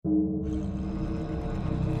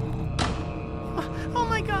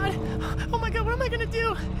Oh my God, what am I gonna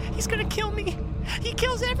do? He's gonna kill me. He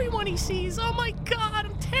kills everyone he sees. Oh my God,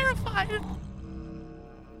 I'm terrified.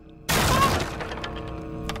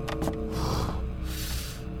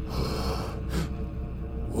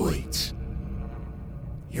 Wait.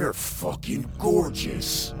 You're fucking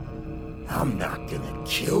gorgeous. I'm not gonna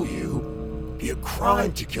kill you. Be a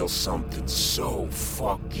crime to kill something so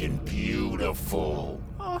fucking beautiful.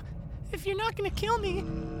 If you're not gonna kill me,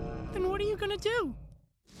 then what are you gonna do?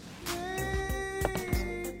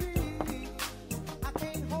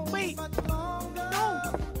 Wait.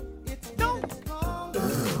 No.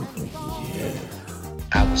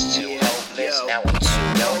 I was too hopeless, now I'm too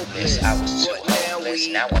hopeless. I was too hopeless,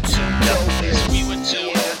 now I'm too hopeless. We were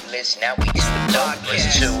too hopeless, now we too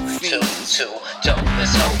dopeless. Too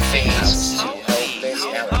dopeless, hope fiends. I was too hopeless,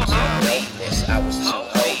 now I'm too hopeless. I was too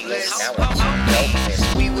hopeless, now I'm too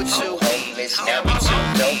hopeless. We were too hopeless, now we too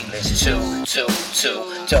dopeless. Too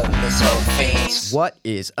dopeless, hope fiends. What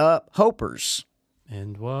is up, Hopers?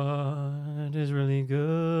 And what is really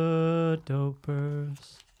good, dopers?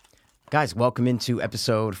 Guys, welcome into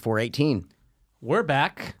episode 418. We're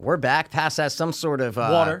back. We're back. Past has some sort of...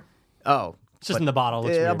 Water. Oh. It's just in the bottle.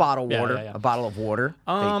 It's A weird. bottle of water. Yeah. A bottle of water.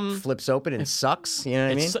 It flips open and sucks. You know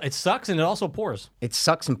what I mean? It sucks and it also pours. It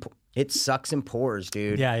sucks and pours,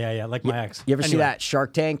 dude. Yeah. Like my ex. You ever see Anyway. that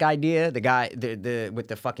Shark Tank idea? The guy the with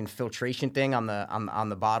the fucking filtration thing on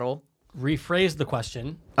the bottle? Rephrase the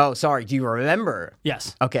question. Oh, sorry. Do you remember?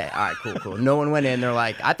 Yes. Okay. All right. Cool. No one went in. They're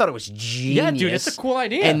like, I thought it was genius. Yeah, dude, it's a cool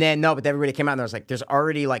idea. And then but everybody came out and there was like, there's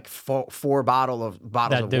already like four bottles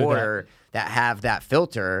of do water that have that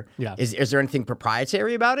filter. Yeah. Is there anything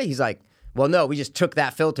proprietary about it? He's like, well, no, we just took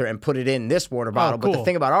that filter and put it in this water bottle. But the cool.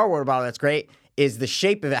 thing about our water bottle that's great is the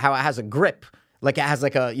shape of it, how it has a grip. Like it has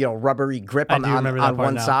like a rubbery grip on remember that part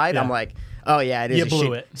one now. side. Yeah. I'm like, oh yeah, it is. You a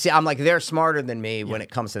blew shit. it. See, I'm like, they're smarter than me when it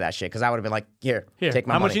comes to that shit because I would have been like, here, take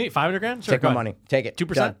my How money. much you need? 500 grand? Sure, Take go my ahead. money. Take it.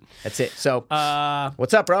 2%? Done. That's it. So,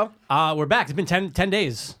 what's up, bro? We're back. It's been 10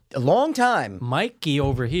 days. A long time. Mikey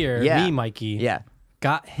over here, Yeah. me, Mikey, Yeah.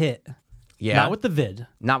 got hit. Yeah. Not with the vid.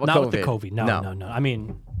 Not with the COVID. COVID. No. I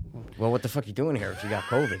mean, Well, what the fuck you doing here if you got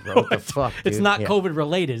COVID, bro? What the fuck, dude? it's not Yeah. COVID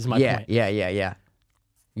related is my point. Yeah.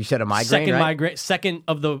 You said a migraine, Second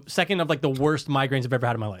of like the worst migraines I've ever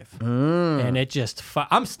had in my life. And it just,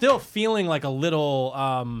 I'm still feeling like a little,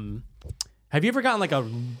 have you ever gotten like a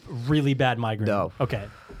really bad migraine? No. Okay.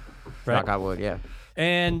 Right. Fuck, I would, yeah.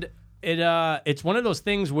 And it's one of those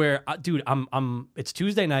things where, dude, it's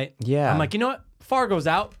Tuesday night. Yeah. I'm like, you know what? Fargo's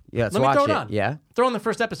out. Yeah, let's Let me watch throw it it. on. Yeah. Throw on the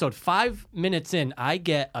first episode. 5 minutes in, I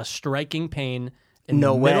get a striking pain in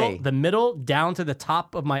No the way. middle, the middle down to the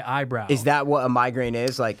top of my eyebrow. Is that what a migraine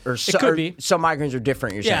is? Like, or It could be. Some migraines are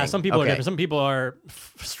different, you're saying? Yeah, some people are Okay. different. Some people are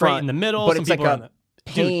straight in the middle. But some it's people like are a on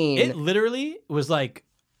the pain. Dude, it literally was like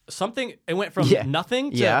something. It went from Yeah.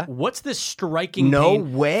 nothing to Yeah. what's this striking No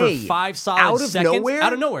pain way. for 5 solid Out of seconds? nowhere?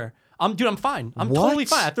 Out of nowhere. I'm fine. I'm What? totally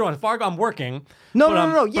fine. I throw on Fargo. I'm working. No, but no, I'm-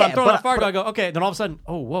 no, But yeah, I'm throwing but- on Fargo. but- I go, okay. Then all of a sudden,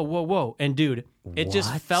 oh, whoa. And dude, it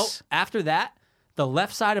just What? felt, after that, the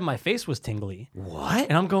left side of my face was tingly. What?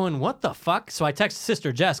 And I'm going, what the fuck? So I text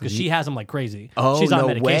Sister Jess because she has them like crazy. Oh, She's on no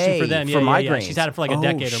medication way. for them. For Yeah. migraines. She's had it for like a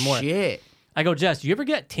decade or more. Shit. I go, Jess, do you ever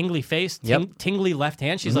get tingly face, Yep. tingly left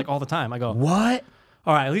hand? She's like, all the time. I go, What?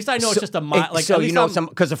 all right, at least I know it's just a mild, like, so at you least know I'm,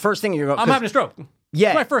 because the first thing you're going, I'm having a stroke. yeah,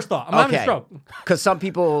 That's my first thought. I'm having a stroke. Because some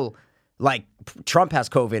people, like Trump has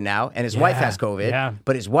COVID now, and his wife has COVID. yeah.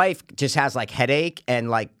 But his wife just has like headache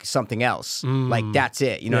and like something else. Like that's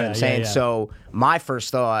it. You know what I'm Yeah, saying? yeah. So my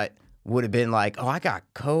first thought would have been like, oh, I got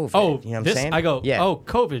COVID. Oh, you know what I'm this, saying? I go, yeah. oh,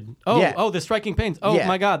 COVID. Oh, Yeah. the striking pains. Oh, Yeah.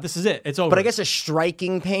 my God, this is it. It's over. But I guess a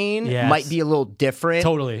striking pain Yes. might be a little different.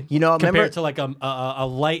 Totally. You know, compared remember to like a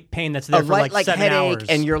light pain that's there a for light, like 7 headache, hours.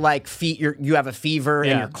 and you're like you have a fever and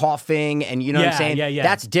Yeah. you're coughing, and you know what I'm saying? Yeah.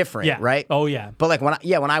 That's different, Yeah. right? Oh, yeah. But like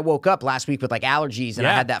when I woke up last week with like allergies and I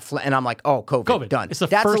Yeah. had that and I'm like, oh, COVID. Done. It's the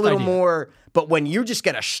That's first a little idea. more. But when you just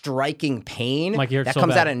get a striking pain Like, you're that so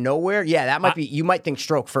comes bad. out of nowhere, yeah, that might be. You might think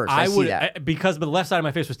stroke first. I see that. because the left side of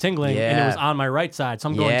my face was tingling and it Yeah. was on my right side. So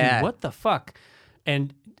I'm going, Yeah. dude, what the fuck?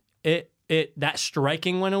 And that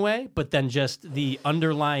striking went away, but then just the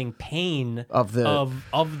underlying pain Of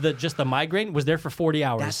the- just the migraine was there for 40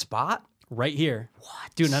 hours. That spot. right here.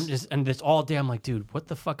 What? Dude, and it's all day. I'm like, dude, what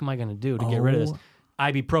the fuck am I gonna do to get rid of this?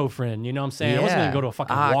 Ibuprofen, you know what I'm saying? I wasn't gonna go to a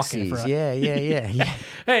fucking walk-in for Oxys. a Yeah.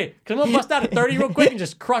 Hey, can I bust out a 30 real quick and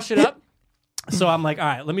just crush it up? So I'm like, all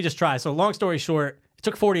right, let me just try. So long story short, it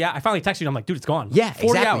took 40 hours. I finally texted you. I'm like, dude, it's gone. Yeah, 40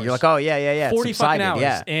 exactly. hours. You're like, oh, yeah. It's 40 fucking subsided, hours.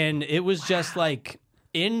 Yeah. And it was just like,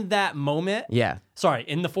 in that moment, Yeah. sorry,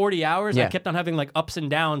 in the 40 hours, Yeah. I kept on having like ups and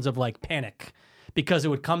downs of like panic. because it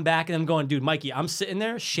would come back and I'm going, dude, Mikey, I'm sitting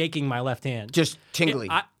there shaking my left hand. Just tingly.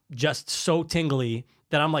 Just so tingly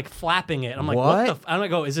that I'm like flapping it. I'm like, what the I'm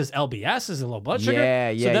like, oh, is this LBS? Is it low blood sugar?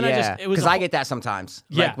 Yeah. So then it was because I get that sometimes.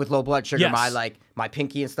 Yeah. Like with low blood sugar, Yes. my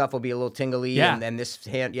pinky and stuff will be a little tingly, Yeah. and then this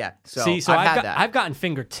hand, So, so I've had that. I've gotten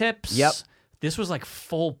fingertips. Yep. This was like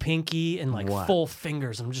full pinky and like What? full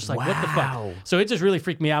fingers. I'm just like, what the Wow. fuck? So it just really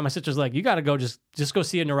freaked me out. My sister's like, you got to go just go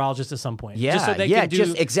see a neurologist at some point. Yeah, just so they yeah, can do,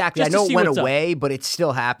 just exactly. just I know to see it went what's up. away, but it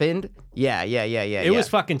still happened. Yeah. It was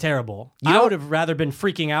fucking terrible. I know- would have rather been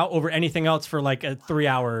freaking out over anything else for like a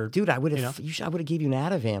 3-hour. Dude, I would have. I would have gave you an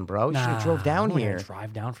Ativan, bro. You should have drove down I'm not gonna here.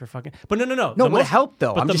 Drive down for fucking. But no. No, The it would've helped,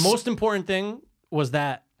 though. But I'm the just- most important thing was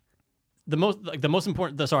that the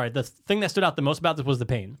thing that stood out the most about this was the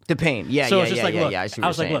pain. The pain. Yeah, So yeah, it's just yeah, like, yeah, look, yeah. I see I what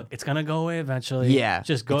was you're like, saying. look, it's gonna go away eventually. Yeah.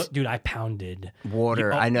 Just go, dude. I pounded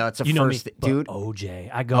Water. I know, it's a you know first- me, but dude. OJ.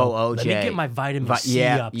 I go. Oh, Let me OJ. get my vitamin C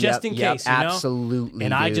yeah, up just in yep, case. You know? absolutely,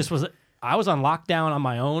 And I dude. just I was on lockdown on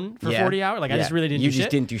my own for 40 hours. Like I just really didn't. You do just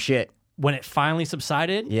shit. didn't do shit. When it finally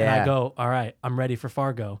subsided, and Yeah. I go, all right, I'm ready for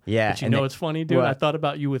Fargo. Yeah, But you and know then- what's funny, dude? what? I thought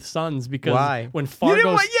about you with Sons because Why? when You Fargo,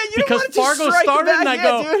 didn't want- yeah, you didn't because want it to Fargo strike started, back, and I yeah,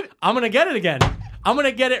 go, dude. I'm gonna get it again. I'm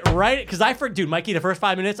gonna get it right because dude, Mikey, the first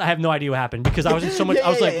 5 minutes, I have no idea what happened because I was in so much. Yeah, I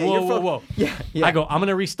was yeah, like, yeah, whoa, you're whoa, from- whoa. Yeah. I go, I'm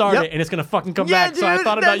gonna restart Yep. it, and it's gonna fucking come Yeah, back. So I dude,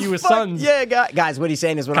 thought about that's you with fuck- Sons. Yeah, guys, what he's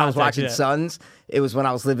saying is when I was Context, watching yeah. Sons, it was when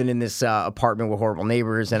I was living in this apartment with horrible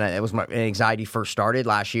neighbors, and it was my anxiety first started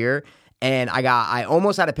last year. And I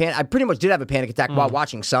almost had a panic. I pretty much did have a panic attack while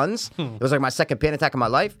watching Sons. It was like my second panic attack of my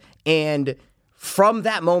life. And from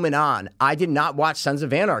that moment on, I did not watch Sons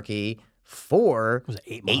of Anarchy for Was it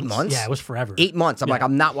 8 8 months. Yeah, it was forever. 8 months. I'm like,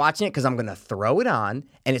 I'm not watching it because I'm going to throw it on,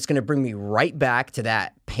 and it's going to bring me right back to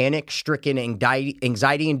that panic-stricken,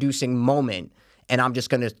 anxiety-inducing moment. And I'm just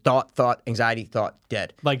going to thought, anxiety, thought,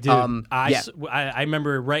 dead. Like, dude, I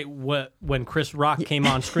remember when Chris Rock came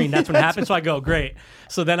on screen. That's when it happened. So I go, great.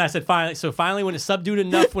 So then I said, finally, when it subdued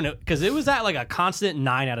enough, because it was at like a constant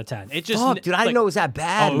 9 out of 10. It just, Fuck, dude, I didn't know it was that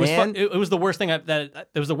bad, it was man. it was the worst thing it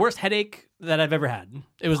was the worst headache that I've ever had.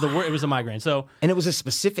 It was it was a migraine. So And it was a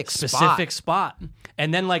specific spot.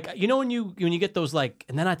 And then like, you know, when you get those like,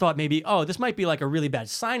 and then I thought maybe, oh, this might be like a really bad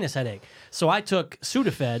sinus headache. So I took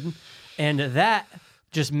Sudafed, and that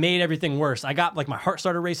just made everything worse. I got like my heart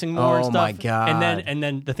started racing more and Oh, stuff. my God. And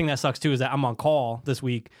then the thing that sucks too is that I'm on call this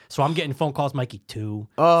week, so I'm getting phone calls, Mikey, 2,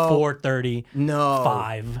 4:30, No.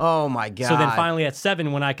 5. Oh, my God. So then finally at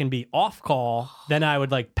 7, when I can be off call, then I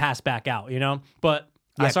would like pass back out, you know? But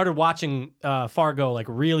I started watching Fargo like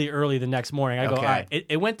really early the next morning. I go, Okay. all right,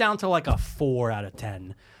 it went down to like a 4 out of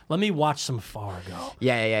 10. Let me watch some Fargo.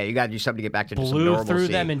 Yeah. You got to do something to get back to some Blew normalcy. through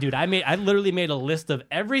them, and dude, I literally made a list of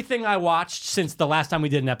everything I watched since the last time we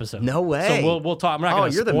did an episode. No way. So we'll talk. I'm not Oh,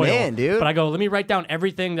 gonna you're the spoil, man, dude. But I go, let me write down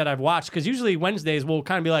everything that I've watched because usually Wednesdays we'll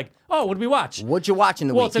kind of be like, oh, what did we watch? What'd you watch in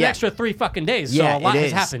the Well, week? it's an extra 3 fucking days, Yeah, so a lot it has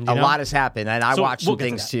is. happened. You A know? lot has happened, and I So watched we'll some get to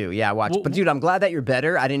things that. too. Yeah, I watched. We'll- But dude, I'm glad that you're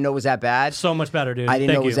better. I didn't know it was that bad. So much better, dude. I didn't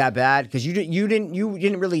Thank know it was you. that bad because you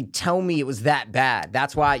didn't really tell me it was that bad.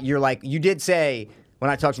 That's why you're like, you did say when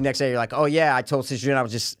I talked to you next day, you're like, oh yeah, I told Sister Jen I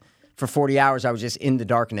was just for 40 hours I was just in the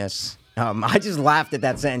darkness. I just laughed at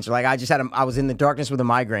that sentence. Like I was in the darkness with a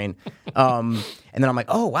migraine. And then I'm like,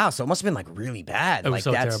 oh wow, so it must have been like really bad. It was like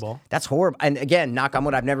so that's terrible. That's horrible. And again, knock on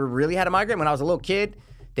wood, I've never really had a migraine. When I was a little kid,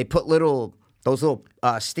 they put those little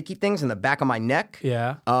sticky things in the back of my neck.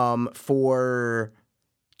 Yeah. For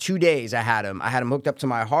 2 days I had them. I had them hooked up to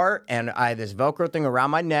my heart, and I had this Velcro thing around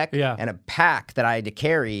my neck, Yeah. and a pack that I had to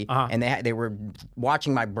carry, Uh-huh. and they were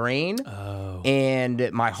watching my brain and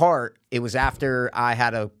my heart. It was after I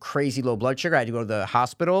had a crazy low blood sugar. I had to go to the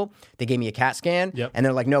hospital. They gave me a CAT scan, Yep. and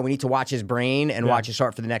they're like, no, we need to watch his brain and Yeah. watch his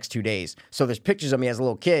heart for the next 2 days. So there's pictures of me as a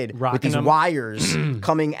little kid with Rocking these them. wires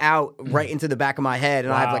coming out right into the back of my head,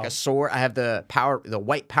 and I have Wow. like a sword. I have the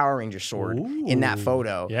white Power Ranger sword in that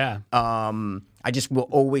photo. Yeah. I just will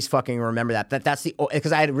always fucking remember that. That's the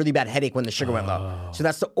because I had a really bad headache when the sugar went low. So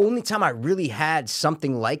that's the only time I really had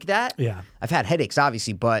something like that. Yeah. I've had headaches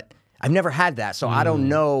obviously, but I've never had that. So I don't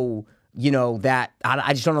know, that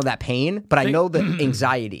I just don't know that pain, but I know the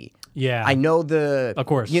anxiety. Yeah. I know the, Of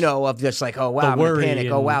course. of just like, oh wow, I'm gonna worry panic.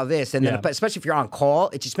 Oh and- wow, this, and then Yeah. especially if you're on call,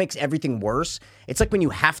 it just makes everything worse. It's like when you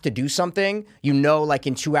have to do something, like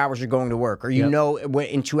in 2 hours you're going to work, or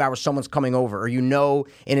in 2 hours someone's coming over, or in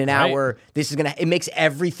an hour this is gonna. It makes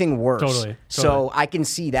everything worse. Totally. So I can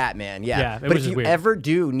see that, man. Yeah. Yeah, it but was if you weird. ever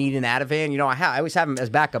do need an Ativan, I always have them as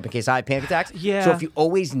backup in case I have panic attacks. Yeah. So if you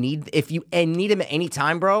always need them at any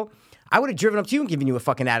time, bro, I would have driven up to you and given you a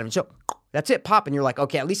fucking Ativan. So that's it, pop, and you're like,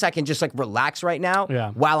 okay, at least I can just like relax right now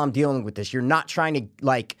Yeah. while I'm dealing with this. You're not trying to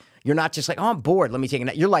You're not just like, oh, I'm bored. Let me take a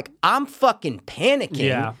nap. You're like, I'm fucking panicking.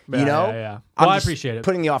 Yeah. You know? Yeah. I'm Well, I just appreciate it.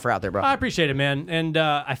 Putting the offer out there, bro. I appreciate it, man. And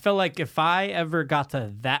I felt like if I ever got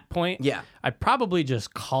to that point, Yeah. I'd probably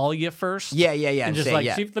just call you first. Yeah. And just say, like,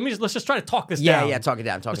 yeah. see, let's just try to talk this Yeah, down. yeah, talk it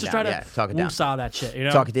down. Let's just try to talk it down. woosah that shit, you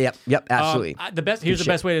know? Talk it. Yep, absolutely. Here's the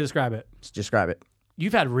best way to describe it. Let's describe it.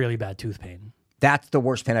 You've had really bad tooth pain. That's the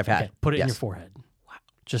worst pain I've had. Okay, put it in Yes. your forehead. Wow.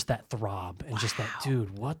 Just that throb and just that,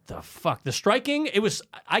 dude, what the fuck? The striking,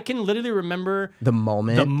 I can literally remember The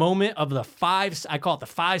moment. of the I call it the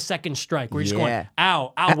 5-second strike where you're just Yeah. going,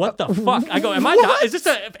 ow, what the fuck? I go, am I dying? Is this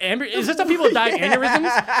a people that die of aneurysms?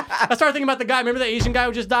 I started thinking about the guy. Remember the Asian guy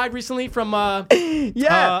who just died recently from,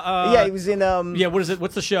 yeah, he was in yeah, what is it?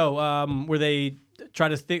 What's the show where they try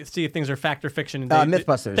to see if things are fact or fiction?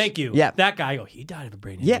 Mythbusters. Thank you. Yeah. That guy, I go, he died of a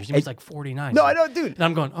brain Yeah, aneurysm. He was like 49. No, I know, dude. And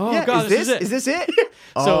I'm going, oh, Yeah, God, this is it. Is this it?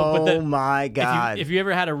 So, but oh, my God. If you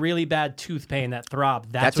ever had a really bad tooth pain, that throb,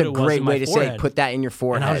 that's That's what a it was great in my way to forehead. say, put that in your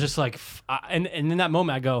forehead. And I was just like, and in that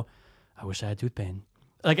moment, I go, I wish I had tooth pain.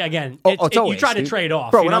 Like, again, it's you always, try to dude. trade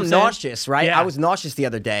off. Bro, you when know I'm what saying? nauseous, right? Yeah. I was nauseous the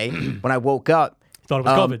other day when I woke up. Thought it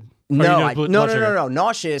was COVID. No.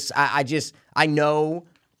 Nauseous. I know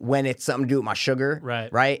when it's something to do with my sugar.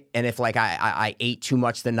 Right. And if like I ate too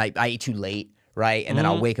much the night, I ate too late. Right. And then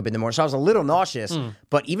Mm-hmm. I'll wake up in the morning. So I was a little nauseous,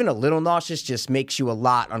 but even a little nauseous just makes you a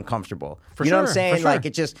lot uncomfortable. For you know what I'm sure, saying? for sure. Like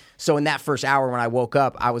it just, so in that first hour when I woke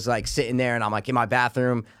up, I was like sitting there and I'm like in my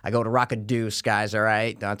bathroom. I go to rock a deuce, guys. All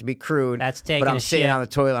right. Don't have to be crude. That's taking But I'm a sitting shit. on the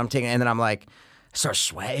toilet. I'm taking, and then I'm like, start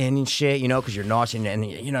sweating and shit, you know, because you're nauseous and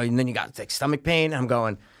you know, and then you got like stomach pain. I'm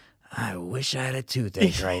going, I wish I had a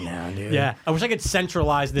toothache right now, dude. Yeah. I wish I could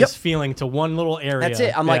centralize this feeling to one little area. That's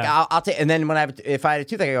it. I'm like, Yeah. I'll take. And then when if I had a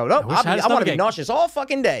toothache, I go, no, wish I had a I want to be stomachache. nauseous all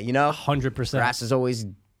fucking day. You know, 100%. grass is always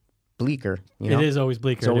bleaker. You know? It is always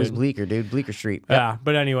bleaker. It's always dude. bleaker, dude. Bleaker Street. Yep. Yeah.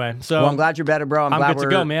 But anyway, so. Well, I'm glad you're better, bro. I'm glad good to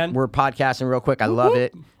go, man. We're podcasting real quick. I love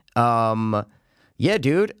it. Yeah,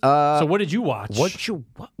 dude. So what did you watch?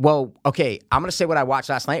 Well, okay. I'm gonna say what I watched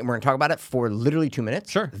last night, and we're gonna talk about it for literally 2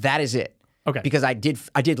 minutes. Sure. That is it. Okay. Because I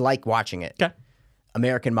did like watching it. Okay.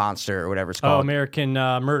 American Monster or whatever it's Oh, called. American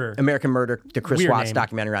Murder. American Murder, the Chris Weird Watts name.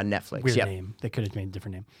 documentary on Netflix. Weird Yep. name. They could have made a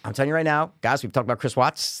different name. I'm telling you right now, guys, we've talked about Chris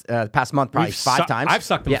Watts the past month probably five times. I've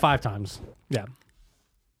sucked them Yeah. 5 times. Yeah.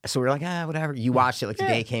 So we're like, whatever. You watched it like the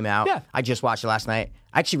day it came out. Yeah. I just watched it last night.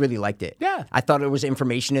 I actually really liked it. Yeah. I thought there was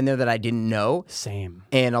information in there that I didn't know. Same.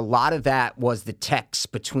 And a lot of that was the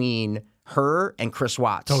text between her and Chris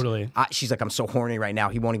Watts. Totally. She's like, I'm so horny right now.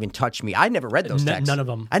 He won't even touch me. I never read those texts. None of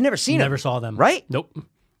them. I'd never seen them. Never saw them. Right? Nope.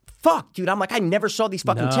 Fuck, dude. I'm like, I never saw these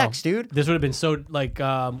fucking No. texts, dude. This would have been so like,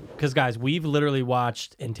 because guys, we've literally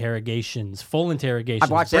watched interrogations, full interrogations.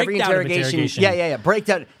 I've watched every breakdown of interrogation. Yeah.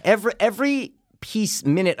 Breakdown. Every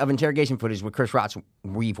minute of interrogation footage with Chris Watts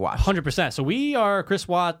we've watched. 100%. So we are Chris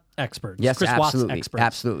Watt experts. Yes, Chris absolutely. Watts experts.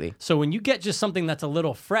 Absolutely. So when you get just something that's a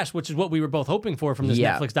little fresh, which is what we were both hoping for from this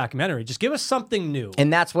Yeah. Netflix documentary, just give us something new.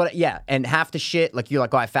 And that's what, and half the shit, like you're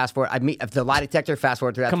like, I fast forward. If the lie detector, fast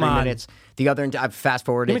forward through that Come 3 on. minutes. The other, I've fast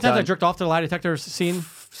forwarded. How many times I jerked off to the lie detector scene?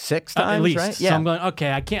 6 times, At least. right? So I'm going,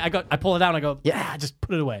 okay, I can't. I pull it out and I go, Yeah. just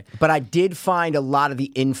put it away. But I did find a lot of the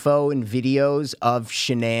info and videos of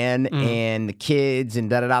Shanann and the kids and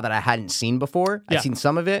da-da-da that I hadn't seen before. Yeah. I've seen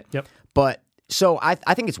some of it. Yep. But so I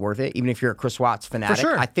think it's worth it, even if you're a Chris Watts fanatic.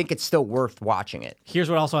 sure. I think it's still worth watching it. Here's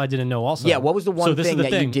what also I didn't know. Also, Yeah, what was the one so this thing is the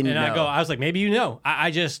that you thing. didn't and know? I was like, maybe you know. I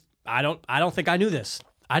don't think I knew this.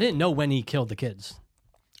 I didn't know when he killed the kids.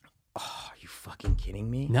 Are you fucking kidding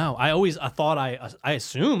me? No, I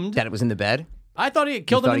assumed. That it was in the bed? I thought he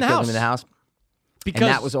killed You them thought in the he killed house. him in the house? Because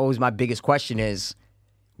And that was always my biggest question is,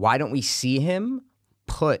 why don't we see him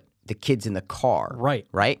put the kids in the car? Right.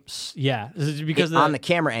 Right? yeah, is it because On the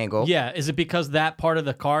camera angle. yeah, is it because that part of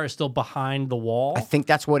the car is still behind the wall? I think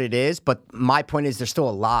that's what it is, but my point is they're still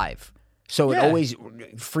alive. So Yeah. it always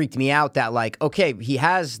freaked me out that, like, okay, he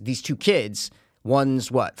has these 2 kids. One's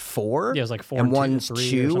what, 4? Yeah, it was like 4 and and one's 3 or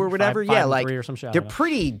 2 or something, whatever. 5 yeah, and like 3 or some shit, I they're don't know.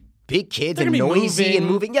 pretty big kids They're and gonna be noisy and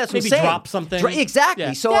moving, moving. Yeah, that's maybe what I'm saying. drop something. Exactly.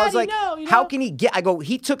 Yeah. So I was Daddy, like, no, you how know? can he get? I go,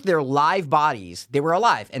 he took their live bodies. They were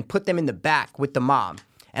alive and put them in the back with the mom.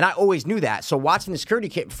 And I always knew that. So watching the security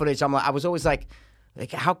footage, I was always like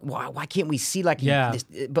how? Why can't we see like? Yeah. This,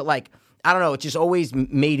 but like, I don't know. It just always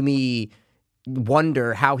made me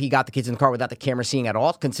wonder how he got the kids in the car without the camera seeing at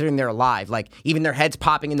all, considering they're alive. Like even their heads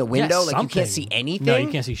popping in the window, like you can't see something. anything. No, you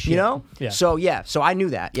can't see shit. You know? Yeah. So I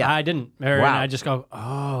knew that. Yeah. I didn't. And Wow. I just go,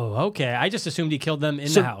 oh, okay. I just assumed he killed them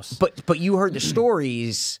in the house. But you heard the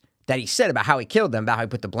stories that he said about how he killed them, about how he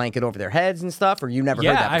put the blanket over their heads and stuff, or you never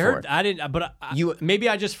heard that before? I heard. I didn't. But maybe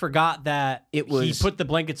I just forgot that It he was- put the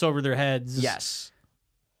blankets over their heads. Yes.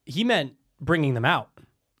 He meant bringing them out.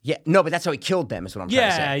 Yeah, no, but that's how he killed them. Is what I'm trying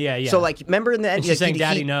to say. Yeah. So like, remember in the end, And she's saying,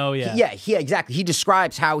 "Daddy, no." Yeah. Yeah, exactly. He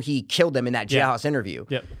describes how he killed them in that jailhouse interview.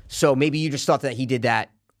 Yep. So maybe you just thought that he did that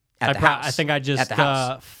at the house. I think I just at the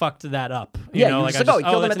house. fucked that up. Yeah, know, you like just I like, oh,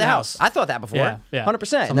 he killed them that's at the in house. I thought that before. Yeah. 100%.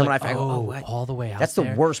 So And then when I like, found, what? all the way out That's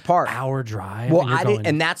there, the worst part. Hour drive. Well, and you're I going, did,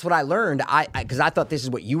 and that's what I learned. Because I thought this is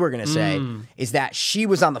what you were going to say, is that she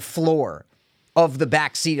was on the floor of the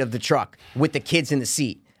back seat of the truck with the kids in the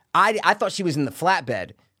seat. I thought she was in the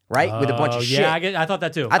flatbed, right, with a bunch of shit. Yeah, I thought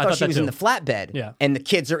that too. I thought she was in the flatbed, Yeah. and the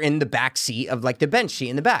kids are in the back seat of like the bench seat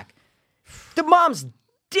in the back. The mom's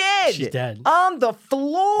dead. She's dead. On the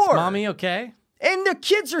floor. Mommy, okay? And the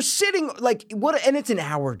kids are sitting like what? And it's an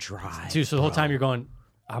hour drive. Dude, so the whole time you're going,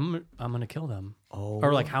 I'm gonna kill them.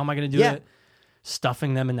 Or like, how am I gonna do it?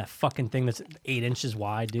 Stuffing them in that fucking thing that's 8 inches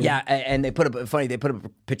wide, dude. Yeah, and they put up they put up a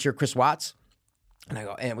picture of Chris Watts, and I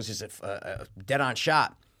go, and it was just a dead on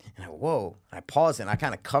shot, and I go, whoa! And I paused and I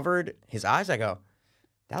kind of covered his eyes. I go,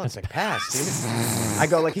 that looks like Pass, dude. I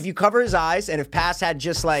go, like if you cover his eyes, and if Pass had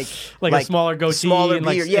just like a smaller goatee, smaller and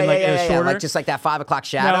like, beard, and yeah, shorter. like just like that 5 o'clock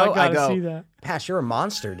shadow. I gotta go, see that. Pass, you're a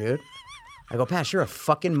monster, dude. I go, Pass, you're a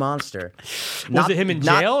fucking monster. Was it him in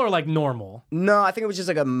jail or like normal? No, I think it was just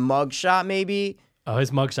like a mug shot, maybe. Oh,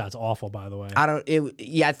 his mugshot's awful, by the way. I don't.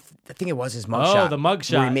 I think it was his mugshot. Oh, the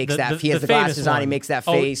mugshot. Where he makes he has the glasses on. He makes that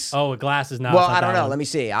face. Oh, glasses now. Well, I don't know. Let me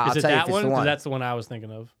see. I'll Is it tell you that if it's one? the 'Cause one. that's the one I was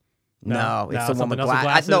thinking of. No, it's the one with something else with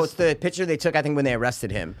glasses. No, glasses? it's the picture they took. I think when they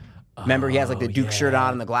arrested him. Remember, he has like the Duke shirt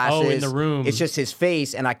on and the glasses. Oh, in the room. It's just his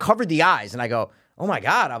face, and I covered the eyes, and I go, "Oh my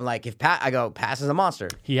god!" I'm like, if Pass is a monster.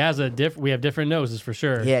 He has we have different noses for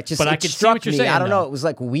sure. Yeah, but I could see what you're saying. I don't though. know. It was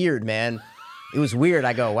like weird, man. It was weird.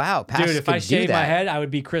 I go, wow, Pass Dude, if could I do shaved that. my head, I would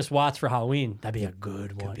be Chris Watts for Halloween. That'd be a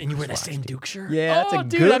good one. And you wear that same Duke shirt? Yeah, that's a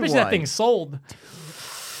dude, good I bet you that one. thing sold.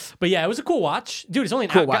 But yeah, it was a cool watch. Dude, it's only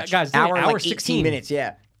an Cool hour, watch. guys, it's only Hour an and hour like 16 18 minutes.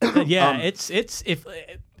 Yeah. Yeah, it's if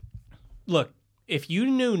look, if you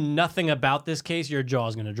knew nothing about this case, your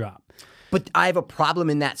jaw's going to drop. But I have a problem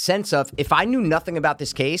in that sense of if I knew nothing about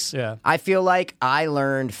this case, Yeah. I feel like I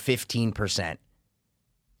learned 15%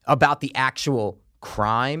 about the actual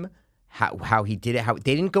crime, how he did it, how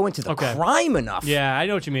they didn't go into the Okay. crime enough. Yeah, I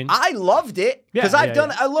know what you mean. I loved it because Yeah,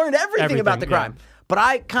 I learned everything about the Everything, crime. But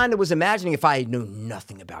I kind of was imagining if I knew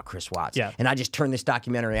nothing about Chris Watts, Yeah. and I just turned this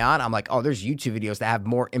documentary on, I'm like, oh, there's YouTube videos that have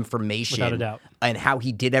more information Without a doubt. and how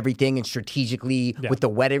he did everything and strategically with the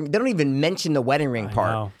wedding. They don't even mention the wedding ring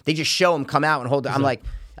part. know. They just show him come out and hold it. I'm like,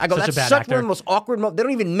 I go, such a that's bad such actor. one of the most awkward moments. They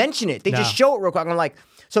don't even mention it. They just No. show it real quick. I'm like,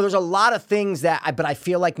 so there's a lot of things but I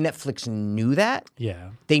feel like Netflix knew that.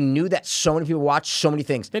 yeah. They knew that so many people watch so many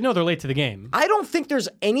things. They know they're late to the game. I don't think there's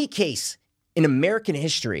any case in American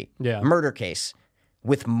history, murder case,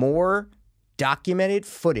 with more documented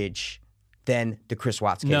footage than the Chris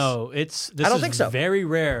Watts case. No, this I don't is think so. very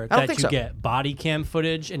rare I don't that think you so. get body cam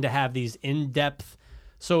footage and to have these in-depth.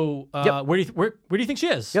 So Yep. where do you think she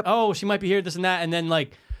is? Yep. Oh, she might be here, this and that, and then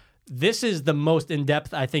like this is the most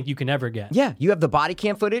in-depth I think you can ever get. Yeah, you have the body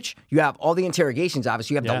cam footage. You have all the interrogations,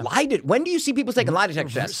 obviously. You have the lie When do you see people taking lie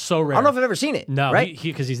detector tests? So rare. I don't know if I've ever seen it. No, right?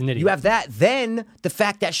 because he's an idiot. You have that. Then the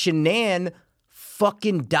fact that Shanann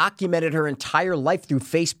fucking documented her entire life through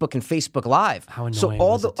Facebook and Facebook Live. How annoying So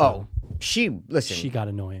all was the it, too? she got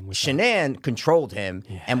annoying with that. Shanann controlled him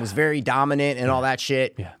and was very dominant and all that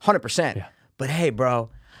shit. Yeah. 100%. Yeah. But hey,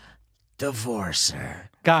 bro, divorce her.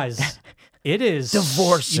 Guys. It is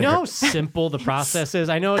Divorce You know her. how simple the process is.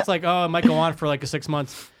 I know it's like, oh, it might go on for like 6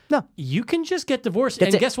 months. No. You can just get divorced. That's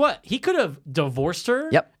and it. guess what? He could have divorced her.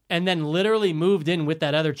 Yep. And then literally moved in with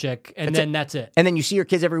that other chick, and that's it. And then you see your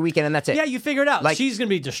kids every weekend and that's it. Yeah, you figure it out. Like- She's gonna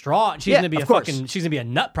be distraught. She's Yeah, gonna be of course. she's gonna be a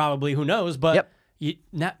nut probably. Who knows? But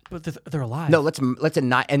Yep. but they're alive. No, let's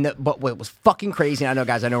not. But what was fucking crazy, and I know,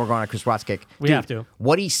 guys, I know we're going on a Chris Watts kick. We have to.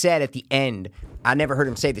 What he said at the end, I never heard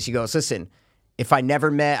him say this. He goes, listen, if I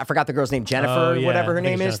never met, I forgot the girl's name, Jennifer, Oh, yeah, whatever her I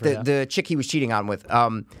think name it's is, Jennifer, the chick he was cheating on with.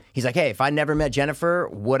 He's like, hey, if I never met Jennifer,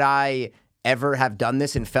 would I ever have done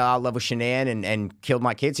this and fell out of love with Shanann and killed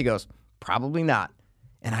my kids? He goes, probably not.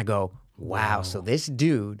 And I go, wow. So this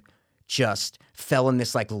dude just fell in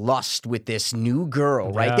this like lust with this new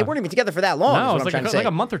girl, right? Yeah. They weren't even together for that long. No, is it what was I'm like trying a- to say. like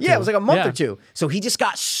a month or Yeah, two. it was like a month Yeah. or two. So he just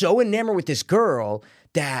got so enamored with this girl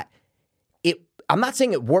that I'm not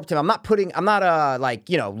saying it warped him. I'm not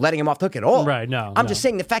letting him off the hook at all. Right, no, I'm no. just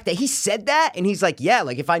saying the fact that he said that and he's like, yeah,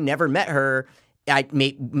 like if I never met her, I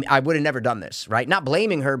would have never done this, right? Not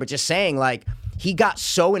blaming her, but just saying like he got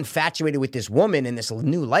so infatuated with this woman and this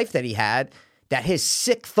new life that he had that his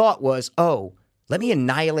sick thought was, oh, let me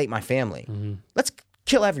annihilate my family. Let's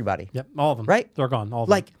kill everybody. Yep, all of them. Right? They're gone. All of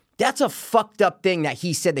them. Like That's a fucked up thing that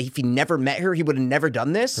he said that if he never met her, he would have never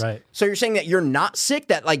done this. Right. So you're saying that you're not sick?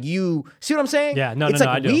 That like you see what I'm saying? Yeah, no, it's no,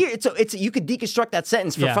 like no, I do. weird. It's you could deconstruct that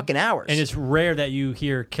sentence for fucking hours. And it's rare that you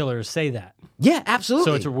hear killers say that. Yeah,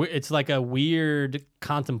 absolutely. So it's like a weird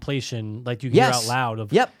contemplation, like you hear out loud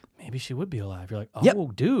of, maybe she would be alive. You're like,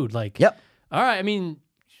 oh, dude, like, all right. I mean,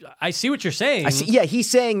 I see what you're saying. I see. Yeah, he's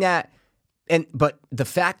saying that, but the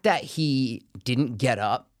fact that he didn't get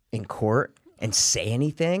up in court and say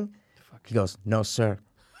anything, he goes, "No, sir."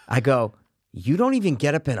 I go, "You don't even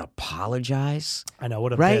get up and apologize." I know,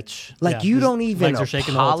 what a right? bitch. Like Yeah, you his don't even legs are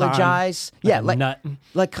shaking the whole time. apologize. Like Yeah, a like nut.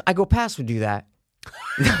 like I go, Pass would do that.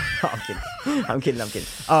 No, I'm kidding.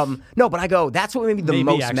 No, but I go, that's what made me the Maybe,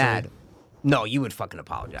 most actually. mad. No, you would fucking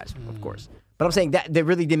apologize, of course. But I'm saying that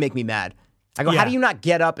really did make me mad. I go, how do you not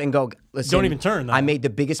get up and go, listen, Don't even turn, though. I made the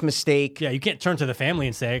biggest mistake. Yeah, you can't turn to the family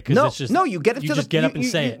and say it because No, it's just no, you get up you to just the get up and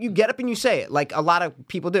say it. You get up and you say it. Like a lot of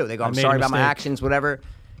people do. They go, I'm made a sorry about my mistake. actions, whatever.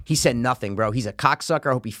 He said nothing, bro. He's a cocksucker.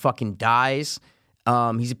 I hope he fucking dies.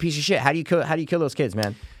 He's a piece of shit. How do you kill those kids,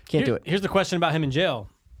 man? Can't do it. Here's the question about him in jail.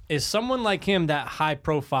 Is someone like him that high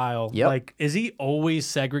profile, like, is he always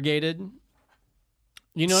segregated?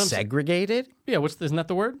 You know what I'm saying? Segregated? Yeah, isn't that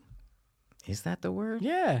the word? Is that the word?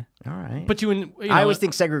 Yeah. All right. But you know, I always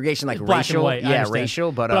think segregation like black racial. and white. I Yeah, understand.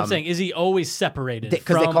 racial. But I'm saying, is he always separated?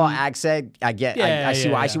 because they from- call it ag seg. I get. I see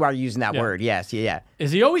why you're using that word. Yes. Yeah.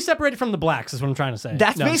 Is he always separated from the blacks? Is what I'm trying to say.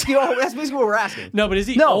 That's No. basically what we're asking. No, but is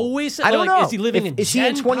he No, always? I don't like, know. Is he living in? Is he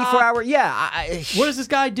in Gen 24 Pop? hour? Yeah. What does this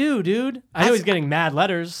guy do, dude? I know he's getting mad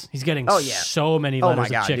letters. He's getting so many Oh, letters my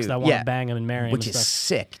God, of chicks dude. that want Yeah. to bang him and marry him, Which and is stuff.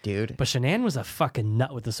 sick, dude. But Shanann was a fucking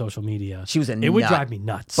nut with the social media. She was a It would nut. drive me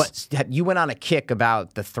nuts. But you went on a kick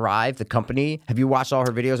about the Thrive, the company. Have you watched all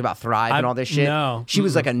her videos about Thrive and all this shit? No. She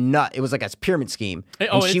was like a nut. It was like a pyramid scheme.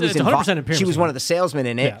 Oh, she it's 100% a pyramid She was scheme. one of the salesmen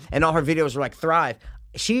in it, Yeah. and all her videos were like Thrive.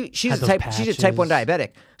 She's Had a those type 1 patches. diabetic.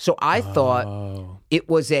 So I thought it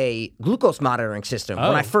was a glucose monitoring system. When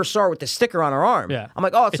I Oh. first saw her with the sticker on her arm, Yeah. I'm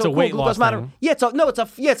like, oh, it's It's so a cool, weight glucose loss monitor. thing. Yeah, it's like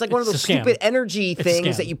one of It's those a scam. stupid energy It's a things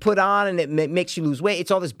scam. that you put on and it makes you lose weight. It's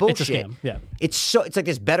all this bullshit. scam, yeah. It's like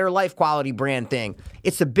this Better Life quality brand thing.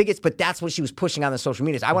 It's the biggest, but that's what she was pushing on the social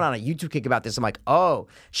medias. I went on a YouTube kick about this. I'm like, oh,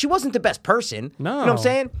 she wasn't the best person. No. You know what I'm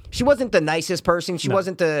saying? She wasn't the nicest person. She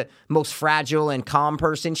wasn't the most fragile and calm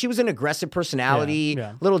person. She was an aggressive personality,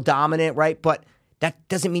 Yeah. little dominant, right? But that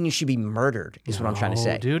doesn't mean you should be murdered, is what I'm trying to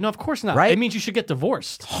say. Dude, no, of course not. Right? It means you should get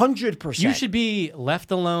divorced. 100%. You should be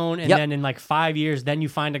left alone, and Yep. then in like 5 years, then you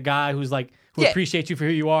find a guy who's like who Yeah. appreciates you for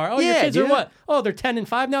who you are. Oh, your Yeah, kids are dude. what? Oh, they're 10 and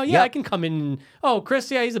 5 now. Yeah, Yep. I can come in. Oh,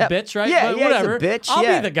 Chris, yeah, he's a Yep. bitch, right? Yeah, But yeah, he's a whatever. bitch, I'll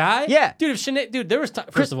yeah. be the guy. Yeah. dude. If Sinead, dude, there was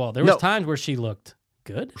first of all, there was No. times where she looked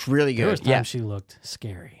good, really There good. was times Yeah. she looked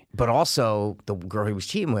scary. But also, the girl he was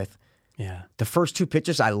cheating with, Yeah, the first 2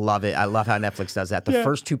 pictures, I love it. I love how Netflix does that. The Yeah.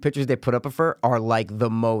 first 2 pictures they put up of her are like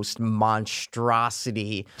the most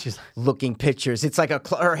monstrosity She's- looking pictures. It's like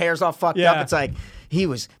her hair's all fucked Yeah. up. It's like he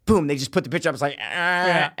was boom. They just put the picture up. It's like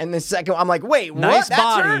Yeah. and the second I'm like, wait, Nice what? That's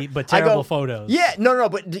body, her? but I go, terrible photos. Yeah, no,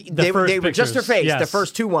 but they first were just her pictures, face. The yes.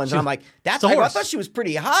 first 2 ones, and I'm like, that's It's a I horse. thought she was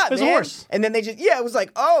pretty hot, It's a man. horse. And then it was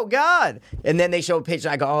like, oh god. And then they showed a picture.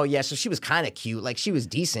 I go, oh yeah, so she was kind of cute. Like she was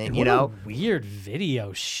decent, you What know. a weird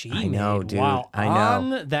video she know, made dude. while I know.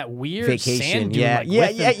 on that weird Vacation, sand dune. yeah. like, Yeah,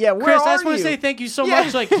 with yeah, him. yeah. Where Chris, I are just want to you? say thank you so Yeah.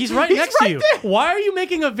 much. Like he's right He's next to right you. there. Why are you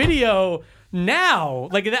making a video now?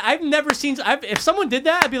 Like that, I've never seen. If someone did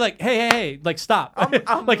that, I'd be like, hey, like stop.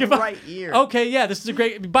 I'm like if right here. Okay, yeah, this is a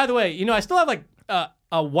great. By the way, I still have like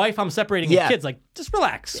a wife I'm separating Yeah. and kids. Like just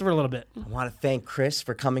relax for a little bit. I want to thank Chris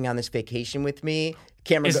for coming on this vacation with me.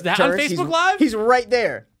 Camera Is that on turns. Facebook Live? He's right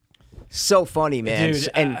there. So funny, man. Dude,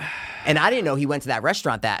 and I didn't know he went to that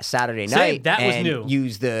restaurant that Saturday night. that was and new.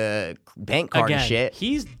 Used the bank card Again, and shit.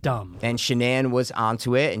 he's dumb. And Shanann was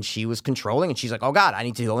onto it, and she was controlling, and she's like, "Oh God, I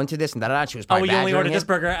need to go into this and da da da." She was Oh, probably you only badgering ordered this him.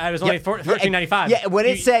 burger. I was only $13.95. Yeah, when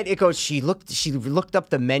it said it goes, she looked up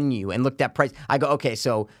the menu and looked at price. I go, okay,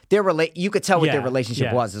 so you could tell what their Yeah, relationship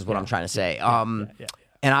yeah, was, is what I'm trying to say. yeah.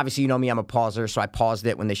 And obviously, you know me, I'm a pauser, so I paused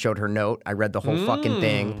it when they showed her note. I read the whole fucking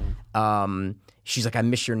thing. She's like, I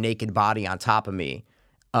miss your naked body on top of me.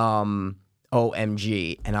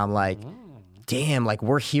 OMG. And I'm like, damn, like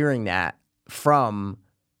we're hearing that from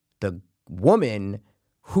the woman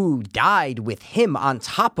who died with him on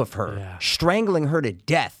top of her, strangling her to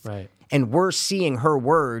death. Right. And we're seeing her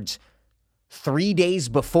words 3 days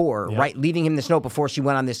before, right, leaving him this note before she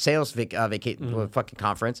went on this sales fucking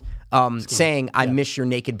conference, saying, I miss your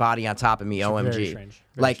naked body on top of me, OMG. Very strange.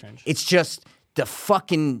 Very like, strange. it's just the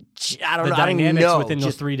fucking, I don't The know, I don't even dynamics know. within those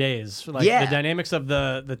Just- 3 days, like Yeah. the dynamics of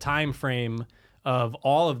the time frame of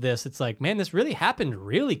all of this, it's like, man, this really happened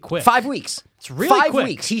really quick. 5 weeks. It's really 5 quick.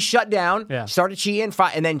 weeks. He shut down, Yeah. started cheating,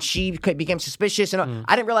 and then she became suspicious. And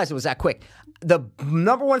I didn't realize it was that quick. The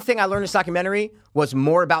number one thing I learned in this documentary was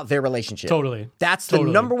more about their relationship. Totally. That's the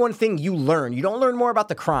number one thing you learn. You don't learn more about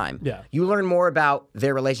the crime. Yeah. You learn more about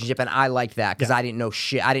their relationship, and I liked that because I didn't know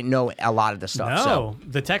shit. I didn't know a lot of the stuff. No, So.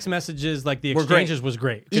 the text messages, like the Were great. exchanges, was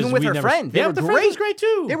great. 'Cause Even with we her never- friend, they yeah, were the friend great. was great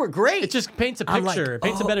too. They were great. It just paints a I'm like, picture. It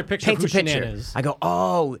paints a better picture paints of who a picture. Shanann is. I go,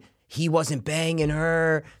 oh, he wasn't banging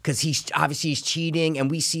her because he's cheating, and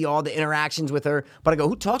we see all the interactions with her. But I go,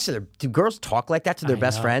 who talks to her? Do girls talk like that to their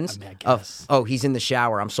best know. friends? I mean, I guess. Oh, he's in the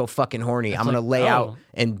shower. I'm so fucking horny. I'm gonna like, lay oh. out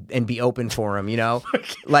and be open for him. You know,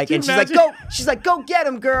 like, you and she's like, imagine? She's like, go get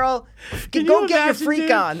him, girl. Can Go you get your imagine, freak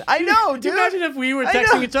dude? on. I know, Can dude. you imagine if we were I know.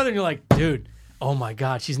 texting each other and you're like, dude, oh my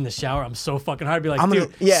God, she's in the shower. I'm so fucking hard. I'd be like, I'm gonna,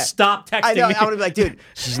 dude, stop texting I know. me. I'm gonna be like, dude,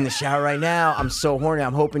 she's in the shower right now. I'm so horny.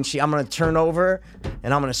 I'm hoping I'm gonna turn over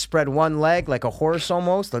and I'm gonna spread one leg like a horse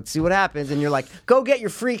almost. Let's see what happens. And you're like, go get your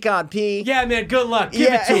freak on, P. Yeah, man, good luck.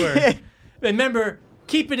 Give it to Yeah. her. Remember,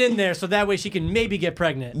 keep it in there so that way she can maybe get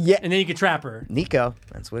pregnant. Yeah. And then you can trap her. Nico.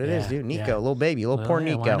 That's what it is, Yeah, dude. Nico, yeah. little baby, little poor Yeah,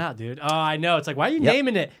 Nico. why not, dude? Oh, I know. It's like, why are you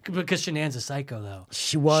naming it? Because Shanann's a psycho, though.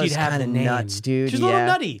 She was She'd have kind the of name. nuts, dude. She's a little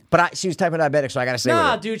nutty. But she was type of diabetic, so I gotta say,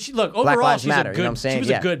 Nah, with her. dude. Look, Black overall, Lives she's Matter, a you know good. what I'm saying? She was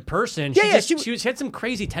Yeah. a good person. Yeah, she yeah, had some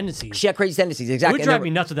crazy tendencies. She had crazy tendencies, It exactly. would drive me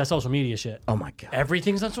nuts with that social media shit. Oh my God.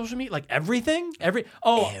 Everything's on social media, like everything. How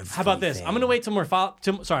about this? I'm gonna wait till more. I'm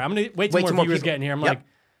gonna wait till more viewers people- get in here. I'm Yep. like,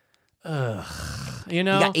 ugh, you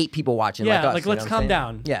know. You got 8 people watching, Yeah, like us. like, you let's know what calm I'm saying?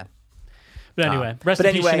 down. Yeah. But anyway, rest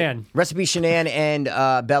in peace, Shanann. Recipe Shanann and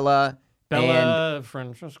Bella. And, Bella,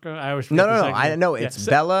 Francesca. I always no, forget the no, no. second I name. know Yeah, it's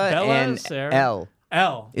Bella and Sarah. Elle,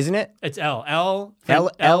 L. isn't it? It's L. Elle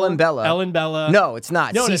and Bella. L and Bella. No, it's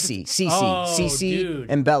not. No, Cece, oh, Cece, dude.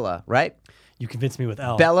 and Bella, right? You convinced me with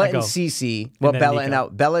L. Bella I and go, Cece. Well, then Bella and Nico. Elle.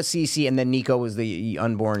 Bella, Cece, and then Nico was the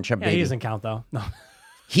unborn Yeah, baby. he doesn't count though. No,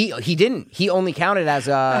 He didn't. He only counted as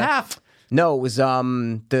half No, it was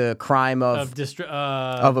the crime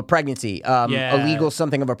of a pregnancy. Yeah. Illegal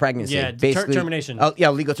something of a pregnancy. Yeah, basically termination. Oh yeah,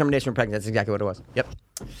 illegal termination of pregnancy. That's exactly what it was. Yep.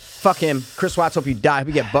 Fuck him, Chris Watts. Hope you die. Hope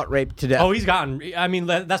you get butt raped to death. Oh, he's gotten. I mean,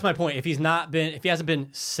 that's my point. If he hasn't been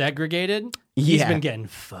segregated, he's Yeah. been getting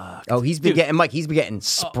fucked. Oh, he's been Dude. getting Mike. He's been getting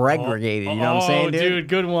spregregated. You know what I'm saying, dude?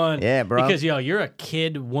 Good one. Yeah, bro. Because you're a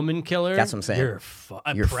kid woman killer. That's what I'm saying. You're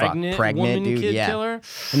a You're pregnant woman dude. kid Yeah. killer.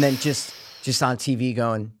 And then just on TV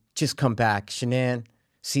going, just come back, Shanann,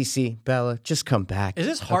 Cece, Bella, just come back. Is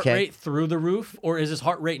his heart okay? rate through the roof, or is his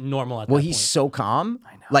heart rate normal at that Well, point? he's so calm,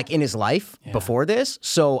 like in his life before this.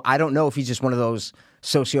 So I don't know if he's just one of those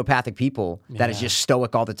sociopathic people that is just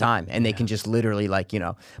stoic all the time, and they can just literally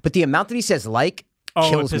But the amount that he says kills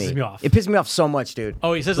it pisses me off. It pisses me off so much, dude.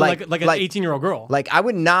 Oh, he says it like an 18-year-old girl. Like I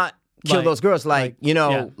would not kill Like- those girls. Like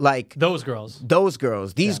those girls. those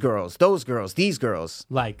girls, these girls, those girls, these girls.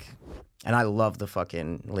 Like, And I love the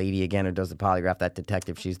fucking lady again who does the polygraph. That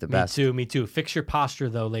detective, she's the best. me too. Fix your posture,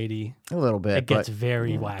 though, lady. A little bit. It gets but,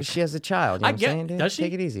 very whack. but she has a child. You know I what get- I'm saying, dude? does she?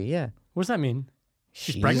 Take it easy. Yeah. What does that mean?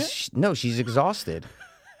 She's pregnant? No, she's exhausted.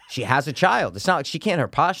 She has a child. It's not like she can't her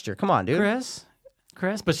posture. Come on, dude.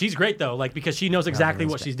 Chris, but she's great though, like because she knows exactly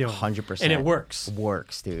what she's doing, 100%. and it works.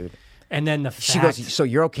 Works, dude. And then the She fact, goes, so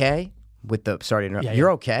you're okay with the, sorry to interrupt, Yeah, you're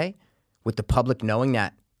yeah. okay with the public knowing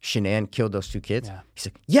that Shanann killed those 2 kids? Yeah. He's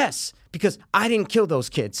like, yes, because I didn't kill those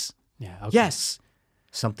kids. yeah, okay. Yes.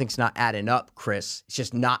 Something's not adding up, Chris. It's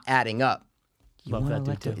just not adding up. You Love wanna that dude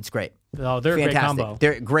let too. It's great. Oh, they're a great Fantastic. combo.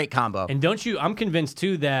 They're a great combo. And don't you? I'm convinced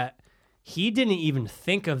too that he didn't even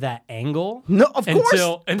think of that angle. No, of course,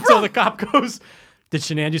 until bro. the cop goes, "Did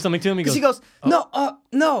Shanann do something to him?" He goes, Because he goes,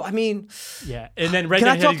 no, I mean, "Yeah." And then right Can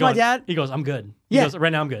then I he talk to my goes, dad? He goes, "I'm good." He yeah. goes,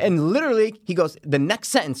 "Right now I'm good." And literally, he goes, the next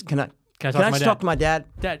sentence, can I just talk to my dad?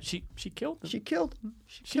 Dad, she killed him. She killed him.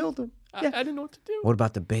 She killed him. I Yeah. didn't know what to do. What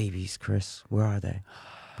about the babies, Chris? Where are they?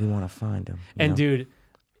 We want to find them. And dude,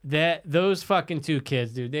 those fucking 2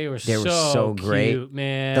 kids, dude, they were so great. cute,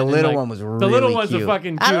 man. The And, little like, one was the little really one's cute. the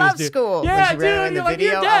fucking I cutest, love dude. school. When Yeah, she ran dude, in you're the like,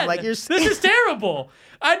 video, you're I'm dead. like, you're this is terrible.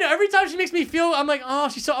 I know. Every time she makes me feel, I'm like, oh,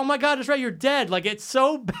 she's so. Oh my god, that's right, you're dead. Like it's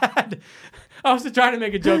so bad. I was just trying to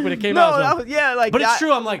make a joke, but it came out. that was, yeah, like, But it's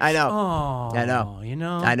true. I'm like, I know. Oh, I know. You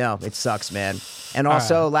know. I know. It sucks, man. And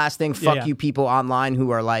also, last thing, fuck yeah. you people online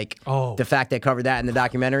who are like, Oh. the fact they covered that in the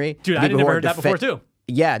documentary. Dude, I People never who are heard that before, too.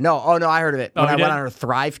 Yeah, no. Oh, no, I heard of it. When you I went did? on her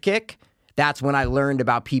Thrive kick, that's when I learned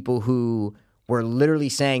about people who were literally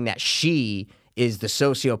saying that she is the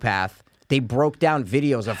sociopath. They broke down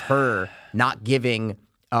videos of her not giving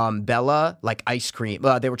Bella like ice cream.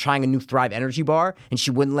 They were trying a new Thrive energy bar, and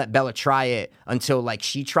she wouldn't let Bella try it until like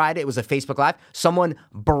she tried it. It was a Facebook Live. Someone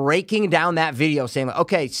breaking down that video saying, like,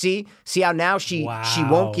 "Okay, see how now she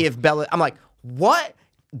won't give Bella." I'm like, what?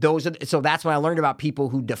 So that's when I learned about people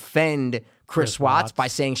who defend Chris Watts by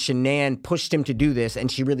saying Shanann pushed him to do this, and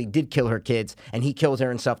she really did kill her kids, and he kills her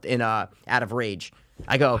and stuff out of rage.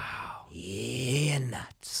 I go, yeah,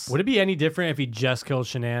 nuts. Would it be any different if he just killed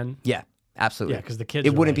Shanann? Yeah. Absolutely. Yeah, because the kids.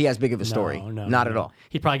 It wouldn't like, be as big of a story. Not at all.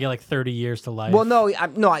 He'd probably get like 30 years to life. Well, no,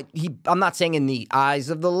 I'm not saying in the eyes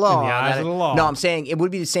of the law. In the eyes of the law. No, I'm saying it would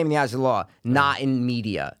be the same in the eyes of the law, not in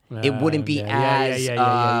media. It wouldn't be as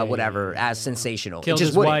as sensational. Killed it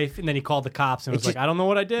just his wife, and then he called the cops and was like, "I don't know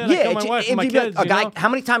what I did. Yeah, I killed my wife and my kids." A guy. How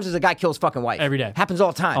many times does a guy kill his fucking wife? Every day. Happens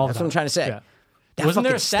all the time. All That's the what I'm trying to say. Yeah. That Wasn't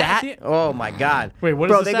there fucking a stat? Oh my god. Wait, what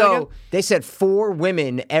is Bro, the they stat go. again? They said 4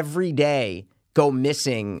 women every day go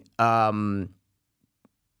missing.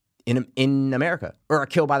 In America, or are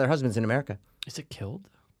killed by their husbands in America. Is it killed?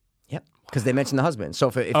 Yep, because they mentioned the husband. So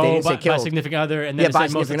if they Oh, didn't say by killed, significant other, and then it by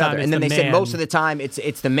said most of the significant time other, it's and then the they said man. most of the time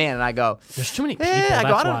it's the man, and I go, There's too many people. I That's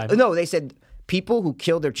go, why. no, they said people who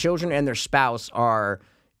kill their children and their spouse are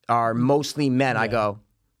mostly men. I go,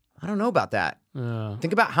 I don't know about that.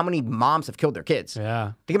 Think about how many moms have killed their kids.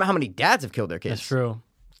 Yeah, Think about how many dads have killed their kids. that's true.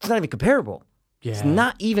 It's not even comparable. Yeah. It's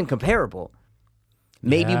not even comparable.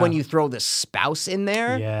 Maybe Yeah. when you throw the spouse in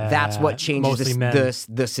there, that's what changes Mostly men.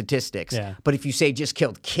 the statistics. Yeah. But if you say just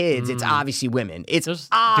killed kids, it's obviously women. It's There's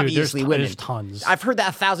obviously women. There's tons. I've heard that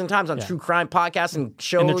 1,000 times on true crime podcasts and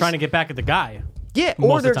shows. And they're trying to get back at the guy. yeah, most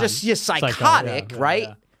or of they're the just time. psychotic, Yeah, right?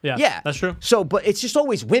 Yeah, that's true. So, but it's just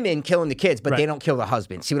always women killing the kids, but they Right. don't kill the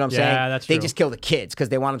husband. See what I'm Yeah, saying? that's They true. just kill the kids because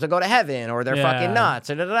they want them to go to heaven, or they're Yeah. fucking nuts,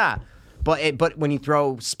 or da-da-da. But when you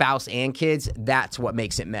throw spouse and kids, that's what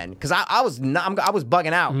makes it men. Because I was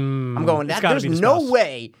bugging out. I'm going, It's gotta there's be the no spouse.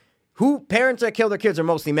 way. Parents that kill their kids are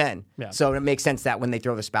mostly men. Yeah. So it makes sense that when they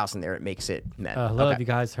throw the spouse in there, it makes it men. Hello, Okay. have you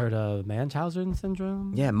guys heard of Munchausen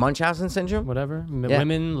syndrome? Yeah, Munchausen syndrome. Whatever. Yeah.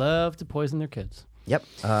 Women love to poison their kids.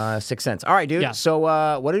 Yep. 6 cents. All right, dude. Yeah. So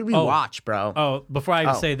what did we watch, bro? Oh, before I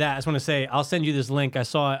even say that, I just want to say I'll send you this link. I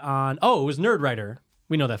saw it on. Oh, it was Nerdwriter.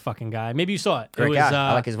 We know that fucking guy. Maybe you saw it. Great it was, guy.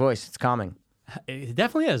 I like his voice. It's calming. It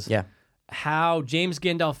definitely is. Yeah. How James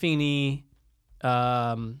Gandolfini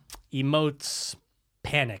emotes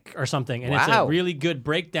panic or something, and it's a Wow. really good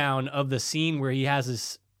breakdown of the scene where he has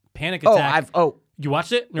this panic Oh, attack. You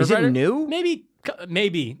watched it? Is it Nerdwriter? new? Maybe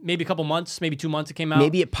a couple months, maybe 2 months it came out.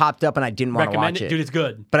 Maybe it popped up and I didn't want to Recommend watch it. Dude, it's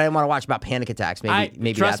good. But I didn't want to watch about panic attacks.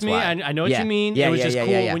 Maybe Trust that's me, why. I know what Yeah. you mean. Yeah, it was yeah, just yeah,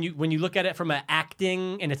 cool yeah, yeah. when you look at it from an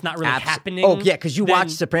acting and it's not really happening. Oh, yeah, because you then- watch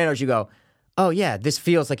Sopranos, you go, oh, yeah, this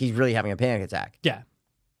feels like he's really having a panic attack. Yeah.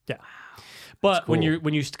 But when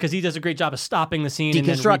cool. you because he does a great job of stopping the scene and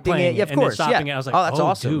then Deconstructing replaying it. Yeah, of and then course, stopping yeah. it. I was like, Oh, that's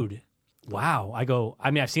awesome. dude. Wow.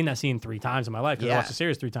 I've seen that scene 3 times in my life because I watched the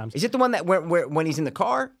series 3 times. Is it the one that where when he's in the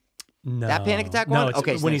car? No. That panic attack No, one? it's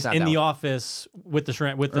Okay, so when it's he's not in that the one. office with the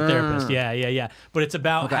therapist. Yeah. But it's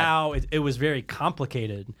about how it was very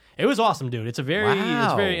complicated. It was awesome, dude. It's Wow.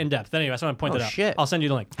 very in depth. Anyway, I just want to point that out. Shit. I'll send you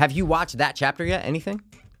the link. Have you watched that chapter yet? Anything?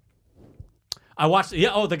 I watched. Yeah.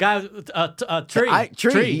 Oh, the guy. Tree.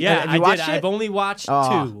 Tree. Yeah, Have I you did. watched it? I've only watched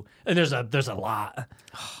 2, and there's a lot.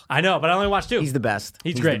 I know, but I only watched 2. He's the best.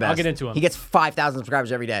 He's the great. best. I'll get into him. He gets 5,000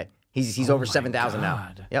 subscribers every day. He's over 7,000 now.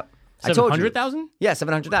 God. Yep. I told you. 700,000? Yeah,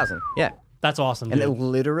 700,000. Yeah. That's awesome, And dude.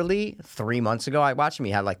 then literally 3 months ago, I watched him.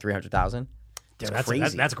 He had like 300,000. It's That's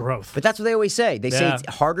crazy. that's growth. But that's what they always say. They say Yeah.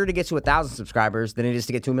 it's harder to get to 1,000 subscribers than it is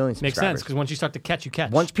to get to 1 million Makes subscribers. sense because once you start to catch, you catch.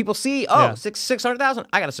 Once people see, Yeah. 600,000,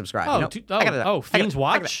 I gotta subscribe. Oh, you know? I gotta, Fiends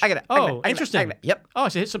Watch. I gotta. Interesting. Yep. Oh, I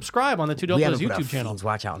should hit subscribe on the Two We Dope haven't Boys put a YouTube channel. Fiends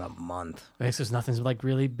Watch out in a month. I guess there's nothing's like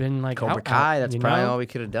really been like Cobra out, Kai. out, That's you probably know? all we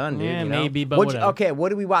could have done, dude. Yeah, you know? maybe, but What'd you- whatever. okay, what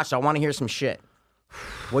did we watch? I want to hear some shit.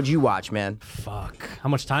 What'd you watch, man? Fuck. How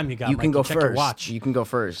much time you got? You can Mike? go Check your first. watch. You can go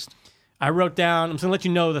first. I wrote down. I'm just gonna let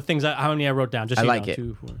you know the things. How many I wrote down. Just so I you like know. it.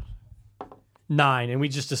 2, 4, 9, and we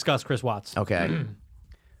just discussed Chris Watts. Okay. I'm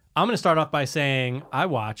gonna start off by saying I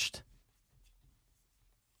watched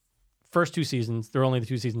first 2 seasons. There are only the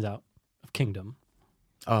 2 seasons out of Kingdom.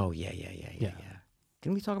 Oh yeah.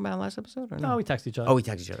 Didn't we talk about it last episode? Or no? No, we text each other. Oh, we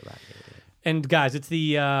texted each other about it. Yeah. And guys, it's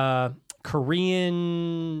the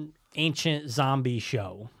Korean ancient zombie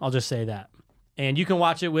show. I'll just say that. And you can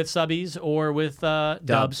watch it with subbies or with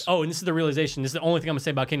dubs. Oh, and this is the realization. This is the only thing I'm going to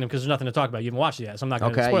say about Kingdom because there's nothing to talk about. You haven't watched it yet, so I'm not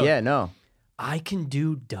going to spoil Okay. it. Yeah. No. I can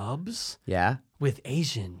do dubs Yeah. with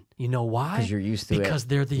Asian. You know why? 'Cause you're used to it. Because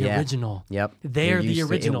they're the Yeah. original. Yep. They're You're the used to it.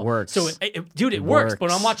 It original. works. So, dude, it works. But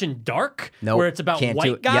when I'm works. watching Dark, Nope. where it's about Can't do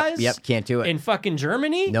white it. guys. Yep. Can't do it. In fucking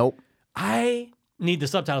Germany. Nope. I need the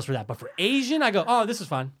subtitles for that. But for Asian, I go, oh, this is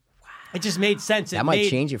fine. It just made sense. That might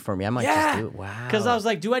change it for me. I might just do it. Wow. Because I was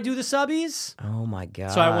like, do I do the subbies? Oh my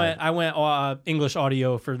god. So I went English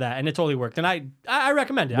audio for that, and it totally worked. And I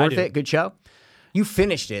recommend it. Worth it. Good show. You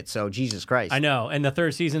finished it, so Jesus Christ. I know. And the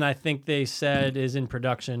third season, I think they said is in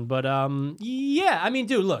production. But yeah, I mean,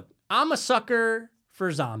 dude, look, I'm a sucker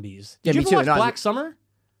for zombies. Did you ever watch Black Summer?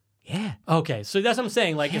 Yeah. Okay, so that's what I'm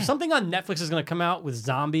saying. Like, if something on Netflix is going to come out with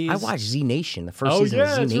zombies, I watched Z Nation, the first season of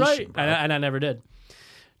Z Nation. Right. Bro. And I never did.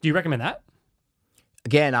 Do you recommend that?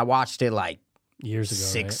 Again, I watched it like years ago,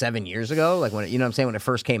 6, 7 years ago. Like when you know what I'm saying, when it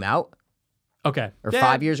first came out. Okay. Or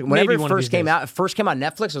 5 years ago. Whenever it first came out, on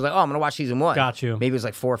Netflix, I was like, oh, I'm gonna watch season 1. Got you. Maybe it was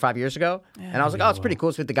like 4 or 5 years ago. And I was like, oh, it's pretty cool.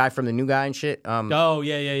 It's with the guy from The New Guy and shit. Oh,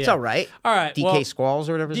 yeah. It's all right. All right. DK Squalls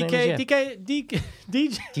or whatever his name is.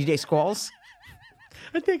 DJ Squalls?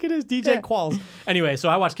 I think it is DJ Qualls. Anyway, so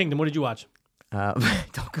I watched Kingdom. What did you watch?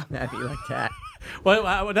 Don't come at me like that.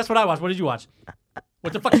 Well, that's what I watched. What did you watch?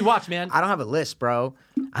 What the fuck you watch, man? I don't have a list, bro.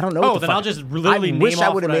 I don't know. Oh, then I'll just literally name wish I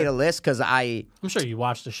off would have what made a list because I'm sure you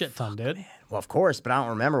watched a shit ton, dude. Well, of course, but I don't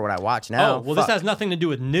remember what I watched now. Oh, well, this has nothing to do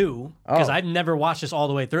with new because I've never watched this all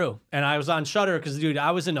the way through, and I was on Shudder because, dude,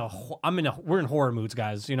 we're in horror moods,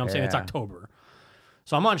 guys. You know what I'm saying? It's October,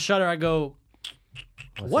 so I'm on Shudder. I go,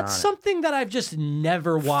 what's something that I've just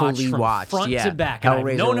never watched Fully from watched, front yeah. to back? And I've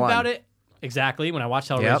Hellraiser known 1. about it exactly when I watched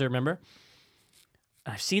Hellraiser. Remember?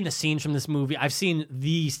 I've seen the scenes from this movie. I've seen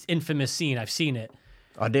the infamous scene. I've seen it.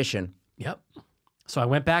 Audition. Yep. So I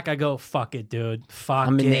went back. I go, fuck it, dude.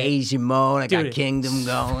 I'm in the Asian mode. I got Kingdom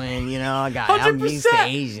going. You know, I'm used to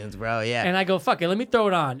Asians, bro. Yeah. And I go, fuck it. Let me throw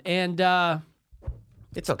it on. And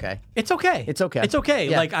it's okay. It's okay. It's okay. It's okay.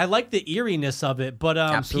 Yeah. Like, I like the eeriness of it,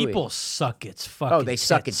 but people suck its fucking Oh, they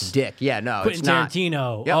suck its dick. Yeah, no, Quentin it's not.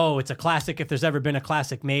 Tarantino. Yep. Oh, it's a classic if there's ever been a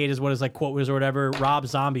classic made, is what his like quote was or whatever. Rob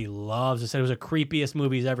Zombie loves it. Said it was the creepiest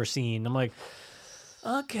movie he's ever seen. I'm like,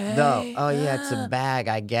 okay. No. Oh, yeah, it's a bag.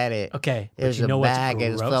 I get it. Okay. There's you know a bag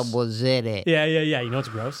and what's gross? stuff was in it. Yeah. You know what's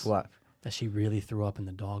gross? What? That she really threw up in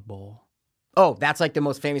the dog bowl. Oh, that's like the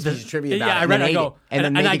most famous piece of trivia about it. I read it. I go,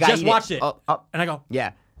 and I just watched it. And I go,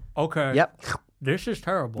 yeah. Okay. Yep. This is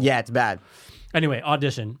terrible. Yeah, it's bad. Anyway,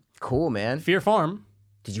 Audition. Cool, man. Fear Farm.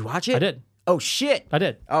 Did you watch it? I did. Oh, shit. I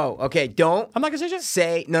did. Oh, okay. Don't. I'm not going to say shit.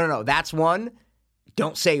 Say, no. That's one.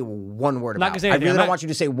 Don't say one word Not about gonna it. say I anything. really don't want you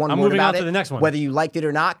to say one I'm word moving about on it. to the next one. Whether you liked it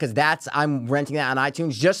or not, because I'm renting that on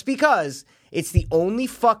iTunes just because it's the only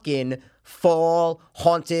fucking fall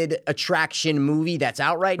haunted attraction movie that's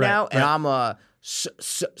out right now. And I'm a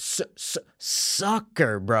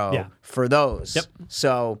sucker, bro, for those. Yep.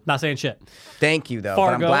 So not saying shit. Thank you, though.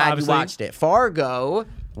 Fargo, but I'm glad obviously. you watched it. Fargo.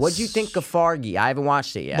 What'd you think of Fargy? I haven't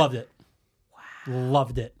watched it yet. Loved it. Wow.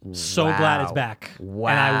 Loved it. So glad it's back. Wow.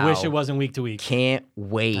 And I wish it wasn't week to week. Can't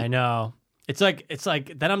wait. I know. It's like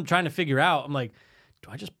then I'm trying to figure out. I'm like, do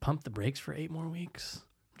I just pump the brakes for 8 more weeks?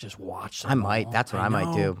 Just watch them I might. all? That's what I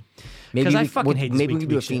might do. Because I fucking hate this maybe we week can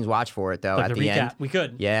to do a week shit. Fiends Watch for it though Like at the the recap. end. We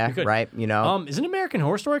could. Yeah, we could. right. You know. Is an American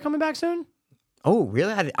Horror Story coming back soon? Oh,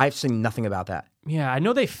 really? I've seen nothing about that. Yeah, I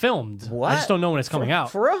know they filmed. What? I just don't know when it's coming out.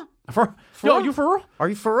 For real? Yo, you for real? Are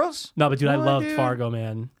you for real? No, but dude, I No, loved dude. Fargo,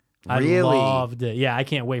 man. Really? I loved it. Yeah, I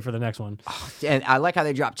can't wait for the next one. And I like how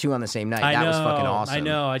they dropped 2 on the same night. I That know, was fucking awesome. I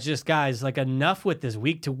know. I just, guys, like enough with this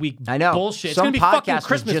week to week I know. bullshit. It's Some gonna be fucking podcasters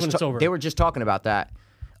Christmas just when it's over. They were just talking about that.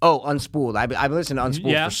 Oh, Unspooled. I've been listening to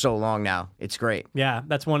Unspooled Yeah. for so long now. It's great. Yeah,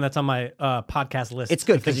 that's one that's on my podcast list. It's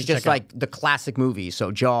good of things because it's to just check out. like the classic movies.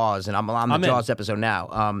 So Jaws, and I'm on the I'm in. Jaws episode now.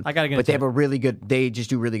 I gotta get But into they have it. a really good. They just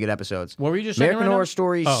do really good episodes. What were you just checking American right now? Horror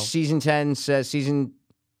Story Oh. season 10 says season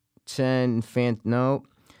 10 no.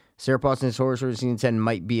 Sarah Paulson's Horror Story season 10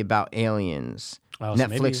 might be about aliens. Oh, so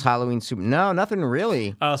Netflix maybe- Halloween Super. No, nothing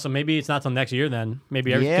really. Oh, so maybe it's not till next year then.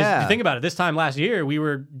 Maybe because Yeah. think about it. This time last year, we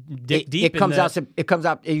were deep It comes in the, out. It comes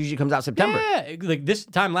out. It usually comes out September. Yeah, like this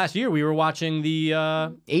time last year, we were watching the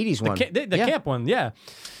 80s one. the Yeah. camp one. Yeah.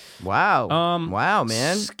 Wow. Wow,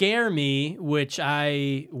 man. Scare Me, which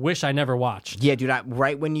I wish I never watched. Yeah, dude.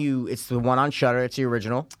 Right when it's the one on Shudder. It's the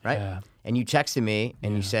original, right? Yeah. And you texted me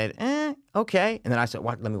and you said, okay. And then I said,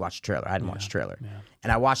 let me watch the trailer. I hadn't watched the trailer.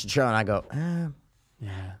 And I watched the trailer and I go,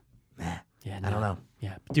 Yeah, I don't know.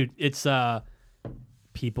 Yeah, dude, it's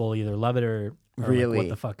people either love it or Really? like, what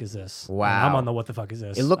the fuck is this? And Wow. I'm on the what the fuck is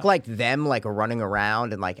this? It looked like them like running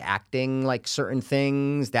around and like acting like certain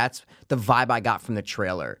things. That's the vibe I got from the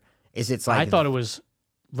trailer. It's like I thought it was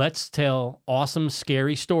let's tell awesome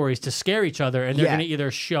scary stories to scare each other, and they're Yeah. going to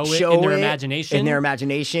either show it in their imagination, In their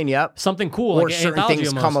imagination, yep. something cool, Or like an certain anthology things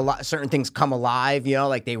almost. come alive. Certain things come alive. You know,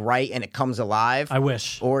 like they write and it comes alive. I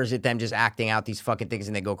wish. Or is it them just acting out these fucking things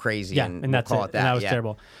and they go crazy? Yeah, and and that's we'll call it. it that. And that was yeah.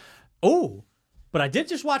 terrible. Oh, But I did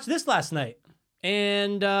just watch this last night,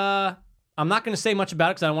 and I'm not going to say much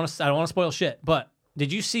about it because I don't want to spoil shit. But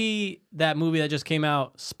did you see that movie that just came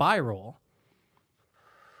out, Spiral?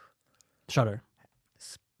 Shudder.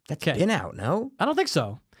 That's 'Kay. been out, no? I don't think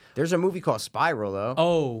so. There's a movie called Spiral, though.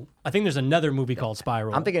 Oh, I think there's another movie called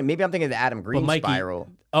Spiral. I'm thinking of the Adam Green Mikey, Spiral.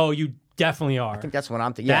 Oh, you definitely are. I think that's what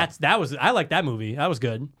I'm thinking. Yeah. I like that movie. That was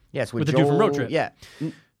good. Yeah, it's with the Joel, dude from Road Trip. Yeah.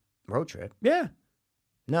 Road Trip? Yeah.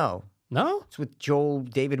 No. No? It's with Joel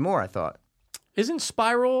David Moore, I thought. Isn't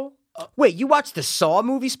Spiral? Wait, you watched the Saw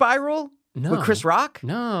movie Spiral? No. With Chris Rock?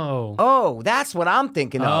 No. Oh, that's what I'm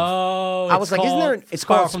thinking of. Oh, I was like, isn't there? It's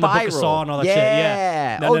called from the Spiral. Book of Saw and all that shit.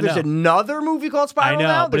 Yeah. No, there's another movie called I Spiral know,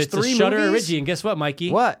 now? but There's it's 3 a Shudder movies? original. And guess what,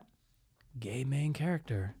 Mikey? What? Gay main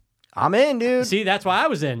character. I'm in, dude. See, that's why I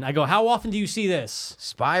was in. I go, how often do you see this?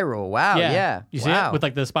 Spiral. Wow. Yeah. You see wow. it with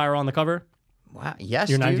like the spiral on the cover? Wow. Yes,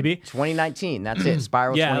 Your dude. 90B? 2019. That's it.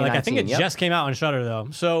 Spiral. Yeah, 2019. like I think it Yep. just came out on Shudder though.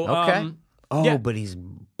 So Okay. yeah. But he's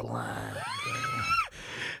blind.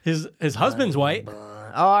 his husband's white. Oh,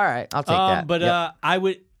 all right. I'll take that. But Yep. I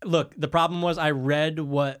would look. The problem was I read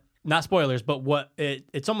what, not spoilers, but what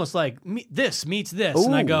it's almost like this meets this,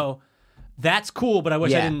 and I Ooh. go, that's cool, but I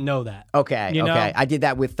wish I Yeah. didn't know that. Okay. You know? Okay. I did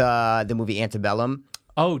that with the movie Antebellum.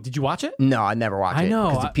 Oh, did you watch it? No, I never watched it. I know.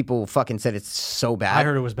 Because people fucking said it's so bad. I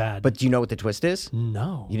heard it was bad. But do you know what the twist is?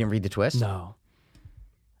 no, You didn't read the twist? no.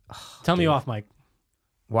 Tell me off, Mike.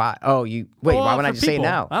 Why? Oh, you wait. Well, why wouldn't I for just say it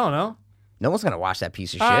people. now? I don't know. No one's gonna watch that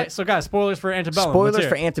piece of All shit. right, so guys, spoilers for Antebellum. Spoilers Let's hear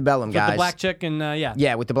for it. Antebellum, With guys. the black chick and yeah.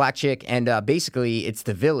 Yeah, with the black chick, and basically it's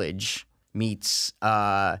The Village meets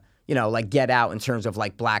like Get Out in terms of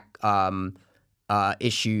like black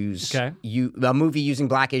issues. Okay. A movie using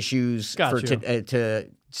black issues Got for you. to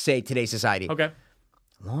say today's society. Okay.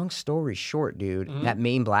 Long story short, dude, Mm-hmm. that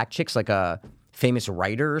main black chick's like a famous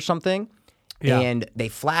writer or something. Yeah. And they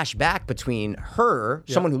flash back between her,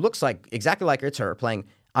 someone who looks like exactly like her, it's her, playing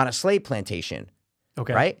on a slave plantation.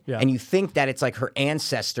 Okay. Right? Yeah. And you think that it's like her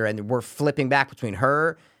ancestor, and we're flipping back between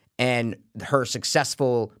her and her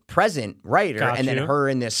successful present writer, Got and then you. her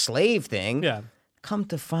in this slave thing. Yeah. Come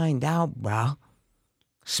to find out, bro.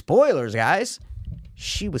 Spoilers, guys.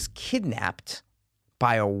 She was kidnapped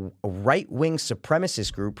by a right-wing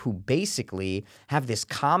supremacist group who basically have this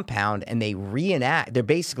compound, and they reenact. They're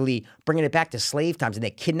basically bringing it back to slave times, and they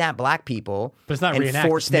kidnap black people. But it's not and reenact,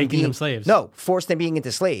 force it's them making being them slaves. No, force them being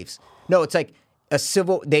into slaves. No, it's like a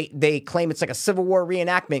civil. They claim it's like a Civil War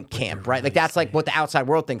reenactment camp, right? Like that's like what the outside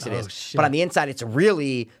world thinks it is. shit. But on the inside, it's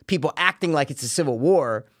really people acting like it's a Civil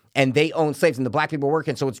War. And they own slaves, and the black people are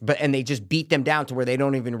working. So and they just beat them down to where they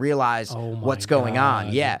don't even realize Oh my what's going on.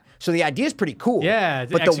 God. Yeah. So the idea is pretty cool. Yeah,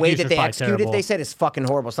 the But the way that execution's they probably execute it, terrible. they said is fucking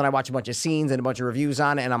horrible. So then I watch a bunch of scenes and a bunch of reviews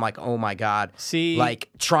on it, and I'm like, oh my god. See- like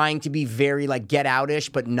trying to be very like Get Out-ish,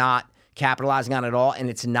 but not capitalizing on it all, and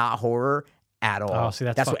it's not horror at all. Oh, see,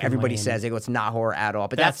 that's what fucking everybody lame. says. They go, it's not horror at all.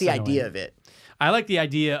 But that's the That's idea annoying. of it. I like the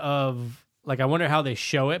idea of like I wonder how they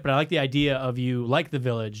show it, but I like the idea of you like The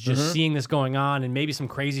Village, just seeing this going on and maybe some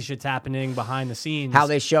crazy shit's happening behind the scenes. How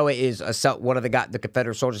they show it is one of the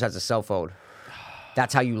Confederate soldiers has a cell phone.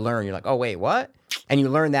 That's how you learn. You're like, oh wait, what? And you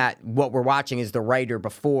learn that what we're watching is the writer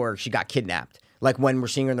before she got kidnapped. Like when we're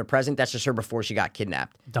seeing her in the present, that's just her before she got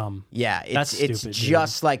kidnapped. dumb. Yeah, That's it's stupid,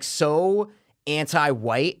 just like so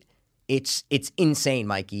anti-white. It's insane,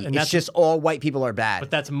 Mikey. And It's that's- just all white people are bad.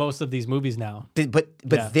 But that's most of these movies now. But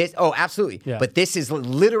Yeah. this absolutely. Yeah. But this is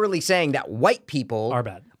literally saying that white people Are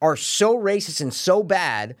bad. are so racist and so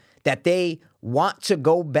bad that they want to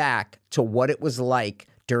go back to what it was like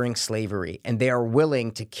during slavery, and they are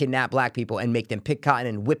willing to kidnap black people and make them pick cotton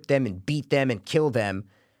and whip them and beat them and kill them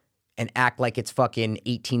and act like it's fucking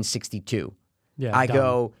 1862. Yeah, I dumb.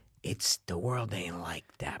 go, it's the world ain't like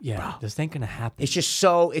that, Yeah, bro. this ain't gonna happen. It's just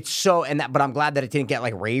so but I'm glad that it didn't get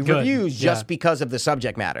like rave Good, reviews just yeah. because of the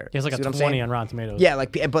subject matter. He has like See a what I'm 20 saying? on Rotten Tomatoes. Yeah,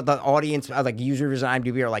 like, but the audience, like user reviews on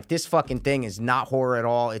IMDb are like, this fucking thing is not horror at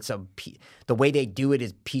all. It's the way they do it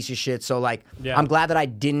is piece of shit. So like, Yeah. I'm glad that I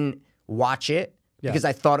didn't watch it because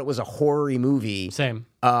I thought it was a horror-y movie. Same.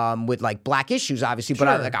 With like black issues, obviously, but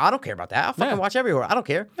Sure. I don't care about that. I'll fucking Yeah. watch every horror. I don't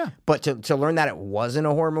care. Yeah. But to learn that it wasn't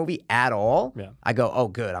a horror movie at all, Yeah. I go, oh,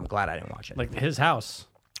 good. I'm glad I didn't watch it. Like his house.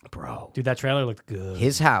 Bro, Dude, that trailer looked good.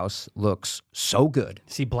 his house looks so good.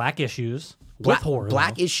 See black issues Black, with horror.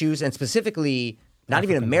 black though. issues, and specifically not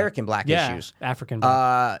even American black Yeah, issues. African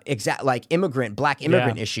black. Like black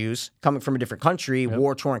immigrant issues coming from a different country,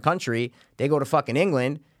 war-torn country. They go to fucking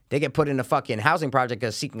England. They get put in a fucking housing project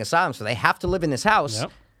as seeking asylum, so they have to live in this house.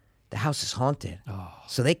 Yep. The house is haunted,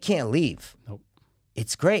 so they can't leave. Nope.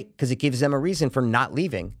 It's great because it gives them a reason for not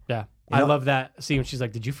leaving. Yeah. I love that scene when she's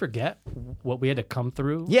like, "Did you forget what we had to come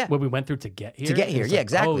through? Yeah. What we went through to get here? Yeah, Like,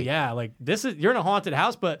 exactly. Oh yeah, like this is you're in a haunted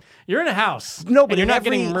house, but you're in a house. No, and but you're in not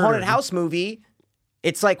every getting murdered. haunted house movie,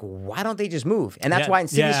 it's like, why don't they just move? And that's Yeah, why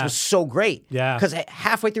Insidious yeah. was so great. Yeah. Because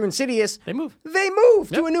halfway through Insidious, They move.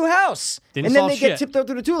 to a new house. Didn't and then solve they get shit. tiptoed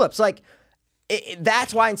through the tulips. Like,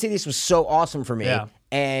 that's why Insidious was so awesome for me. Yeah.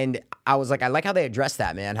 And I was like, I like how they addressed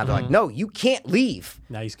that, man. How they're like, no, you can't leave.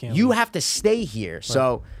 No, you can't You leave. have to stay here.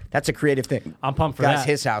 So that's a creative thing. I'm pumped for Guys, that.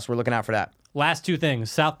 his house. We're looking out for that. Last two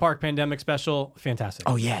things: South Park pandemic special, fantastic.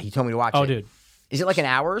 Oh, yeah. You told me to watch it. Oh, dude. Is it like an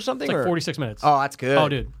hour or something? It's like or? 46 minutes. Oh, that's good. Oh,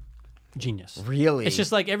 dude. Genius. Really? It's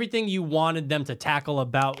just like everything you wanted them to tackle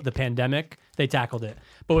about the pandemic, they tackled it.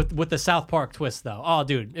 But with the South Park twist, though, oh,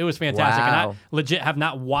 dude, it was fantastic. And I Wow. legit have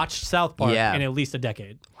not watched South Park Yeah. in at least a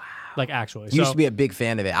decade. Wow. Like, actually. You used to be a big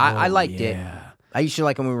fan of it. I liked it. yeah. I used to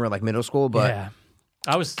like it when we were like middle school, but Yeah.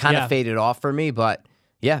 I was kind of faded off for me. But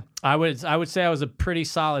yeah, I would say I was a pretty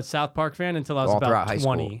solid South Park fan until I was All about throughout high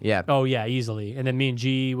school. 20. Yeah. Oh yeah, easily. And then me and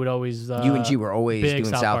G would always you and G were always big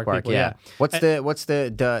doing South Park. people, Yeah. What's the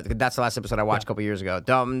that's the last episode I watched a couple years ago.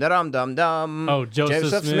 Dum dum dum dum. Oh,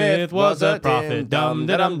 Joseph Smith was a prophet. Dum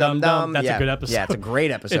dum dum dum. That's a good episode. Yeah, it's a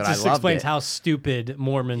great episode. It just I loved explains it. how stupid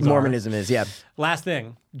Mormons are. Mormonism is. Yeah. Last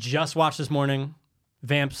thing, just watched this morning,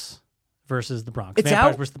 Vamps versus the Bronx. It's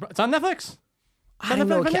Vampires out? versus the Bronx. It's on Netflix. I don't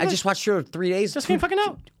know. I just watched it 3 days. Just came fucking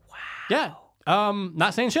out. Wow. Yeah.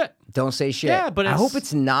 Not saying shit. Don't say shit. Yeah, but I it's- hope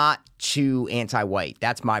it's not too anti-white.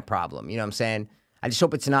 That's my problem. You know what I'm saying? I just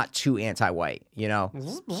hope it's not too anti-white. You know?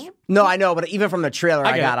 No, I know, but even from the trailer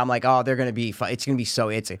I get got, it. I'm like, oh, they're gonna be. It's gonna be so.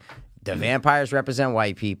 The vampires represent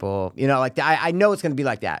white people. You know, like I know it's gonna be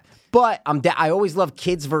like that. But I always love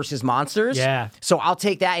kids versus monsters. Yeah. So I'll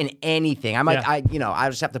take that in anything. I might. Yeah. I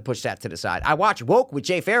just have to push that to the side. I watch Woke with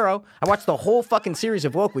Jay Farrow. I watched the whole fucking series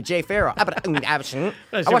of Woke with Jay Farrow. I watched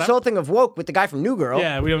the whole thing of Woke with the guy from New Girl.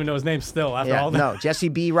 Yeah, we don't even know his name still after all that. No, Jesse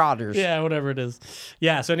B. Rogers. Yeah, whatever it is.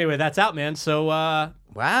 Yeah, so anyway, that's out, man. So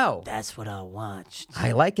Wow. that's what I watched.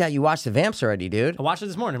 I like that you watched the Vamps already, dude. I watched it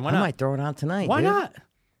this morning. Why I not? might throw it on tonight. Why dude. not?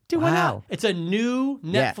 Dude, why Wow. not? It's a new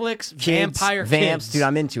Yeah. Netflix Kids, vampire Vamps, kids. dude.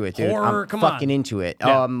 I'm into it, dude. Horror, I'm come fucking on. into it.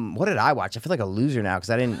 Yeah. What did I watch? I feel like a loser now because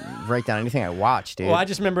I didn't write down anything I watched, dude. Well, I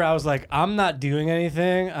just remember I was like, I'm not doing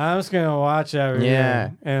anything. I'm just going to watch everything. Yeah.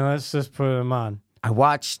 And let's just put them on. I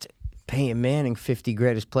watched Peyton Manning 50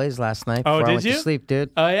 Greatest Plays last night Oh, before I did went you? to sleep, dude.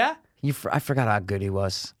 Oh, yeah? I forgot how good he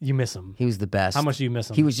was. You miss him. He was the best. How much do you miss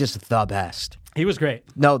him? He was just the best. He was great.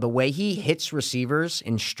 No, the way he hits receivers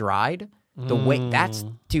in stride, the way that's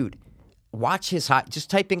dude. Watch his just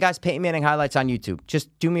type in guys Peyton Manning highlights on YouTube. Just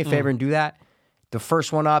do me a favor and do that. The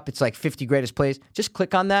first one up, it's like 50 greatest plays. Just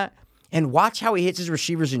click on that and watch how he hits his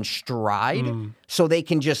receivers in stride so they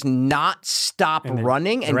can just not stop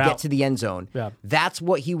running and they're get out. to the end zone. Yeah. That's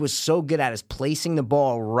what he was so good at, is placing the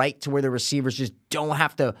ball right to where the receivers just don't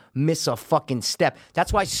have to miss a fucking step.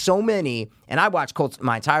 That's why so many, and I watched Colts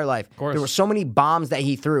my entire life, course. there were so many bombs that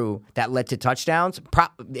he threw that led to touchdowns.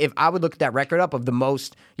 If I would look at that record up of the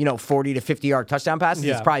most, 40 to 50 yard touchdown passes,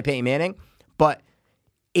 Yeah. it's probably Peyton Manning. But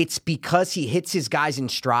it's because he hits his guys in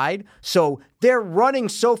stride. So they're running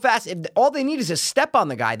so fast. All they need is a step on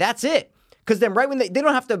the guy. That's it. Because then right when they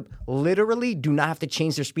don't have to, literally do not have to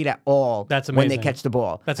change their speed at all. That's when they amazing. catch the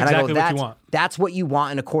ball. That's And I go, exactly what you want. That's what you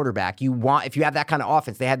want in a quarterback. You want, if you have that kind of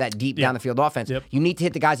offense, they have that deep down the field offense. Yep. You need to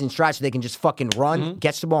hit the guys in stride so they can just fucking run,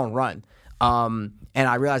 catch the ball and run. And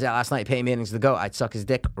I realized that last night, Peyton Manning's the GOAT. I'd suck his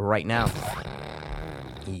dick right now.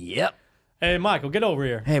 Yep. Hey, Michael, get over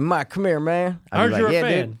here. Hey, Mike, come here, man. I heard you're a yeah,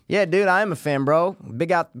 fan. Dude. Yeah, dude, I am a fan, bro.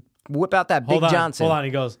 Whip out that Hold Big on. Johnson. Hold on. He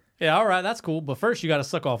goes, yeah, all right, that's cool. But first, you got to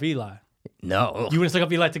suck off Eli. No. You want to suck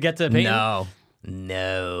off Eli to get to Peyton?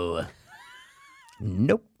 No.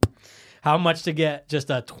 Nope. How much to get just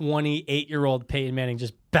a 28-year-old Peyton Manning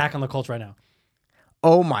just back on the Colts right now?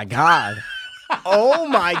 Oh, my God. Oh,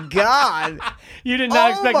 my God. You did not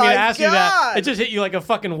Oh expect me my to ask you that. God. It just hit you like a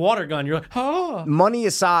fucking water gun. You're like, oh. Money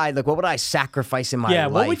aside, like, what would I sacrifice in my Yeah,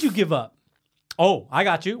 life? what would you give up? Oh, I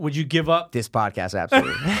got you. Would you give up? This podcast,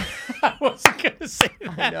 absolutely. I wasn't going to say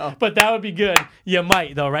that. know. But that would be good. You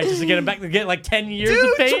might, though, right? Just to get him back to get like 10 years of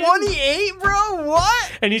Dude, Peyton. 28, bro?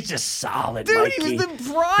 What? And he's just solid, Dude, Mikey. he was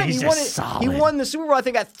the prime. He's He won just it. solid. He won the Super Bowl, I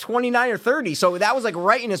think, at 29 or 30. So that was like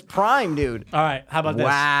right in his prime, dude. All right, how about this?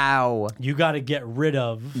 Wow. You got to get rid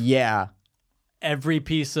of Yeah. every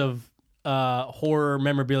piece of horror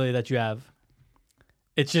memorabilia that you have.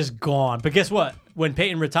 It's just gone. But guess what? When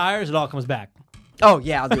Peyton retires, it all comes back. Oh,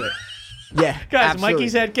 yeah, I'll do it. Yeah. Guys, absolutely.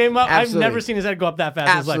 Mikey's head came up. Absolutely. I've never seen his head go up that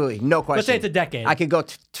fast. in his life. Absolutely. No question. Let's say it's a decade. I could go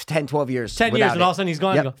 10, 12 years. 10 years, without and all of a it. sudden he's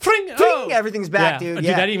gone. Yep. You go, Fring! Fring! Ding! Everything's back, dude.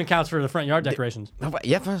 Yeah. That even counts for the front yard decorations.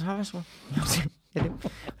 Yeah,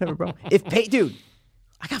 whatever, bro. Dude,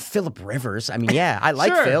 I got Phillip Rivers. I mean, yeah, I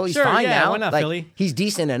like Sure, Phil. He's sure, fine yeah, now. why not, Like, Philly? he's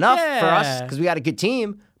decent enough for us Yeah. because we got a good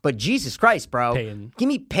team. But Jesus Christ, bro. Payton. Give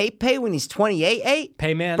me Pay when he's 28.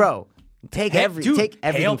 Payman. Bro, take Dude, everything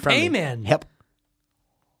Hail from me. Payman. Help.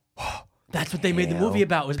 That's what they made the movie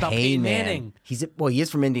about. It was about Peyton Manning. He is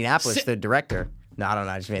from Indianapolis, the director. No, I don't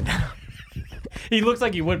know. I just made that up. He looks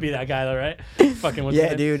like he would be that guy, though, right? Fucking what's his Yeah,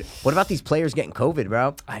 name? dude. What about these players getting COVID,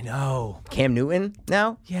 bro? I know. Cam Newton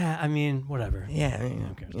now? Yeah, I mean, whatever. Yeah,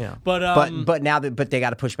 you know. But, but now but they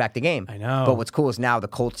got to push back the game. I know. But what's cool is now the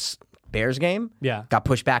Colts Bears game Yeah. got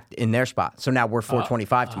pushed back in their spot. So now we're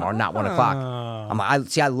 4:25 tomorrow, not 1 o'clock.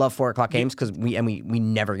 I love 4 o'clock games because we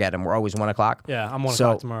never get them. We're always 1 o'clock. Yeah, I'm 1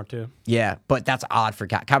 o'clock tomorrow, too. Yeah, but that's odd for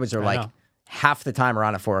Cowboys are like know. half the time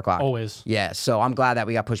around at 4 o'clock. Always. Yeah, so I'm glad that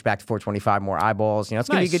we got pushed back to 4:25, more eyeballs. You know, it's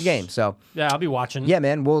gonna be a Nice. good game. So Yeah, I'll be watching. yeah,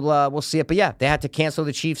 man, we'll see it. But yeah, they had to cancel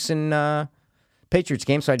the Chiefs and Patriots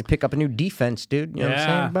game, so I had to pick up a new defense, dude. You know what I'm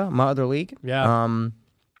saying about my other league? Yeah.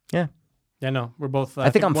 Yeah. Yeah, no, we're both. I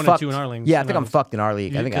think I'm 1 fucked. and 2 in our leagues. Yeah, I think I'm fucked in our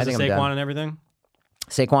league. I think Because I'm of Saquon done. and everything.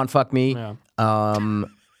 Saquon fucked me. Yeah.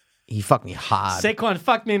 He fucked me hard. Saquon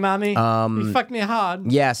fucked me, mommy. He fucked me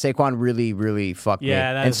hard. Yeah, Saquon really, really fucked me.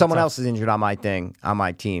 Yeah, that and is someone tough. else is injured on my team.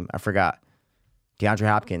 I forgot. DeAndre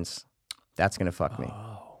Hopkins. That's gonna fuck me.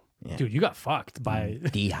 Dude, you got fucked by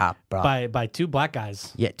D-Hop, bro. by 2 black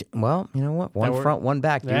guys. Yeah. Well, you know what? One were- front, one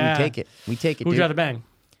back. Dude, Yeah. we take it. We take it. Who'd dude. you rather bang?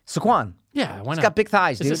 Saquon. Yeah, why He's not? got big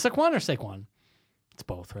thighs, dude. Is it Saquon or Saquon? It's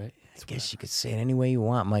both, right? I guess you could say it any way you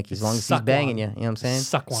want, Mike, as long as he's Saquon. banging you. You know what I'm saying?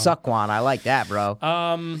 Saquon. Saquon. I like that, bro.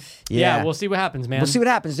 Yeah, we'll see what happens, man. We'll see what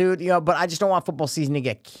happens, dude. You know, but I just don't want football season to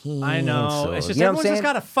get canceled. I know. It's just you know what I'm everyone's saying? just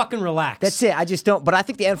gotta fucking relax. That's it. I just don't. But I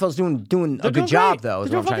think the NFL's doing a doing good job, great. though. Is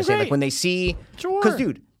They're what I'm trying to doing say. Like fucking when they see, Sure. because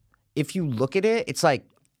dude, if you look at it, it's like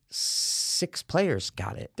 6 players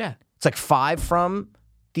got it. Yeah. It's like 5 from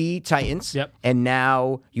the Titans. Yep. And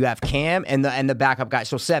now you have Cam and the backup guy.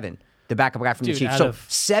 So 7. The backup guy from Dude, the Chiefs. out So of-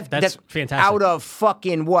 7. that's fantastic. Out of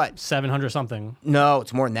fucking what? 700 something. No,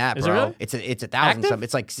 it's more than that, Is it bro. really? It's 1,000 Active? something.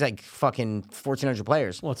 It's like fucking 1,400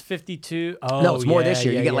 players. Well, it's 52. Oh, No, it's more yeah, this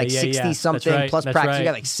year. yeah, You get like yeah, 60 yeah. something That's right, plus that's practice. You right.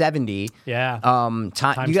 got like 70. Yeah.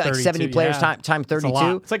 Time you got like 70 32, players yeah. time It's a 32.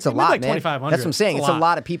 lot. It's like- a maybe lot, like man. 2,500. That's what I'm saying. It's It's a a lot.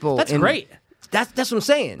 lot of people. That's great. That's what I'm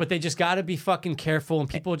saying. But they just got to be fucking careful, and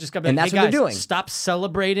people just got to be And like, that's hey, what guys, they're doing. stop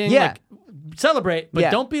celebrating. Yeah. Like, celebrate, but Yeah.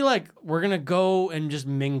 don't be like, we're going to go and just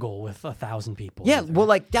mingle with 1,000 people. Yeah, either. well,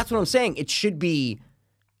 like that's what I'm saying. It should be,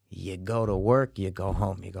 you go to work, you go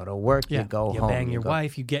home. You go to work, Yeah. you go you home. bang you your go-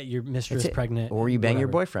 wife, you get your mistress That's it. pregnant. or you bang your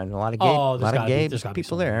whatever. boyfriend. A lot of gay, Oh, there's gotta be- gay there's gotta be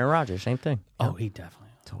people there. something. Aaron Rodgers, same thing. Oh, he definitely.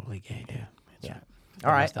 Totally gay, dude. That's Yeah. right.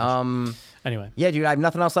 All right. mustache. Anyway. Yeah, dude. I have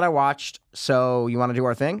nothing else that I watched. So you want to do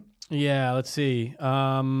our thing? Yeah, let's see.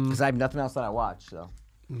 Because I have nothing else that I watched. So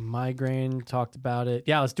Migraine, talked about it.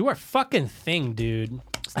 Yeah, let's do our fucking thing, dude.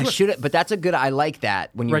 I should, but that's a good. I like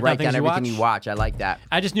that when you Write down write down things you everything watch? you watch. I like that.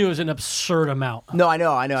 I just knew it was an absurd amount. No, I know.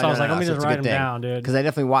 So I was like, let me just write them down, dude. Because I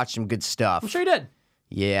definitely watched some good stuff. I'm sure you did.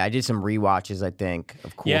 Yeah, I did some rewatches. I think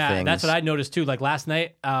of cool Yeah, things. that's what I noticed too. Like last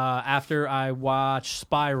night, after I watched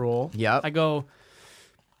Spiral, Yep. I go,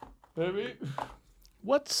 baby,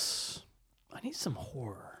 I need some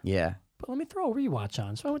horror. Yeah. But let me throw a rewatch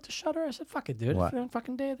on. So I went to Shudder. I said, fuck it, dude. What?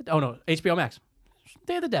 Fucking Day of the Dead. Oh, no, HBO Max.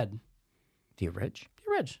 Day of the Dead. Do you rich,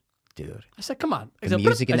 You're rich. dude? I said, come on. I The said,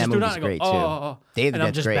 music in I that just threw it movie's on. I go, great, oh, too. oh, oh. Day of the And I'm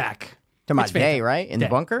Dead's just great. back. Talking about It's Day, fantastic. right? In the Day.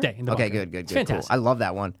 bunker? Day in the Okay, bunker. good. It's Cool. fantastic. I love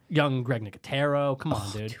that one. Young Greg Nicotero. Come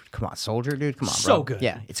on, dude. Come on, Soldier, dude. Come on, So bro. good.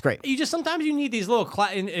 Yeah, it's great. You just sometimes you need these little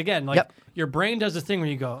and again, like Yep. your brain does this thing where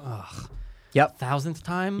you go, ugh, Yep. 1,000th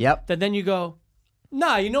time. Yep. Then you go,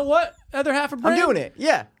 nah, you know what? Other half of brain. I'm doing it.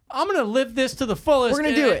 Yeah. I'm gonna live this to the fullest. We're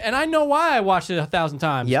gonna do it. and I know why I watched it 1,000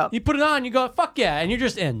 times. Yep. You put it on, you go, fuck yeah, and you're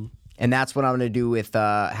just in. And that's what I'm going to do with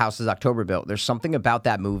Houses October Built. There's something about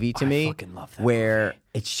that movie to me fucking love that where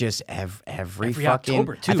it's just every fucking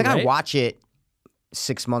October, too, I think I right? watch it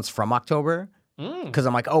 6 months from October because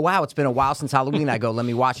I'm like, oh wow, it's been a while since Halloween. I go, let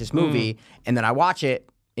me watch this movie, and then I watch it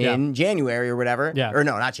in January or whatever. Yeah. Or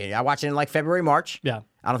no, not January. I watch it in like February, March. Yeah.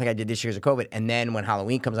 I don't think I did this year's of COVID. And then when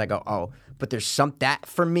Halloween comes, I go, oh, but there's that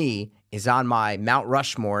for me is on my Mount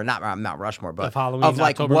Rushmore, not Mount Rushmore, but Of Halloween, of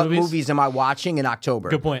like October what movies? am I watching in October?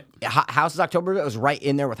 Good point. Houses October it was right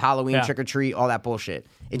in there with Halloween, Yeah. Trick or Treat, all that bullshit.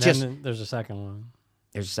 It And just then there's a second one.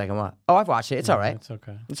 there's a second one. Oh, I've watched it. It's all right. It's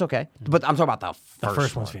okay. It's okay. But I'm talking about the first, The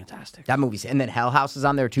first one. one's fantastic. That movie's and then Hell House is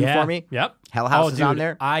on there too Yeah. for me. Yep. Hell House Oh, is dude, on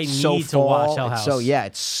there. I So need to watch fall. Hell It's So House. yeah,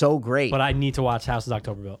 it's so great. But I need to watch Houses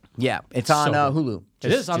October Built. yeah, it's on so good. Hulu.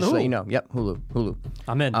 It is on just the So Hulu. you know. Yep, Hulu.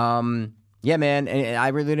 I'm in. Yeah, man. And I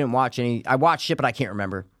really didn't watch any. I watched it, but I can't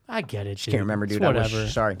remember. I get it, dude. Can't remember, dude. It's whatever. I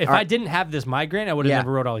wish, sorry. If All I right. didn't have this migraine, I would have Yeah.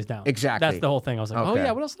 never wrote all these down. Exactly. That's the whole thing. I was like, oh Okay.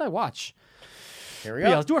 yeah, what else did I watch? Here we Yeah,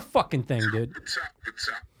 go. let's do our fucking thing, dude. The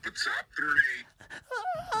top three.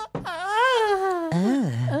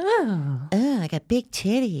 I got big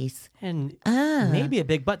titties. And maybe a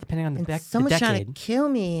big butt, depending on the, the Someone's trying decade. to kill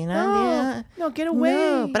me, and No, get away.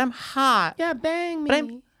 No, but I'm hot. Yeah, bang me. But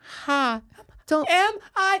I'm hot. Don't Am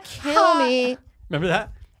I kill hot? me. Remember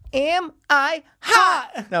that? Am I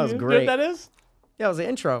hot? That was You know great. what that is? Yeah, it was the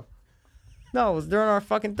intro. No, it was during our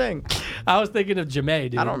fucking thing. I was thinking of Jamae,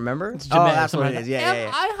 dude. I don't remember. It's Oh, Jamae. that's what something it like is. that. Yeah, Am yeah,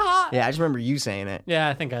 yeah. I hot? Yeah, I just remember you saying it. Yeah,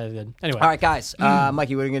 I think I did. Anyway. All right, guys.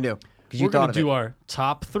 Mikey, what are you gonna do? Because you We're thought going of to do it. our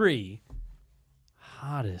top 3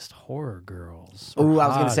 hottest horror girls. Ooh, I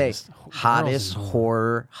was gonna say Hottest hottest girls in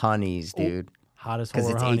horror honeys, dude. Hottest 'Cause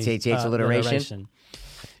horror it's honeys. HHH alliteration.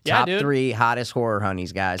 Yeah, Top dude. 3 hottest horror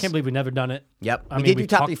honeys, guys. Can't believe we've never done it. Yep. I We mean, did we do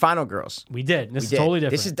top talked- 3 final girls. We did. This We is did. totally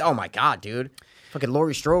different. This is oh my god, dude. Fucking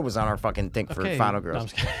Laurie Strode was on our fucking thing for Okay. final No, I'm girls.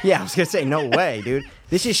 just kidding. Yeah, I was gonna say no way, dude.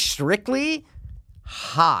 This is strictly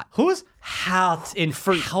hot. Who's hot in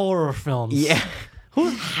horror films? Yeah.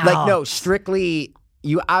 Who's hot? Like no, strictly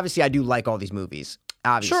you obviously I do like all these movies.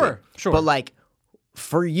 Obviously. Sure. But like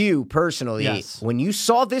for you personally, Yes. when you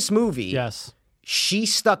saw this movie, Yes. she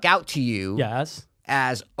stuck out to you Yes.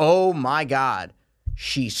 as oh my god,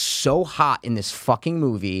 she's so hot in this fucking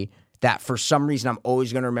movie that for some reason I'm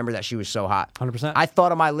always going to remember that she was so hot. 100%. I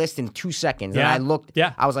thought of my list in 2 seconds and Yeah. I looked.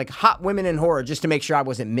 Yeah. I was like hot women in horror just to make sure I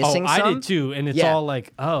wasn't missing Oh, I some. did too, and it's Yeah. all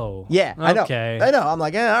like, oh, Yeah, I know. okay. I know. I'm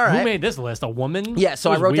like, yeah, all right. Who made this list? A woman? Yeah, so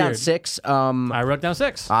It I was wrote down weird. 6. I wrote down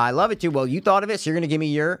 6. I love it too. Well, you thought of it, so you're going to give me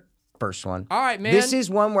your first one. All right, man. This is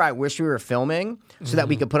one where I wish we were filming so that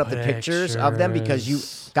we could put up the pictures of them because you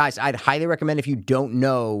guys, I'd highly recommend if you don't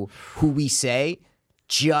know who we say,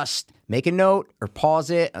 just make a note or pause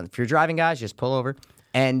it. If you're driving, guys, just pull over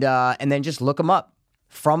and then just look them up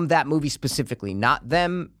from that movie specifically, not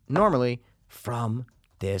them normally, from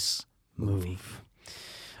this movie.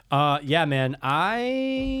 Yeah, man.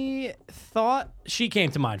 I thought she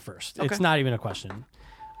came to mind first. It's not even a question.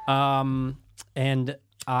 And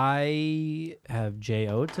I have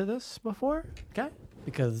J.O. to this before, okay?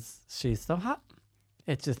 Because she's so hot.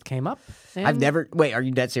 It just came up. and I've never. Wait, are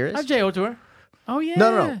you dead serious? I've J.O. to her. Oh, yeah.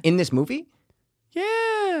 No. In this movie?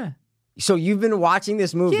 Yeah. So you've been watching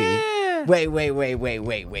this movie? Yeah.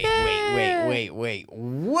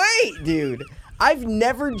 Wait, dude. I've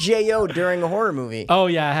never J.O. during a horror movie. Oh,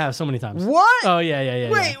 yeah, I have so many times. What? Oh, yeah. Wait, yeah.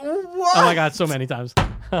 what? Oh, my God, so many times.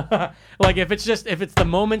 Like, if it's the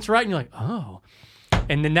moment's right, and you're like, oh.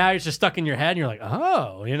 And then now it's just stuck in your head, and you're like,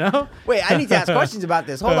 oh, you know? Wait, I need to ask questions about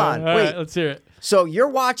this. Hold on. All Wait. right, let's hear it. So you're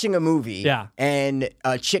watching a movie. Yeah. And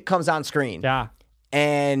a chick comes on screen. Yeah.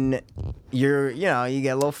 And you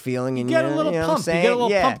get a little feeling. And You get a little you know pump. What I'm You get a saying? little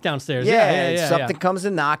Yeah. pump downstairs. Yeah, Yeah, and yeah, something yeah. comes to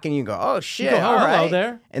knock, and you go, "Oh shit!" go, all "Oh, hello right."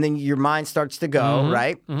 there. And then your mind starts to go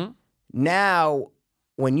right. Now,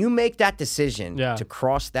 when you make that decision Yeah. to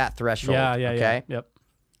cross that threshold, Yeah. okay, Yep.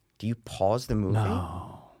 do you pause the movie? No.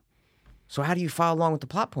 So how do you follow along with the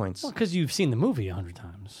plot points? Well, because you've seen the movie 100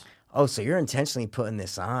 times. Oh, so you're intentionally putting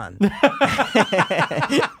this on.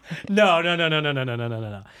 No.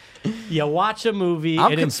 You watch a movie,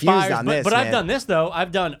 I'm it confused inspires. on but this, but I've man. done this though.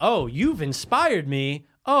 I've done. Oh, you've inspired me.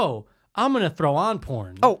 Oh, I'm gonna throw on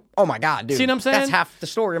porn. Oh my God, dude. See what I'm saying? That's half the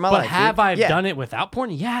story of my but life. have dude. I Yeah. done it without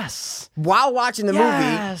porn? Yes. While watching the movie,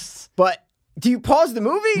 Yes. but do you pause the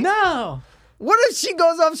movie? No. What if she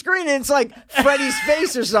goes off screen and it's like Freddy's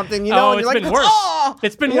face or something, you know? Oh, and it's you're like, been worse. "Oh!"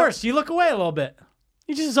 It's been You know? worse. You look away a little bit.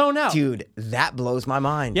 You just zone out. Dude, that blows my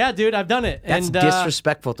mind. Yeah, dude, I've done it. That's and,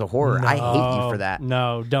 disrespectful to horror. I hate you for that.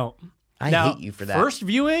 No, don't. I Now, hate you for that. First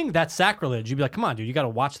viewing, that's sacrilege. You'd be like, come on, dude, you got to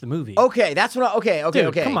watch the movie. Okay, that's what okay.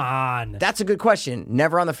 Dude, come on. That's a good question.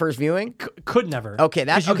 Never on the first viewing? Could never. Okay,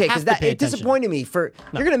 that's you okay, have because to that pay it attention. disappointed me for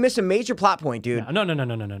you're gonna miss a major plot point, dude. No.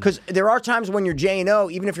 Because there are times when you're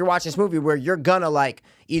J&O, even if you're watching this movie, where you're gonna like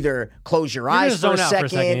either close your eyes gonna for a zone out for a second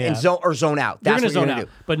second, yeah. and zone out. You're That's gonna what you're zone gonna out.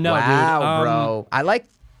 do. But no, dude, wow, bro. I like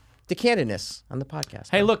the candidness on the podcast.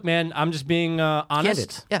 Hey, look, man, I'm just being honest.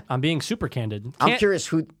 Candid, yeah. I'm being super candid. I'm curious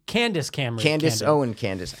who Candace Cameron. Candace Owen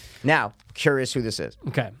Candace. Now, curious who this is.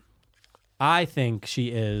 Okay. I think she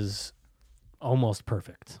is almost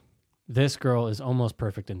perfect. This girl is almost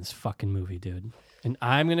perfect in this fucking movie, dude. And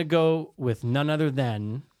I'm going to go with none other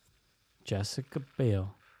than Jessica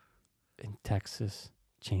Biel in Texas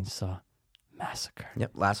Chainsaw Massacre.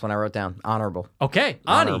 Yep, last one I wrote down. Honorable. Okay,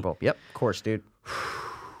 Ani. Honorable. Yep, of course, dude.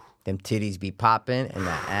 Them titties be popping and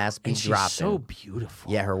that ass be And she's dropping. so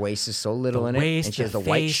beautiful. Yeah, her waist is so little The in it, waist, and she has the the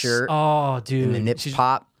white face. shirt, Oh, dude. and the nips She's-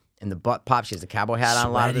 pop. and the butt pop. She has the cowboy hat on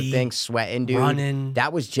a lot of the Sweaty, things, sweating, dude. running.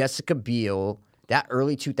 That was Jessica Biel. That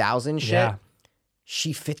early 2000 shit. Yeah.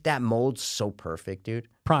 She fit that mold so perfect, dude.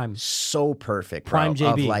 Prime. So perfect, bro. Prime Of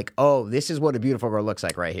JB. like, oh, this is what a beautiful girl looks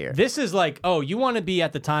like right here. This is like, oh, you want to be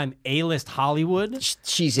at the time A-list Hollywood?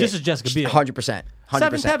 She's This it. is Jessica Biel. 100%. 100%.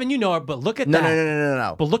 Seventh Heaven, you know her, but look at No, that.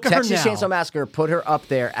 no. But look at her Texas now. Chainsaw Massacre put her up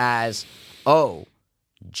there as,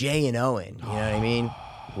 Jay and Owen. You know what I mean?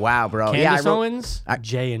 Wow, bro. Candace I wrote, Owens,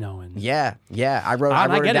 Jay and Owen. Yeah. I wrote I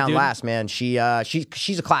it get it, down dude. last, man. She's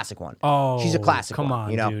a classic one. Oh, she's a classic Come one,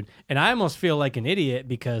 on, you know? dude. And I almost feel like an idiot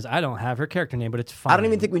because I don't have her character name, but it's fine. I don't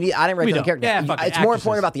even think I didn't write We down the don't. character Yeah, name. fuck it, It's more actresses.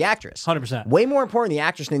 important about the actress. 100%. Way more important the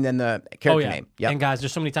actress name than the character Oh, yeah. name. Yep. And guys,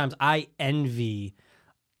 there's so many times I envy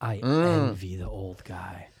the old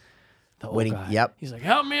guy. The old Waiting- guy. yep. He's like,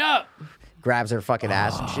 help me up. Grabs her fucking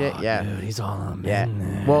ass and shit. Yeah. Dude, he's all on Yeah.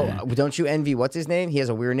 there. Well, don't you envy what's his name? He has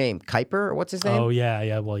a weird name. Kuiper or what's his name? Oh,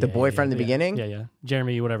 yeah. Well, The boyfriend in the beginning? Yeah.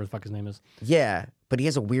 Jeremy, whatever the fuck his name is. Yeah, but he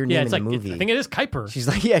has a weird Yeah, name it's in like, the movie. I think it is Kuiper. She's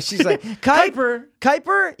like, Kuiper.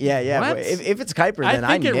 Kuiper? Yeah. What? Well, if it's Kuiper, then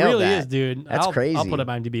I think it nailed really that. is, dude. That's crazy. I'll put it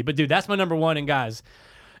on IMDb. But, dude, that's my number one. And, guys,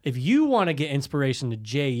 if you want to get inspiration to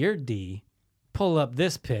J your D, pull up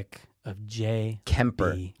this pic of J.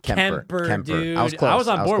 Kemper. B. Kemper. Dude. I was close.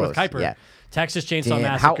 on board with close. Kuiper. Yeah. Texas Chainsaw Damn,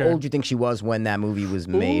 Massacre. how old do you think she was when that movie was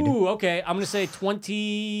made? Ooh, okay. I'm going to say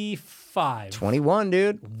 25. 21,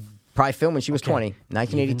 dude. Probably filming. She was 20.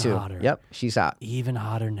 1982. Even hotter. Yep, she's hot. Even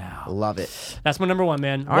hotter now. Love it. That's my number one,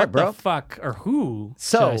 man. All right, what bro. the fuck, or who,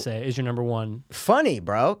 So- should I say, is your number one? Funny,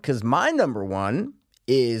 bro, because my number one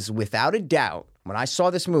is without a doubt, when I saw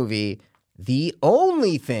this movie, the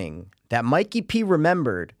only thing that Mikey P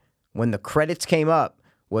remembered when the credits came up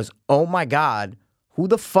was, oh my God, who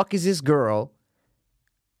the fuck is this girl?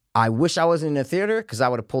 I wish I wasn't in the theater because I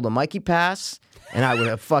would have pulled a Mikey pass and I would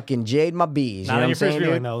have fucking jayed my bees. Not you know on what your I'm first saying,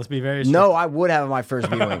 viewing, dude? though. Let's be very strict. No, I would have my first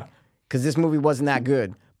viewing because this movie wasn't that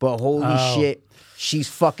good. But holy shit, she's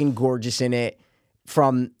fucking gorgeous in it.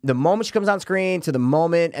 From the moment she comes on screen to the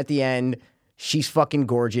moment at the end, she's fucking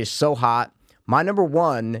gorgeous, so hot. My number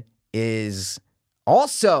one is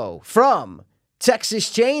also from Texas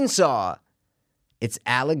Chainsaw. It's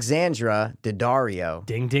Alexandra Daddario.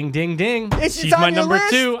 Ding, ding, ding, ding. It's She's on my your number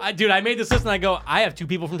list? two. Dude, I made this list and I go, I have two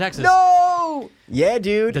people from Texas. No! Yeah,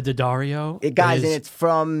 dude. The Daddario. Guys, and is- it's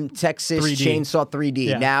from Texas 3D. Chainsaw 3D.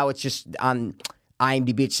 Yeah. Now it's just on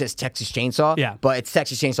IMDb. It says Texas Chainsaw. Yeah. But it's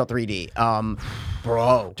Texas Chainsaw 3D.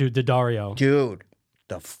 Bro. Dude, Daddario. Dude.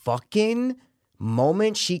 The fucking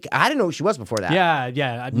moment I didn't know who she was before that.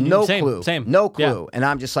 Yeah. No same, clue. Same. No Yeah. clue. And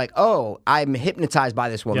I'm just like, oh, I'm hypnotized by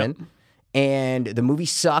this woman. Yep. And the movie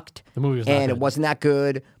sucked. The movie was not and good. it wasn't that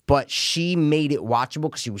good. But she made it watchable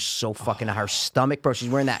because she was so fucking her stomach, bro. She's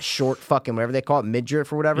wearing that short fucking whatever they call it,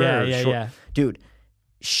 midriff or whatever. Yeah, or yeah, short- yeah. Dude,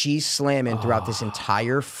 she's slamming throughout this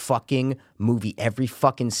entire fucking movie. Every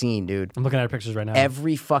fucking scene, dude. I'm looking at her pictures right now.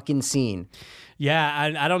 Every fucking scene.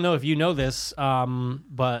 Yeah, I don't know if you know this,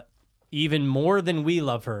 but even more than we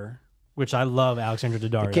love her, which I love Alexandra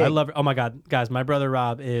Daddario. Okay. I love her. Oh my God, guys, my brother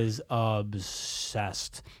Rob is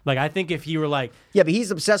obsessed. Like, I think if you were like, Yeah, but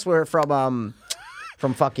he's obsessed with her from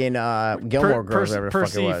fucking Gilmore Girls, whatever the fuck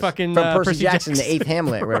Percy it was. fucking, from Percy Percy Jackson, Jackson. the 8th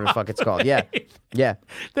Hamlet, whatever the fuck it's called. Yeah. Yeah.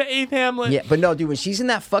 the eighth Hamlet. Yeah. But no, dude, when she's in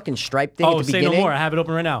that fucking stripe thing at Oh, the say beginning. no more. I have it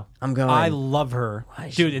open right now. I'm going. I love her.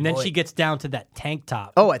 is Dude, your and then boy- she gets down to that tank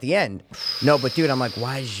top. Oh, at the end. No, but dude, I'm like,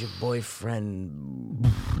 why is your boyfriend?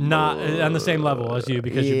 Not on the same level as you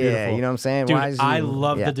because you're Yeah, beautiful. you know what I'm saying? Dude, Why is I he-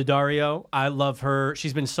 love yeah. the Daddario. I love her.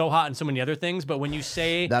 She's been so hot in so many other things, but when you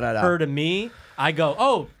say Da-da-da. her to me, I go,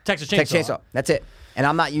 oh, Texas Chainsaw. Texas Chainsaw. That's it. And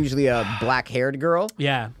I'm not usually a black-haired girl.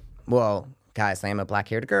 Yeah. Well, guys, I am a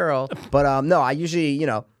black-haired girl. But no, I usually,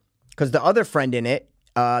 because the other friend in it,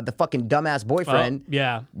 the fucking dumbass boyfriend,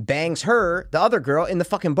 Yeah. bangs her, the other girl, in the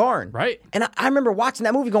fucking barn. Right. And I remember watching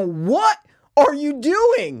that movie going, what are you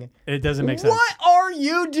doing? It doesn't make sense. What are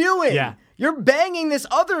you doing? Yeah. You're banging this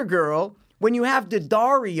other girl when you have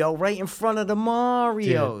Daddario right in front of the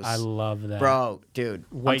Marios. Dude, I love that. Bro, dude.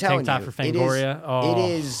 White I'm telling tank top you, for Fangoria. Oh.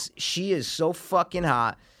 It is, she is so fucking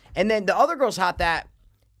hot. And then the other girl's hot that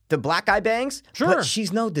the black guy bangs. Sure. But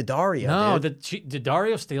she's no Daddario. No, dude.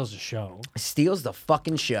 Daddario steals the show. Steals the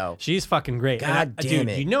fucking show. She's fucking great. God damn dude,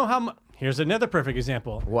 it. you know how here's another perfect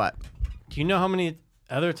example. What? Do you know how many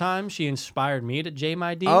other times she inspired me to J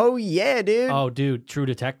my D? Oh, yeah, dude. Oh, dude, True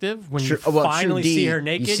Detective. When you Well, finally True D, see her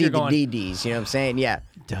naked, you see you're the going, DDs. You know what I'm saying? Yeah.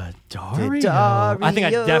 Daddario. I think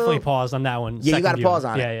I Daddario. definitely paused on that one. Yeah, you second got to viewing. pause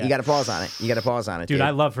on it. Yeah, yeah. You got to pause on it. You got to pause on it, Dude, I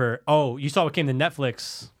love her. Oh, you saw what came to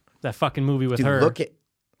Netflix? That fucking movie with Dude, her. look at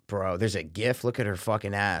Bro, there's a GIF. Look at her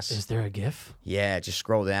fucking ass. Is there a GIF? Yeah, just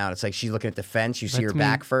scroll down. It's like she's looking at the fence. You see her Let me-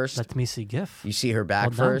 back first. Let me see GIF. You see her back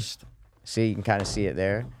Well done. first. See, you can kind of see it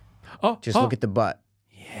there. Oh, Just look at the butt.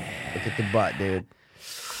 Yeah. Look at the butt, dude.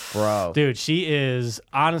 Bro. Dude, she is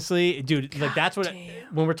honestly, dude. Like that's what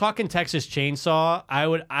when we're talking Texas Chainsaw, I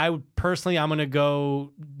would personally, I'm gonna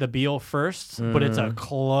go the Beal first, but it's a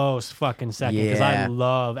close fucking second because I Yeah.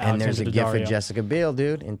 love And there's Alexander a GIF Daddario. of Jessica Biel,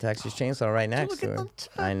 dude, in Texas Chainsaw right next to her.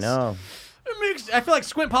 I know. I feel like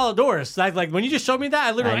Squint Polydorus. Like when you just showed me that,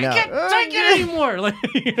 I literally I I know. can't take it anymore. Like,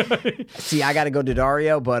 you know? See, I got to go to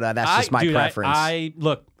Dario, but that's just my dude, preference. I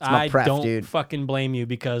look, my I pref, don't dude. fucking blame you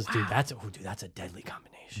because, dude, that's a deadly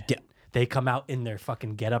combination. Yeah. They come out in their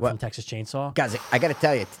fucking get up from Texas Chainsaw. Guys, I got to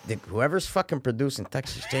tell you, whoever's fucking producing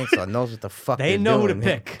Texas Chainsaw knows what the fuck They they're know who to doing,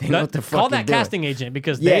 man. pick. They know what the Call fuck that they're doing. casting agent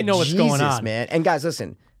because Yeah, they know what's going Jesus, on. man. And guys,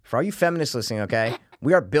 listen, for all you feminists listening, okay,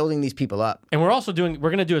 we are building these people up. And we're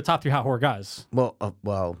going to do a top 3 hot horror guys. Well,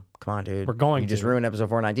 come on, dude. We're going You just to. ruined episode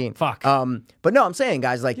 419. Fuck. But no, I'm saying,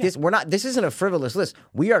 guys, like this. This isn't a frivolous list.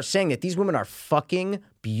 We are saying that these women are fucking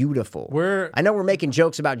beautiful. I know we're making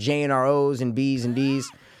jokes about J and R O's and B's and D's,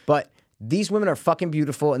 but these women are fucking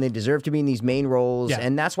beautiful and they deserve to be in these main roles. Yeah.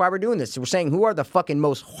 And that's why we're doing this. We're saying who are the fucking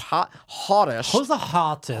most hottest. Who's the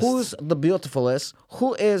hottest? Who's the beautifulest?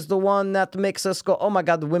 Who is the one that makes us go, oh my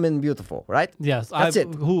God, the women beautiful, right? Yes, That's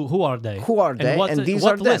it. Who are they? Who are they? What, And these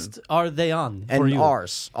what are them. list are they on? And for you?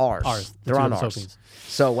 ours. The They're two on of the ours. Soapies.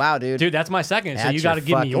 So, wow, dude. Dude, that's my second. So That's you got to your give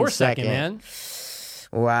me fucking your second,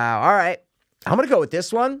 second. man. Wow. All right. I'm going to go with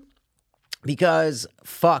this one because,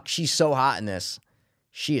 fuck, she's so hot in this.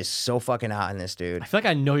 She is so fucking hot in this, dude. I feel like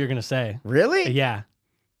I know you're gonna say. Really? Yeah.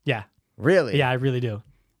 Really? Yeah, I really do.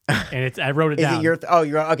 And I wrote it Is down. it your?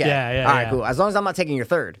 You're okay. Yeah, All right, yeah. cool. As long as I'm not taking your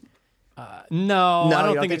third. No, No, I you don't don't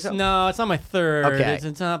think think it's so? no. It's not my third. Okay.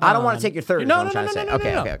 It's not I don't want on. to take your third. No, is no, what I'm no, trying no, to say.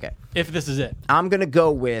 no, no, Okay. no. Okay. If this is it, I'm gonna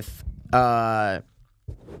go with.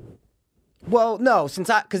 Well, no,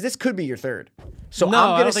 because this could be your third. So no, I'm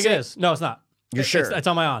gonna I don't think say, it is. No, it's not. You're sure? It's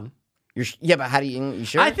on my on. Yeah, but how do you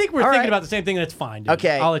sure? I think we're All thinking right. about the same thing. That's fine. Dude.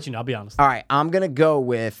 Okay. I'll let you know. I'll be honest. All right, I'm gonna go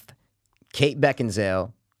with Kate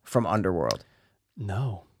Beckinsale from Underworld.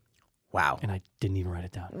 No, Wow. and I didn't even write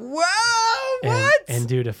it down. Wow. And, What? and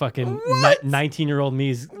dude, a fucking What? 19-year-old me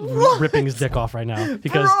is What? ripping his dick off right now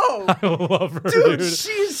because Bro. I love her, dude, dude.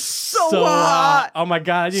 she's so hot. Oh my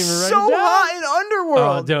god, I didn't even write So it down. hot in Oh,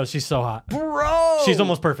 Underworld. dude, she's so hot. Bro. She's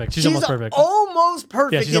almost perfect. She's almost perfect. Almost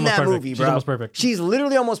perfect Yeah, she's in almost that perfect. movie, She's bro. almost perfect. She's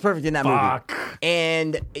literally almost perfect in that Fuck. movie.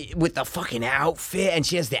 And with the fucking outfit, and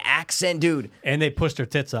she has the accent, dude. And they pushed her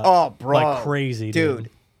tits up. Oh, bro. Like crazy,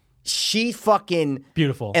 dude. She fucking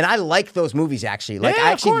Beautiful. And I like those movies actually. Like Yeah, I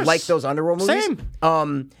of actually course. like those Underworld movies. Same.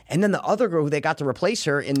 And then the other girl who they got to replace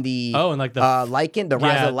her in the Oh, and like the Lycan, the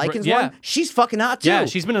Rise yeah, of the Lycans yeah. one. She's fucking hot too. Yeah,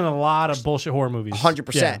 she's been in a lot of bullshit horror movies.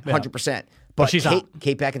 100%, Yeah, yeah. 100%. But she's Kate, hot.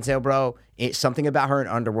 Kate Beckinsale, bro, it's something about her in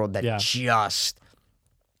Underworld that Yeah. she's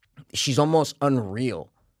almost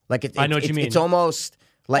unreal. Like I know what you mean. It's almost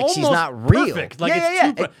like she's Almost not real. Perfect. Like yeah,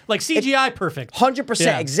 it's too like CGI perfect. 100%,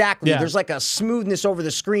 Yeah. exactly. Yeah. There's like a smoothness over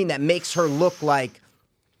the screen that makes her look like,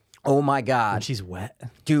 oh my God. And she's wet.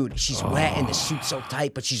 Dude, she's wet and the suit's so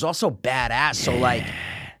tight, but she's also badass. So like,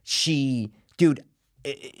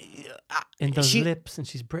 And those she- lips, and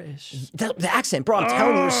she's British. the accent, bro. I'm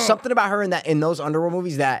telling you, there's something about her in those Underworld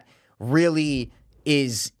movies that really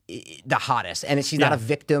is the hottest. And she's not Yeah. a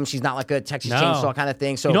victim. She's not like a Texas No. Chainsaw kind of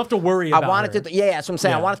thing. So You don't have to worry I about wanted her. to, yeah, that's what I'm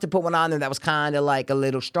saying. I Yeah. wanted to put one on there that was kind of like a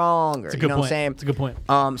little stronger. It's a You good know point. what I'm saying? It's a good point.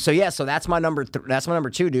 So that's my number. That's my number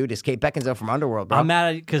 2, dude. Is Kate Beckinsale from Underworld, bro. I'm mad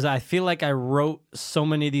at it because I feel like I wrote so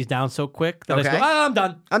many of these down so quick that I just Okay. go, I'm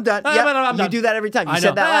done. I'm done. Ah, Yep. I'm You done. do that every time. You I said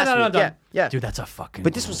know. that last no, week. I'm done. Yeah. Dude, that's a fucking.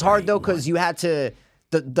 But this was hard though great because you had to.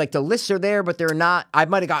 The lists are there, but they're not. I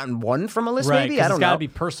might have gotten one from a list, one. Right, maybe. I 'cause don't it's gotta know. be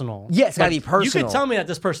personal. Yeah, it's gotta be You personal. could tell me that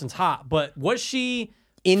this person's hot, but was she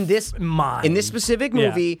in this mine? in this specific Yeah.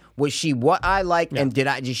 movie, was she what I liked, and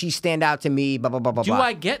did she stand out to me? Blah blah blah blah Do blah.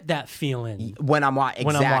 I get that feeling when I'm watching?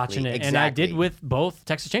 when I'm watching it? And I did with both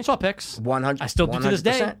Texas Chainsaw picks. 100. I still do to this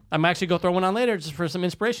day. 100%. I'm actually go throw one on later just for some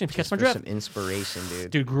inspiration if you catch my for drift. some inspiration,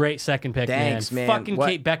 dude. Dude, great second pick, Thanks, man. Fucking What-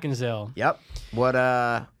 Kate Beckinsale. Yep. What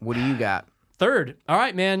do you got? Third. All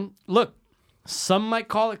right, man. Look, some might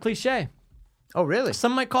call it cliche. Oh really?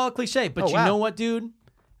 Some might call it cliche, but Oh, you wow. know what, dude?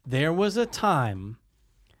 There was a time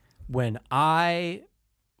when my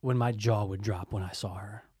jaw would drop when I saw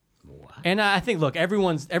her. What? And I think, look,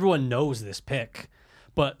 everyone knows this pick.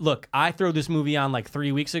 But look, I threw this movie on like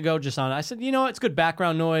 3 weeks ago. I said, you know, it's good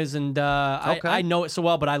background noise, and Okay. I know it so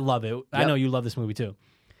well, but I love it. I Yep. know you love this movie too.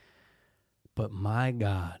 But my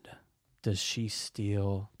God, does she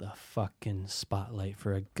steal the fucking spotlight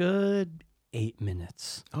for a good 8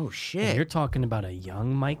 minutes. Oh And shit. you're talking about a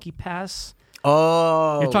young Mikey Pass.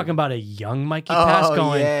 Oh. You're talking about a young Mikey Pass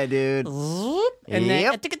going. yeah, dude. And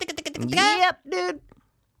Yep. then, Yep, dude.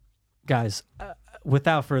 guys,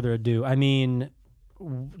 without further ado, I mean,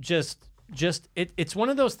 it's one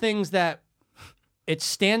of those things that it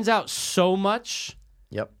stands out so much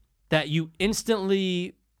Yep. that you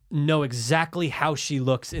instantly know exactly how she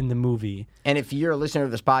looks in the movie. And if you're a listener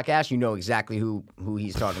of this podcast, you know exactly who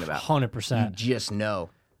he's talking about. 100%. You just know.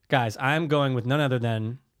 Guys, I'm going with none other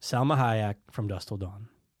than Salma Hayek from Dusk Till Dawn.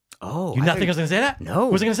 Oh, You not think I was going to say that? No.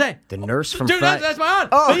 What was I going to say? the nurse from Dude, Friday. that's my aunt.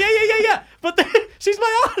 Oh. Yeah. But she's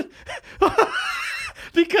my aunt.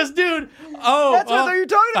 Because, dude, That's what I thought you were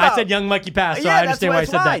talking I about. said young Monkey Pass, so yeah, I understand why I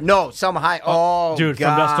that's said why. that. No, Selma Hayek. Oh, dude, from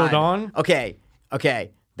God. Dusk Till Dawn?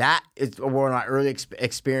 Okay. That is one of my early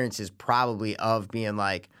experiences, probably of being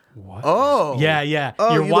like, What? oh, Yeah.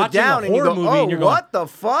 Oh, You're you watching look down a and you horror go, movie oh, and you're going, what the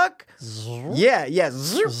fuck? Yeah, dude,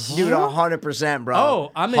 100%, bro.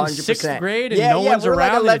 Oh, I'm in 100%. sixth grade and yeah, no one's we're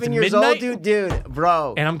around and Like 11 it's years midnight. old, dude,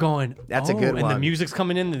 bro. And I'm going, That's a good And the one. music's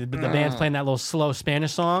coming in, the band's playing that little slow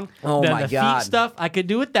Spanish song. Oh, the my God. feet stuff, I could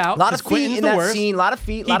do without. A lot of 'cause Quentin's feet in the that worst. scene. A lot of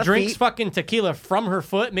feet. He lot of drinks feet. fucking tequila from her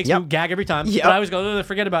foot, makes Yep. me gag every time. Yep. But I always go,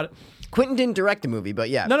 forget about it. Quentin didn't direct the movie, but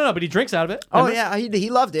yeah. No, but he drinks out of it. Oh, Remember? yeah, he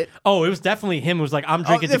loved it. Oh, it was definitely him who was like, I'm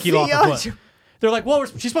drinking the tequila feet, off her oh, foot. They're like, well,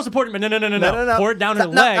 she's supposed to pour it. No. No. Pour it down her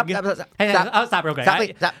Stop, no, leg. stop. Hey, Stop. stop real quick. Stop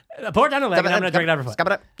it, stop. Pour it down her leg, Stop and it, I'm going to drink it out of her foot. stop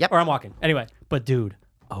it up. Yep. Or I'm walking. Anyway, but dude,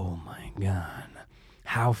 oh my God.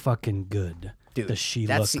 How fucking good Dude, does she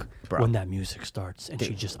that look scene- bro. when that music starts and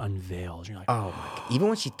she just unveils? You're like, Oh, my God. Even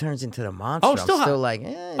when she turns into the monster, Oh, I'm still hot. still like,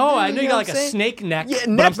 oh, I know you got what like I'm a saying? snake neck, Yeah, but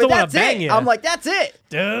neck, I'm still want that's to bang it. you. I'm like, that's it.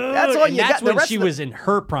 dude, That's all and you that's got. The when rest she of the- was in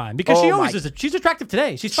her prime because Oh she always my- is. She's attractive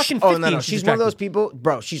today. She's fucking 50. Oh, no. and She's one of those attractive. people.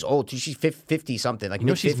 Bro, she's old. Too. She's 50 something. Like, You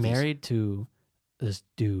know she's mid-50s. married to this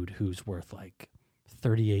dude who's worth like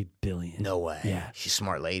 38 billion. No way. Yeah. She's a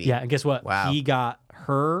smart lady. Yeah, and guess what? Wow. He got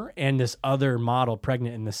her and this other model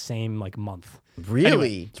pregnant in the same like month. Really?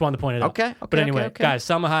 Anyway, just wanted to point it out. Okay, But anyway, okay. guys,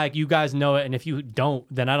 Salma Hayek, you guys know it, and if you don't,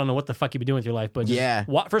 then I don't know what the fuck you've been doing with your life. But just Yeah.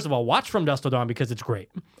 first of all, watch From Dusk Till Dawn because it's great.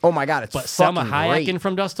 Oh, my God. It's But fucking Salma Hayek great. in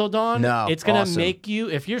From Dusk Till Dawn, No, it's gonna awesome. make you,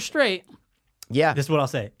 if you're straight, Yeah. this is what I'll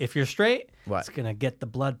say. If you're straight, What? it's gonna get the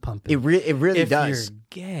blood pumping. It really if does. you're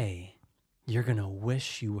gay, you're gonna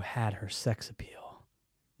wish you had her sex appeal.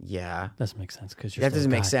 Yeah. Doesn't make sense because you're That still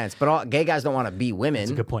doesn't a make guy. sense. But all gay guys don't want to be women. That's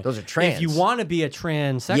a good point. Those are trans. If you want to be a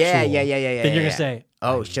transsexual, Yeah. then you're gonna say,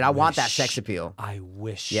 oh, shit, I want that wish sex appeal. I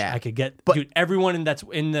wish Yeah. I could get. But- Dude, everyone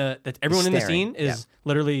everyone in the staring. scene is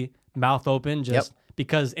literally mouth open, just Yep.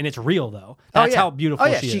 because, and it's real though. That's how beautiful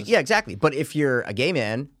yeah, she is. Yeah, exactly. But if you're a gay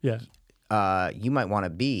man, Yeah. you might want to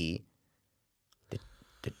be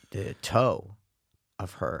the toe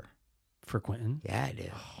of her. For Quentin, Yeah, I do.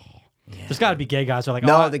 there's got to be gay guys who are like,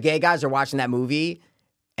 No, oh, the gay guys are watching that movie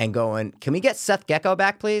and going, "Can we get Seth Gecko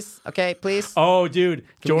back, please? Okay, please." oh, dude,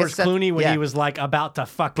 Can we George get Seth- Clooney when yeah. he was like about to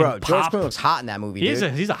fucking Bro, George pop. Clooney looks hot in that movie, He's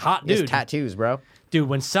dude. a hot He has dude. tattoos, bro. Dude,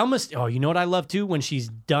 when Selma's, you know what I love too? When she's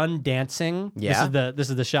done dancing. Yeah. This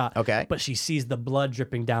is the shot. Okay. But she sees the blood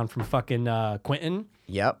dripping down from fucking Quentin.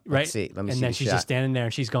 Yep. Right. Let's see. Let me and see then the she's shot. just standing there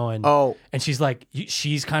and she's going. Oh. And she's like,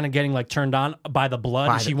 she's kind of getting like turned on by the blood.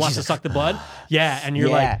 By And the- she wants she's to suck the blood. Yeah. And you're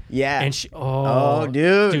like, yeah. And she, Oh,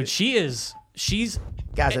 dude. dude, she's.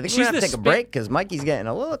 Guys, I think she's we're going to the have to take a break because Mikey's getting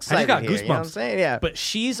a little I excited just got here, goosebumps. you know what I'm saying? Yeah. But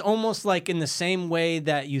she's almost like in the same way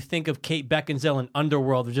that you think of Kate Beckinsale in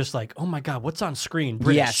Underworld. They're just like, oh my God, what's on screen?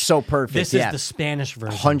 British. Yeah, so perfect, This yeah. is the Spanish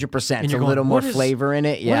version. 100%. And It's a you're going, little more what is- flavor in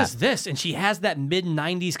it. Yeah. What is this? And she has that mid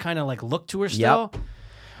 90s kind of like look to her still.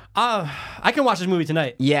 I can watch this movie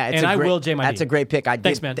tonight. Yeah, it's and a great, I will, J. That's a great pick.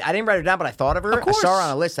 Thanks, man. I didn't write her down, but I thought of her. Of course. I saw her on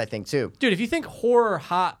a list, I think, too. Dude, if you think horror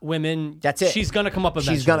hot women, That's it. She's gonna come up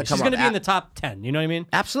eventually. She's gonna come She's gonna up. be in the top 10. You know what I mean?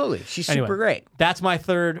 Absolutely. She's Anyway, super great. That's my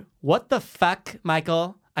third. What the fuck,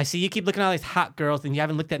 Michael? I see you keep looking at all these hot girls and you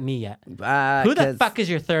haven't looked at me yet. Who the 'Cause- fuck is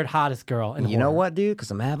your third hottest girl in You know horror? what, dude? Because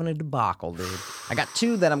I'm having a debacle, dude. I got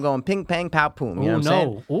two that I'm going ping, pang, pow, poom. You know Oh what I'm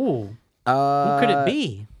saying? no! Ooh, who could it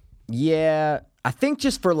be? Yeah. I think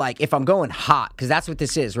just for like, if I'm going hot, because that's what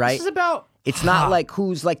this is, right? This is about. It's hot. not like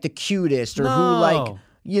who's like the cutest or who No. like,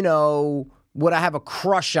 you know, would I have a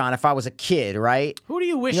crush on if I was a kid, right? Who do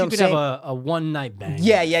you wish You you, know could what I'm have a one night bang?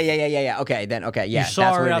 Yeah. Okay, then, okay, yeah. saw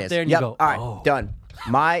that's her what it out is. there and you Yep. go, all right, oh. done.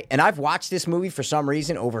 And I've watched this movie for some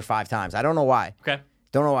reason over 5 times. I don't know why. Okay.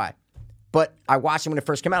 Don't know why. But I watched it when it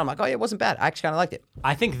first came out. I'm like, oh, yeah, it wasn't bad. I actually kind of liked it.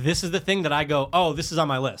 I think this is the thing that I go, oh, this is on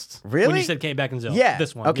my list. When Really? you said Kate Beckinsale. Yeah.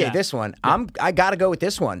 This one. Okay, yeah. this one. I gotta go with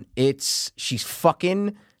this one. She's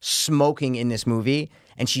fucking smoking in this movie.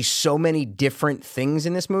 and she's so many different things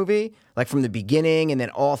in this movie. Like from the beginning and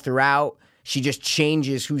then all throughout, she just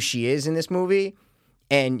changes who she is in this movie,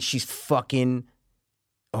 and she's fucking.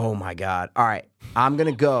 Oh my god! All right, I'm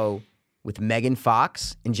gonna go with Megan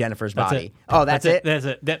Fox and Jennifer's That's Body. it. Oh, that's it. That's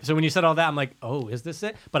it. So when you said all that, I'm like, oh, is this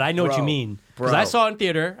it? But I know what you Bro, mean because bro. I saw it in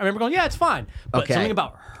theater. I remember going, yeah, it's fine. But Okay. something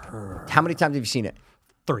about her. How many times have you seen it?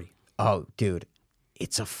 3. Oh, dude,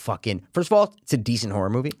 it's a fucking. First of all, it's a decent horror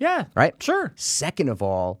movie. Yeah. Right. Sure. Second of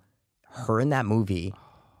all, her in that movie.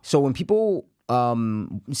 So when people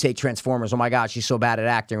say Transformers, oh my god, she's so bad at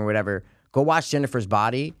acting or whatever, go watch Jennifer's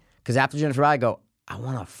Body, because after Jennifer's Body, I go, I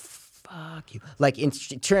want to fuck you. Like in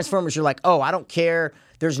Transformers, you're like, oh, I don't care.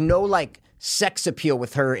 There's no like sex appeal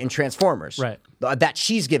with her in Transformers, Right. That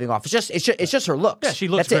she's giving off. It's just her looks. Yeah, she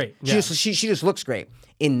looks That's great. It. She just looks great.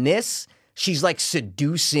 In this, she's like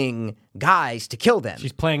seducing guys to kill them.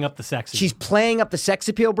 She's playing up the sexy. She's playing up the sex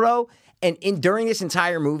appeal, bro. And during this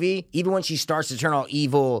entire movie, even when she starts to turn all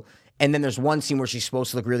evil, and then there's one scene where she's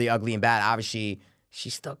supposed to look really ugly and bad, obviously she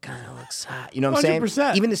still kind of looks hot. You know what I'm saying?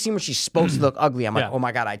 100%. Even the scene where she's supposed to look ugly, I'm like, Yeah. oh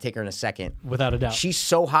my god, I'd take her in a second. Without a doubt. She's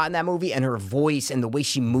so hot in that movie, and her voice and the way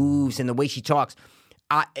she moves and the way she talks.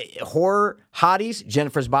 Horror hotties,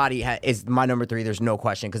 Jennifer's Body is my number 3. There's no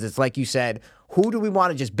question, because it's like you said, who do we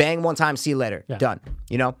want to just bang one time, see you later, Yeah. done?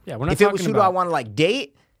 You know? Yeah, we're not if it was talking who do I about- want to like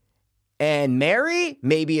date and marry,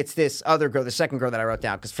 maybe it's this other girl, the second girl that I wrote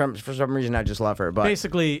down, because for some reason I just love her. But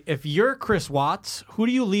Basically, if you're Chris Watts, who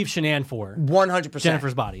do you leave Shanann for? 100%.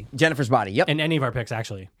 Jennifer's Body. Jennifer's Body. Yep. And any of our picks,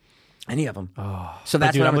 actually. Any of them. So But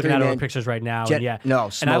that's dude, what I'm looking three, at man. her pictures right now. Jen- and yeah. no,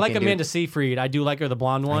 and I like smoking, Amanda Seyfried. I do like her, the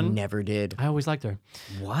blonde one. Never did. I always liked her.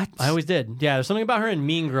 What? I always did. Yeah, there's something about her in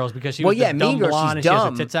Mean Girls because she Well, was yeah, the dumb Mean Girls, blonde she's and she has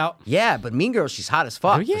dumb. her tits out. Yeah, but Mean Girl, she's hot as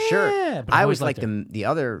fuck, Oh, for sure. yeah, but I I always always liked liked the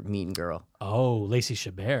other Mean Girl. Oh, Lacey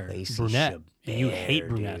Chabert, Lacey brunette. And you Chabert, hate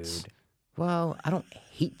brunettes. dude. Well, I don't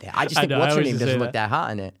hate that. I just I think know, I what's her always name used to doesn't say look that hot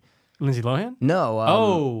in it. Lindsay Lohan?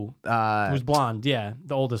 No. Who's blonde? Yeah,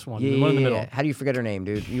 the oldest one. The one in the middle. How do you forget her name,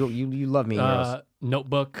 dude? You love Mean Girls.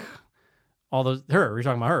 Notebook. All those. Her. You're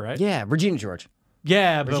talking about her, right? Yeah, Regina George.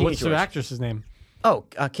 Yeah, but Regina what's the George. actress's name? Oh,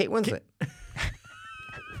 Kate Winslet.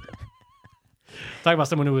 Talking about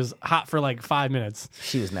someone who was hot for like 5 minutes.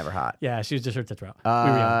 She was never hot. Yeah, she was just her tits were out. We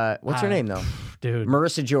were young. What's her name though? Dude.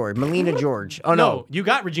 Marissa George. Melina George. Oh No, no, you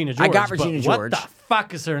got Regina George. I got but Regina George. What the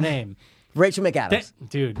fuck is her name? Rachel McAdams.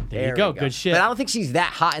 Dude, there you we go. Good shit. But I don't think she's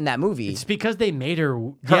that hot in that movie. It's because they made her.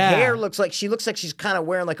 Her yeah. hair looks like she's kind of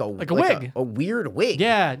wearing like a wig. a weird wig.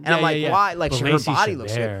 Yeah, and yeah, I'm like, yeah, yeah. why? Like But her Lacey body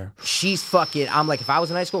looks good. Chabert. She's fucking. I'm like, if I was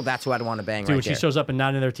in high school, that's who I'd want to bang Dude, right she there. shows up in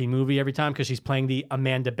Not Another Teen Movie every time because she's playing the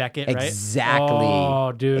Amanda Beckett, right? Exactly.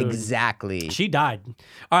 Oh, dude. Exactly. She died.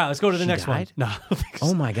 All right, let's go to the next died? one. No, I don't think so.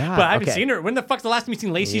 Oh my God, But I haven't okay. seen her. When the fuck's the last time you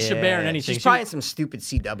seen Lacey Chabert in anything? She's probably in some stupid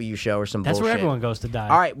CW show or some That's bullshit. where everyone goes to die.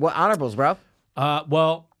 All right, what honorables, bro?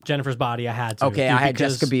 Well, Jennifer's Body, I had to. Okay, I had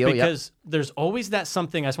Jessica Biel, yep. Because there's always that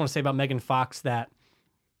something I just want to say about Megan Fox that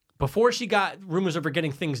before she got rumors of her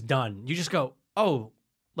getting things done, you just go, oh,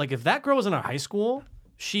 like if that girl was in our high school,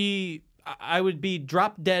 I would be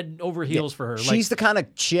drop dead over heels for her. She's the kind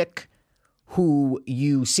of chick who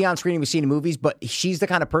you see on screen, you see in movies, but she's the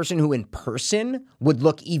kind of person who in person would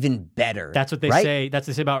look even better. That's what they right? say. That's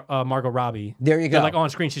what they say about Margot Robbie. There you They're go. like, on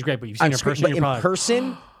screen, she's great, but you've seen On her in screen, person, but you're in probably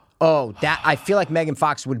person, oh, that I feel like Megan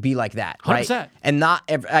Fox would be like that, right? 100%. And not,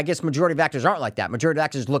 I guess, majority of actors aren't like that. Majority of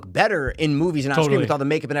actors look better in movies and on screen Totally. with all the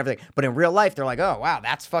makeup and everything. But in real life, they're like, oh wow,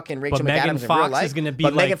 that's fucking Rachel Megan McAdams in Fox real life. is gonna be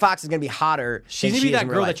but like- Megan Fox is gonna be hotter. she's than gonna be she is that in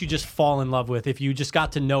girl real that life. you just fall in love with. If you just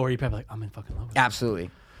got to know her, you're probably like, I'm in fucking love with her. Absolutely.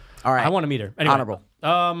 All right, I want to meet her. Anyway, Honorable.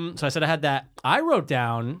 So I said I had that. I wrote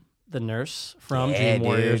down the nurse from Yeah, Dream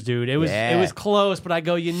Warriors, dude. It Yeah. was close, but I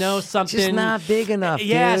go, you know something. Just not big enough.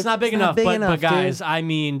 Yeah, dude. it's not big enough. big but enough, guys, dude. I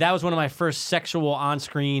mean, that was one of my first sexual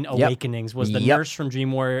on-screen awakenings. Was the Yep. nurse from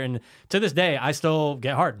Dream Warrior, and to this day, I still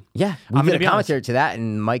get hard. Yeah, we I'm did gonna a be honest. commentary to that,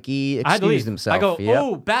 and Mikey I had to leave. excused himself. I go, Yep.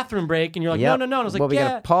 oh, bathroom break, and you're like, Yep. no. And I was like, well, we yeah.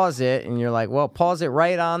 gotta pause it, and you're like, well, pause it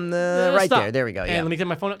right on the right stop. there. There we go. And Yeah. let me get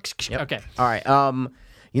my phone. Okay. All right.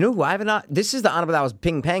 You know who I haven't? This is the honorable that I was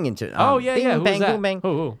ping pang into. Oh yeah, bing, yeah. Who bang, was that? boom, bang.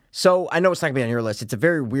 Who? So I know it's not gonna be on your list. It's a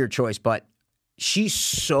very weird choice, but she's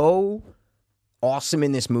so awesome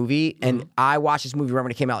in this movie. And I watched this movie right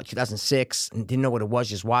when it came out, like 2006, and didn't know what it was.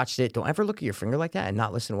 Just watched it. Don't ever look at your finger like that and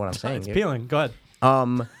not listen to what I'm saying. It's dude. peeling. Go ahead.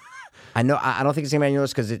 I know. I don't think it's gonna be on your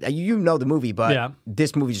list because you know the movie, but Yeah.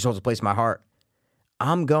 this movie just holds a place in my heart.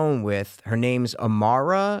 I'm going with her name's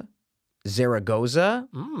Amara Zaragoza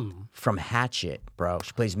from Hatchet, bro.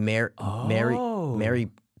 She plays Mary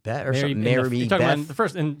Beth or Mary, something. in Mary the, you're talking Beth. about in the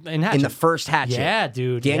first in Hatchet. In the first Hatchet. Yeah,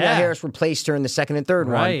 dude. Danielle yeah. Harris replaced her in the second and third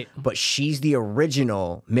Right. one, but she's the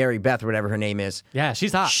original Mary Beth, or whatever her name is. Yeah,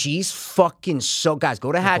 she's hot. She's fucking so. Guys,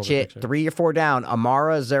 go to pull the Hatchet, picture. 3 or 4 down.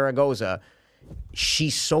 Amara Zaragoza.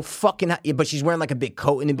 She's so fucking hot, but she's wearing like a big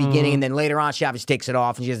coat in the beginning, Mm-hmm. and then later on she obviously takes it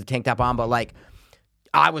off and she has a tank top on. But like,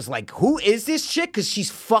 I was like, who is this chick? Because she's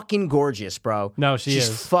fucking gorgeous, bro. No,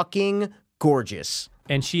 she's fucking gorgeous.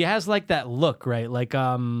 And she has like that look, right? Like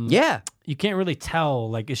Yeah. you can't really tell.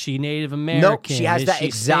 Like, is she Native American? Nope, she has Is that she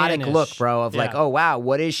exotic Spanish? look, bro, of like, Yeah. oh, wow,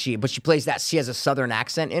 what is she? But she plays that, she has a southern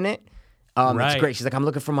accent in it. It's Right. great. She's like, I'm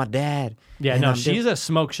looking for my dad. Yeah, And no, I'm she's a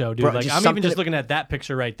smoke show, dude. Bro, like, just I'm even something just that- looking at that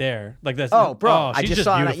picture right there. Like, that's Oh, bro, I she's just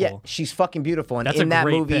saw it. beautiful. Yeah, she's fucking beautiful. And That's a in that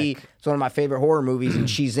great movie, pick. it's one of my favorite horror movies, and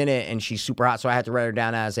she's in it, and she's super hot. So I had to write her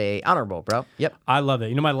down as a honorable, bro. Yep. I love it.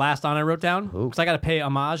 You know my last honor I wrote down? Because I got to pay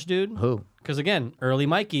homage, dude. Who? Because again, early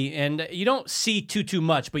Mikey, and you don't see too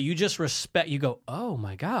much, but you just respect. You go, oh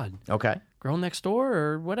my god, Okay. girl next door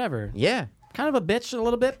or whatever. Yeah. Kind of a bitch a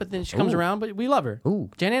little bit, but then she comes Ooh. around. But we love her. Ooh.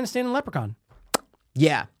 Jan Aniston and Leprechaun.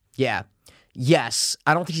 Yeah. Yeah. Yes.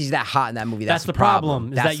 I don't think she's that hot in that movie. That's the problem.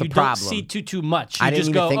 Is That's that the you problem. don't see too much. You I didn't just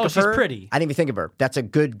even go, think oh, of she's her. pretty. I didn't even think of her. That's a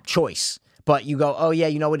good choice. But you go, oh yeah,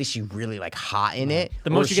 you know what? Is she really like hot in it? The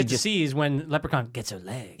Or most is you she get to just- see is when Leprechaun gets her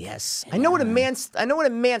leg. Yes. I know what a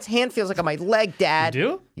man's hand feels like on my leg, Dad. You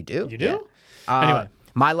do? You do? You do? Yeah. Anyway.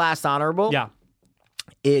 My last honorable. Yeah.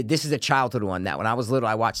 This is a childhood one that when I was little,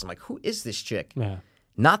 I watched. I'm like, who is this chick? Yeah.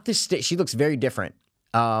 Not this. She looks very different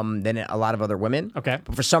than a lot of other women. Okay.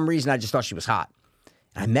 But for some reason, I just thought she was hot.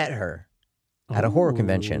 I met her at a horror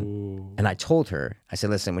convention, and I told her, I said,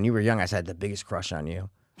 listen, when you were young, I said I had the biggest crush on you.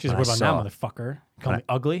 She's When like, what I about now, saw- motherfucker? Call me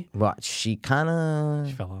ugly? Well, she kind of.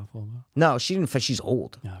 She fell off a little bit. No, she didn't. She's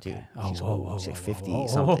old, Okay. dude. Oh, She's whoa, old. whoa, She's like whoa, 50 whoa,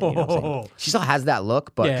 something. You know what I'm saying? She still has that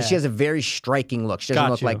look, but 'cause Yeah. she has a very striking look. She doesn't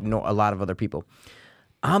Got look you. like a lot of other people.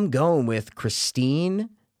 I'm going with Christine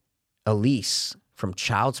Elise from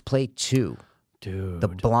Child's Play 2. Dude. The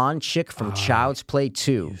blonde chick from Child's Play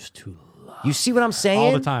 2. used to love You see what I'm saying?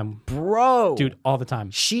 all the time. Bro. Dude, all the time.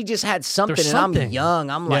 She just had something, There's and I'm something. young.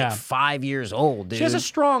 I'm like Yeah. 5 years old, dude. She has a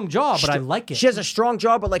strong jaw, but I like it. She has a strong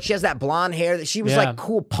jaw, but like she has that blonde hair. That she was Yeah. like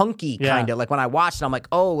cool, punky Yeah. kind of. Like when I watched it, I'm like,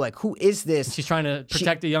 oh, like who is this? She's trying to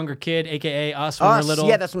protect a younger kid, a.k.a. us when Us. we're little.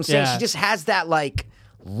 Yeah, that's what I'm saying. Yeah. She just has that like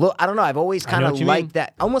look. I don't know. I've always know kind of what you mean. liked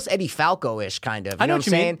that, almost Eddie Falco-ish kind of. You I know know what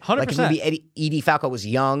what I'm you saying? mean. 100%. Like if maybe Edie Falco was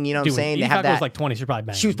young. You know what Dude, I'm saying? Edie They have Falco that. was like 20. She was probably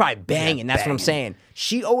banging. She was probably banging. That's what I'm banging. saying.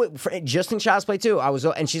 She just in Child's Play too. I was,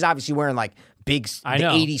 and she's obviously wearing like big I the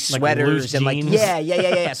know. 80s Like sweaters loose and like jeans.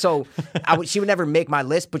 yeah. So she would never make my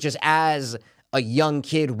list, but just as a young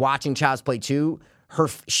kid watching Child's Play 2,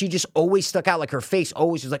 she just always stuck out. Like her face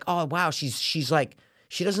always was like, oh wow, she's like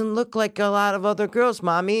she doesn't look like a lot of other girls,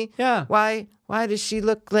 mommy. Yeah. Why does she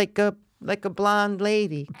look like a blonde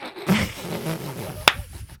lady?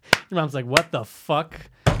 Your mom's like, what the fuck?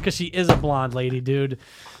 Because she is a blonde lady, dude.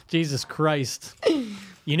 Jesus Christ.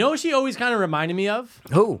 You know what she always kind of reminded me of?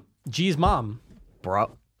 Who? G's mom.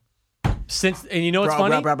 Bro. And you know what's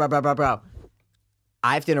funny? Bro.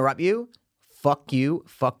 I have to interrupt you. Fuck you.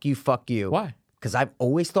 Why? Because I've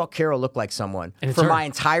always thought Carol looked like someone And it's for her. my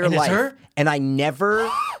entire And it's life. her? And I never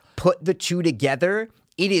put the two together.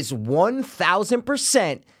 It is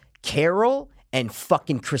 1000% Carol and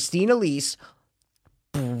fucking Christine Elise.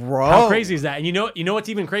 Bro. How crazy is that? And you know what's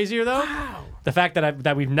even crazier though? The fact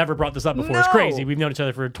that we've never brought this up before is No. crazy. We've known each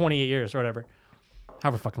other for 28 years or whatever.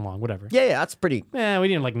 However fucking long, whatever. Yeah, that's pretty. Yeah, we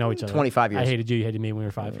didn't like know each other. 25 years. I hated you hated me when we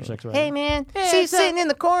were 5 or 6 or whatever. Hey, man. See you sitting in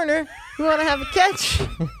the corner. You want to have a catch?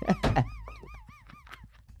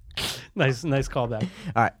 Nice callback.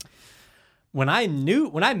 All right. When I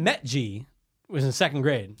met G, it was in 2nd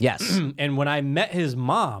grade. Yes. And when I met his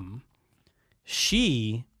mom,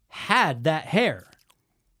 she had that hair.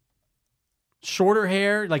 Shorter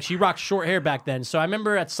hair, like she rocked short hair back then. So I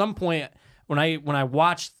remember at some point when I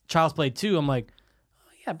watched Child's Play 2, I'm like,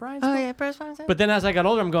 oh yeah, Brian's mom. yeah, press one. But then as I got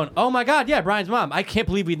older, I'm going, oh my God, yeah, Brian's mom. I can't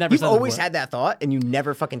believe we'd never You've said that always before. had that thought and you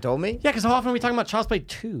never fucking told me? Yeah, because how often are we talking about Child's Play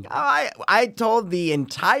 2? I told the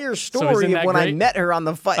entire isn't story that of when I great? met her on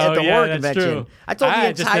the at Oh, the yeah, horror that's convention. true. I told the I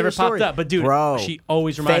entire just never story. popped up, but dude, Bro, she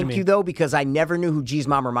always reminded thank me. you though, because I never knew who G's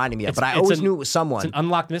mom reminded me of, but I always knew it was someone. It's an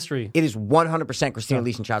unlocked mystery. It is 100% Christina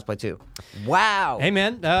Elise in Child's Play 2. Wow. Hey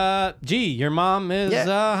man, G, your mom is Yeah.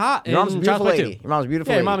 hot. Your mom's a in beautiful Child's Play lady. 2. Your mom's a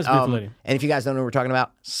beautiful Yeah, lady. your mom is a beautiful lady. And if you guys don't know what we're talking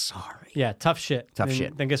about, sorry. Yeah, tough shit. Tough Then-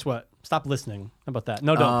 shit. Then guess what? Stop listening. How about that?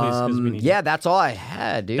 No, don't please, because we need. Yeah, that's all I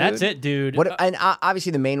had, dude. That's it, dude. What? And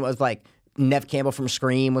obviously the main was like Nev Campbell from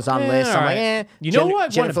Scream was on the Yeah, list. I'm all like, right. You know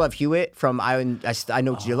what? Jennifer Love Hewitt from I Know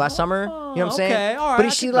What You Did Last Summer. You know what I'm saying? Okay, all right, But I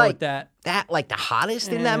is she could go like with that. like the hottest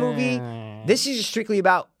in that movie? This is strictly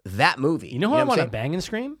about that movie. You know who I what I'm want to saying? bang and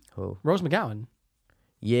scream? Who? Rose McGowan.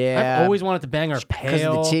 Yeah. I've always wanted to bang her because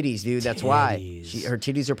pale. of the titties, dude. That's why titties. her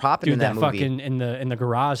titties are popping Dude, in that that movie. fucking in the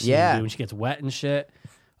garage scene, Yeah. dude, when she gets wet and shit.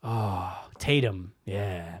 Oh, Tatum.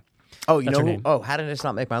 Yeah. Oh, you That's know her who? name. Oh, how did this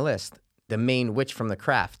not make my list? The main witch from The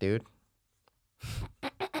Craft, dude.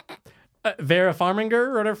 Vera Farminger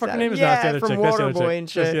or whatever her fucking name is. No, it's the Yeah, other from chick. That's the other Waterboy chick. and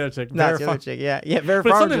That's shit. the other chick. No, Vera it's the other Far- chick. Yeah, Vera But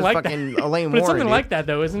it's Farmiger's something like fucking that. Elaine But it's Warren, something dude. like that,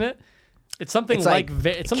 though, isn't it? It's something It's like, like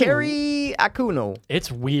it's something. Carrie Akuno.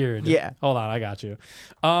 It's weird. Yeah. Hold on, I got you.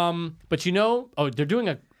 But you know, they're doing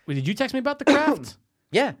a. Did you text me about The Craft?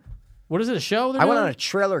 Yeah, What is it? A show? They're I went doing? on a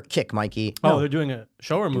trailer kick, Mikey. Oh, No, they're doing a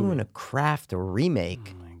show or movie. doing a Craft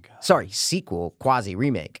remake. Oh my God. Sorry, sequel, quasi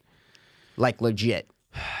remake, like legit.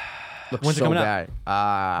 Looks When's it so coming out? bad.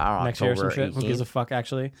 I don't know. Next year or some October shit. Who gives a 18th. fuck?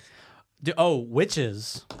 Actually.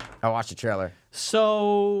 Witches. I watched the trailer.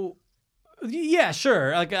 So, yeah,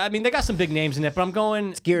 sure. Like, I mean, they got some big names in it, but I'm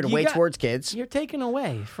going Geared you way got- towards kids. You're taking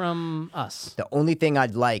away from us. The only thing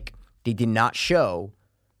I'd like, they did not show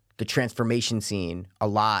the transformation scene a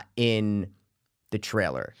lot in the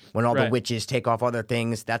trailer. When all the Right. witches take off all their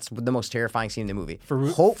things, that's the most terrifying scene in the movie.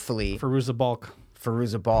 Faru- Hopefully, Feruza Balk.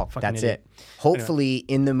 Fairuza Balk, Fucking that's idiot. it. Hopefully,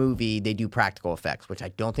 in the movie, they do practical effects, which I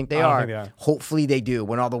don't think they I don't are. think they are. Hopefully, they do.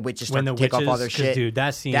 When all the witches start When the to take off all witches- their 'cause, shit. dude,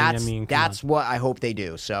 that scene, That's, I mean, come that's what I hope they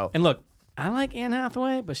do. So And look, I like Anne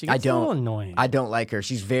Hathaway, but she gets I a little don't. annoying. I don't like her.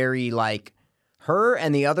 She's very like her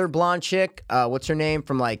and the other blonde chick. What's her name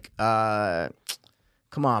from like?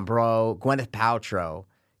 Come on, bro, Gwyneth Paltrow.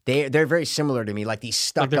 They're very similar to me. Like these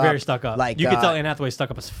stuck like they're up. very stuck up. Like you can tell Anne Hathaway's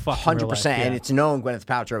stuck up as fuck. in real life. 100%, and Yeah. it's known Gwyneth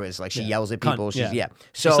Paltrow is like she yells at Cunt, people. She's yeah.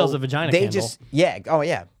 She So sells a vagina they candle. just oh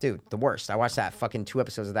yeah, dude, the worst. I watched that fucking 2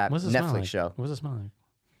 episodes of that What does it smell Netflix like? show. What does it smell like?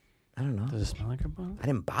 I don't know. Does it smell like a bug? I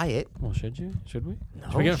didn't buy it. Well, should you? Should we?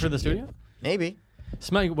 Should we get it for the should you? studio? Maybe.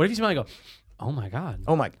 Smell. What if you smell and go, oh my God.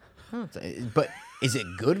 Oh my. But is it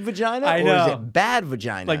good vagina I or is know. it bad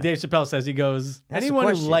vagina? Like Dave Chappelle says, he goes, That's the anyone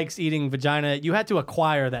who question. likes eating vagina, you had to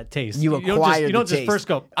acquire that taste. You don't just, acquire you don't the just taste. first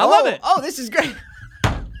go, I love it. Oh, this is great.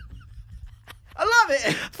 I love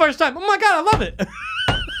it. First time, oh my God, I love it.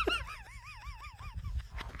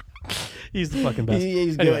 He's the fucking best.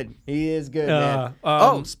 He's Anyway. good. He is good, man.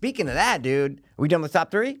 um, Speaking of that, dude, are we done with top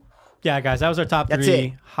 3? Yeah, guys, that was our top That's 3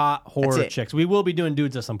 it. hot horror it. chicks. We will be doing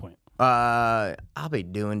dudes at some point. I'll be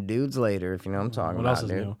doing dudes later if you know what I'm talking What about, else is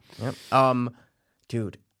dude. new? Yep.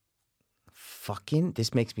 Dude, fucking,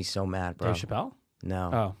 this makes me so mad, bro. Dave Chappelle? No,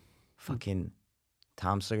 Oh, fucking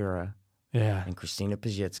Tom Segura yeah. and Christina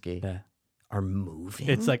Pajitsky Yeah. are moving.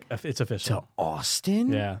 It's like, it's to official.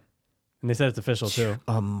 Austin. Yeah. And they said it's official too.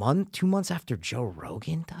 A month, 2 months after Joe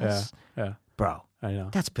Rogan Yeah. does. Yeah. Bro, I know.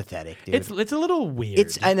 that's pathetic, dude. It's a little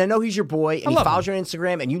weird. And I know he's your boy, and he love follows you on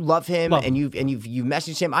Instagram, and you love him, Love and him. you've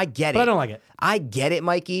messaged him. I get it. But I don't like it. I get it,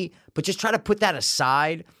 Mikey. But just try to put that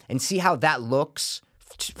aside and see how that looks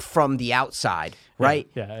from the outside, right?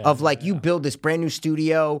 Yeah, of like you build this brand new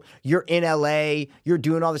studio, you're in LA, you're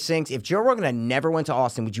doing all these things. If Joe Rogan had never went to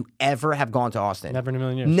Austin, would you ever have gone to Austin? Never in a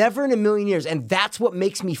million years. Never in a million years. And that's what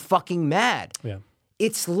makes me fucking mad. Yeah.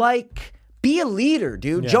 It's like, be a leader,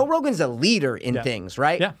 dude. Joe Rogan's a leader in things,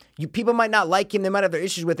 right? Yeah. People might not like him, they might have their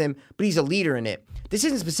issues with him, but he's a leader in it. This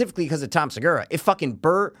isn't specifically because of Tom Segura. If fucking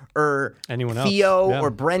Bert or Anyone else. Theo Yeah. or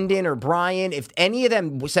Brendan or Brian, if any of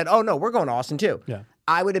them said, "Oh no, we're going to Austin too," Yeah.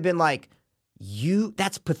 I would have been like,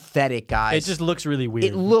 that's pathetic, guys. It just looks really weird.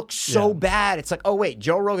 It looks so Yeah. bad. It's like, oh wait,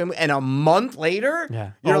 Joe Rogan, and a month later,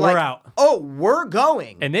 Yeah. you're Oh, like, we're out. oh, we're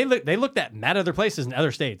going. And they looked at mad other places in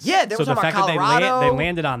other states. Yeah, they so were the talking fact about that Colorado. they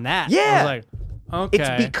landed on that. I Yeah. was like, okay.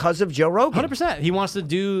 It's because of Joe Rogan. 100%. He wants to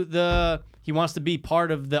do he wants to be part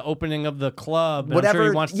of the opening of the club. And Whatever I'm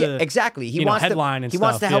sure he wants to exactly. He you know, wants headline to, and he stuff.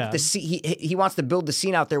 wants to help yeah. the he wants to build the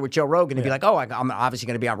scene out there with Joe Rogan and be like, oh, I'm obviously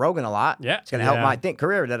going to be on Rogan a lot. Yeah. it's going to help Yeah. my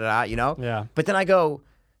career. You know. Yeah. But then I go,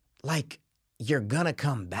 like, you're gonna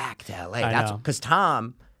come back to LA. I That's know. because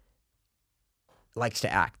Tom likes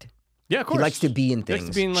to act. Yeah, of course. He likes to be in He likes to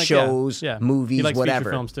things, be in, like, shows, yeah. movies, He likes whatever.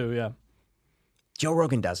 feature films too. Yeah. Joe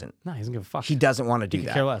Rogan doesn't. No, he doesn't give a fuck. He doesn't want to do could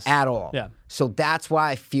that care less. at all. Yeah. So that's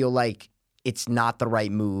why I feel like it's not the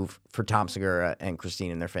right move for Tom Segura and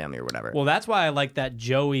Christine and their family or whatever. Well, that's why I like that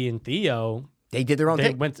Joey and Theo They did their own They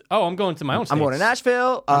thing. went. I'm going to my own. I'm going to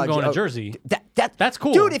Nashville. I'm going to Jersey. That's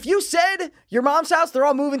cool. dude. If you said your mom's house, they're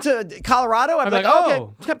all moving to Colorado, I'd be like,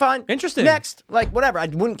 okay, fine, interesting. Next, like whatever, I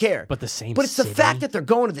wouldn't care. But the same. But it's the city. fact that they're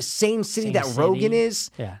going to the same city that Rogan is.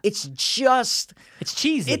 Yeah. It's just. It's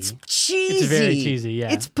cheesy. It's cheesy. It's very cheesy.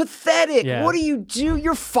 Yeah. It's pathetic. Yeah. What do?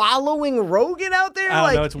 You're following Rogan out there. I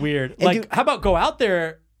don't know. It's weird. Like, how about go out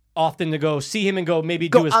there often to go see him and go maybe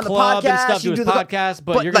do his on the club podcast, and stuff, do you his do the- podcast,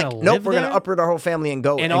 but you're gonna like, live nope, we're there? gonna uproot our whole family and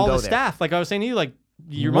go and all go the there. staff. Like I was saying to you, like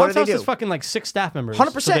your What mom's do house they is do? fucking like 6 staff members.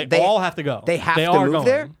 100%. So they all have to go. They have to are move going.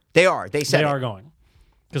 there. They are. They said They it. are going.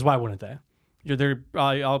 Because why wouldn't they? They're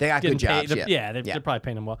all They got good getting paid. jobs, yeah. They're probably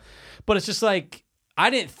paying them well. But it's just like I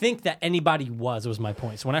didn't think that anybody was my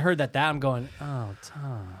point. So when I heard that, I'm going, oh,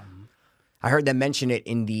 Tom. I heard them mention it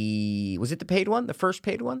in was it the paid one, the first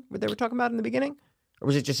paid one, where they were talking about in the beginning, or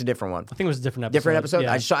was it just a different one? I think it was a different episode. Different episode.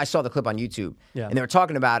 Yeah. I saw the clip on YouTube, Yeah. and they were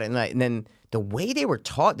talking about it, and then the way they were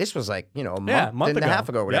taught. This was like a month and a half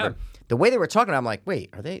ago, or whatever. Yeah. The way they were talking, I'm like, wait,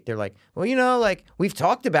 are they? They're like, well, like we've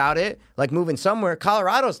talked about it, like moving somewhere.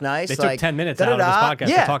 Colorado's nice. They like, took 10 minutes out of this podcast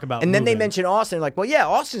to talk about and then they moving. mentioned Austin, like, well, yeah,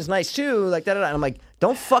 Austin's nice too, like da da da. And I'm like,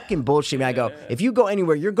 don't fucking bullshit me. I go, if you go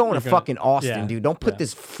anywhere, you're going to fucking Austin, yeah, dude. Don't put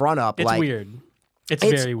this front up. It's like, weird. It's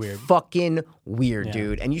very weird. Fucking weird,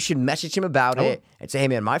 dude. And you should message him about it and say, hey,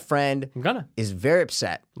 man, my friend is very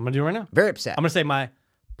upset. I'm going to do it right now. Very upset. I'm going to say my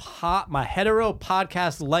hetero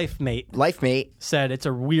podcast life mate said it's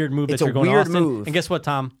a weird move that you're going to Austin. Move. And guess what,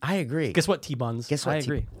 Tom? I agree. Guess what, T-Buns? Guess what? I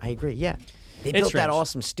agree. I agree, yeah. They It's built strange. that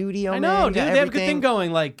awesome studio, I man. know, You dude. got They have a good everything. thing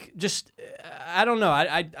going. Like, just, I don't know.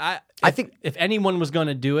 I think if anyone was going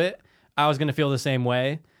to do it, I was going to feel the same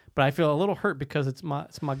way. But I feel a little hurt because it's my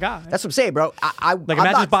guy. That's what I'm saying, bro.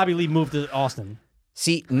 Imagine if Bobby Lee moved to Austin.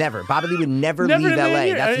 See, never. Bobby Lee would never Never leave in a LA.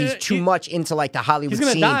 year. He's too much into like the Hollywood He's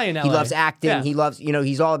gonna scene. die in He LA. loves acting. Yeah. He loves,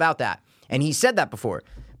 he's all about that. And he said that before.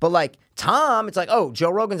 But like Tom, it's like, oh, Joe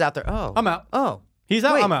Rogan's out there. Oh, I'm out. Oh, He's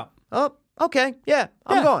out. wait. I'm out. Oh, okay, yeah,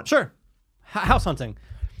 I'm going. Sure. House hunting.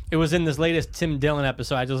 It was in this latest Tim Dillon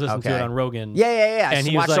episode. I just listened to it on Rogan. Yeah. And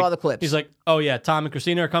he watched was like, all the clips. He's like, oh yeah, Tom and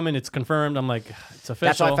Christina are coming. It's confirmed. I'm like, it's official.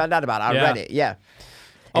 That's what I found out about it. I read it. Yeah.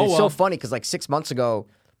 And it's so well. funny because like 6 months ago,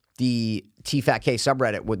 the TFATK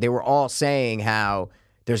subreddit, they were all saying how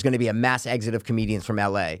there's going to be a mass exit of comedians from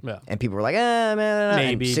LA. Yeah. And people were like, man.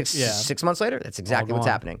 Maybe, And yeah. 6 months later, that's exactly All what's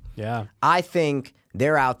gone. happening. Yeah. I think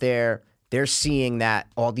they're out there. They're seeing that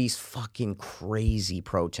all these fucking crazy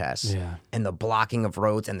protests and the blocking of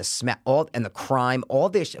roads and and the crime, all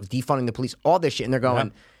this defunding the police, all this shit, and they're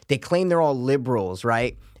going. They claim they're all liberals,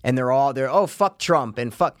 right? And they're fuck Trump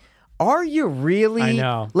and fuck. Are you really? I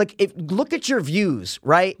know. Like, look at your views,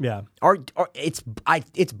 right? Yeah.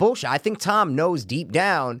 It's bullshit. I think Tom knows deep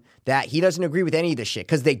down that he doesn't agree with any of this shit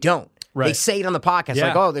because they don't. Right. They say it on the podcast,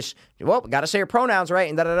 Yeah. like, we got to say your pronouns, right?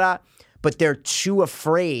 And da da da. But they're too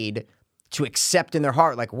afraid to accept in their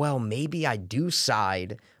heart, like, well, maybe I do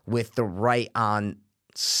side with the right on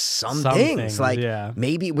some things. Like,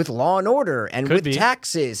 maybe with law and order and with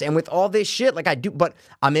taxes and with all this shit. Like, I do, but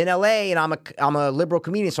I'm in LA and I'm a liberal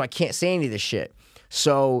comedian, so I can't say any of this shit.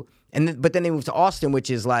 So, but then they moved to Austin, which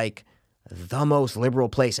is like the most liberal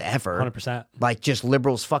place ever. 100%. Like, just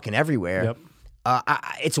liberals fucking everywhere. Yep.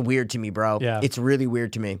 It's weird to me, bro. Yeah. It's really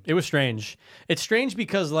weird to me. It was strange. It's strange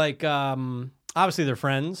because, like, obviously they're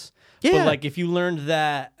friends. Yeah. But, like, if you learned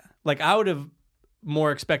that, like, I would have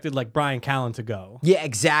more expected, like, Brian Callen to go. Yeah,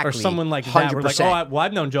 exactly. Or someone like that. Where, like,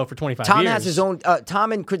 I've known Joe for 25 years. Tom has his own.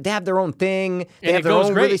 Tom and they have their own thing. They And have it their goes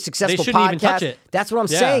own great. really They successful shouldn't podcast. even touch it. That's what I'm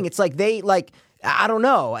Yeah. saying. It's like they like. I don't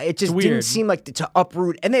know. It just didn't weird. seem like to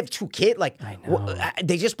uproot. And they have 2 kids. Like, I know.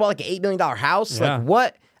 they just bought like an $8 million house. Yeah. Like,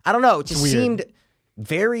 what? I don't know. It just weird. seemed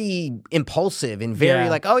very impulsive and very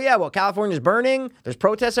like, oh yeah, well, California's burning. There's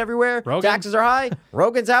protests everywhere. Rogan? Taxes are high.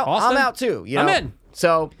 Rogan's out. Austin? I'm out too. You know? I'm in.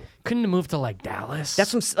 So Couldn't have moved to, like, Dallas.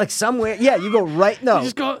 that's like somewhere. Yeah, you go right. No, You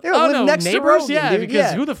just go, they live next neighbors? to Rogan, yeah, dude. because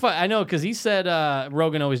Yeah. who the fuck? I know, because he said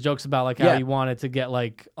Rogan always jokes about, like, how Yeah. he wanted to get,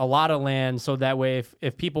 like, a lot of land so that way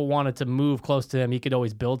if people wanted to move close to him, he could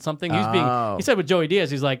always build something. He said with Joey Diaz,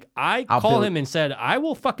 he's like, I'll call build- him and said, I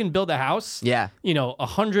will fucking build a house, Yeah.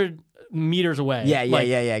 100 meters away. Yeah, Like,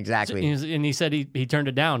 exactly. And he said he turned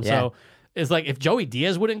it down. Yeah. So it's like if Joey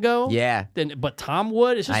Diaz wouldn't go, but Tom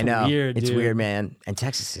would. It's just I know. weird. It's dude. weird, man. And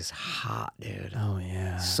Texas is hot, dude. Oh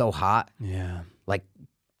yeah, So hot. yeah. Like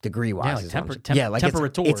degree wise. Yeah, like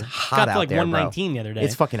temperature. It's Got hot to out like there, 119 bro. the other day.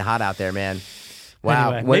 It's fucking hot out there, man.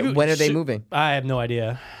 Wow. Anyway, when are they moving? I have no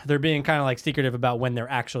idea. They're being kind of like secretive about when they're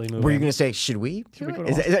actually moving. Were you gonna say, should we? we go to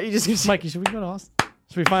Is that you just gonna say? Mikey, should we go to Austin?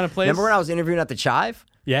 Should we find a place? Remember when I was interviewing at the Chive?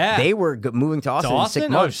 Yeah. They were moving to Austin, in 6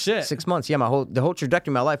 Austin? months. Oh, shit. 6 months. Yeah, the whole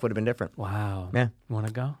trajectory of my life would have been different. Wow. Yeah. You want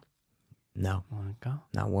to go? No, Want to go?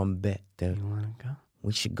 not one bit, dude. You want to go?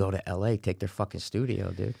 We should go to LA, take their fucking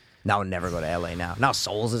studio, dude. No, I would never go to LA now. Now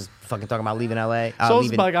Souls is fucking talking about leaving LA. So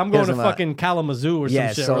it's like, I'm going to He doesn't fucking Kalamazoo or Yeah,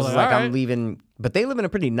 some shit. Souls We're is like, all I'm right. leaving. But they live in a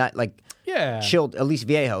pretty Yeah. chilled, at least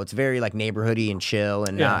Viejo. It's very like neighborhoody and chill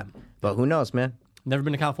and Yeah. not. But who knows, man? Never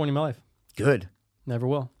been to California in my life. Good. Never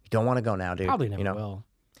will. You don't want to go now, dude. Probably never you know? will.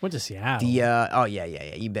 Went to Seattle. The oh yeah.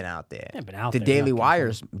 You've been out there. Yeah, been out the there, Daily not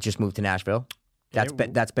Wires just moved to Nashville.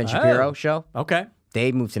 That's Ben Shapiro Oh. show. Okay.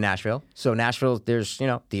 They moved to Nashville. So Nashville, there's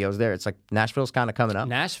Theo's there. It's like Nashville's kind of coming up.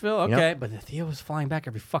 Nashville? Okay. But the Theo was flying back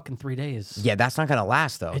every fucking 3 days. Yeah, that's not gonna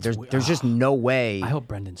last though. It's There's just no way, I hope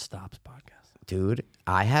Brendan stops podcast. dude.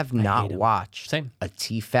 I have not hate him. watched Same. a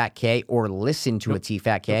T-Fat-K or listened to a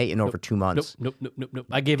T-Fat-K in over 2 months. Nope.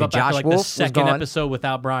 I gave up Josh after like Wolf the was second gone. episode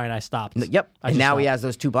without Brian. I stopped. Yep. I And just now he stopped. has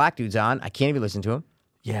those 2 black dudes on. I can't even listen to him.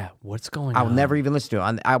 Yeah. What's going I'll on? never even listen to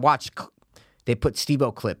him. I watched. They put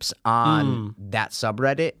Steve-O clips on that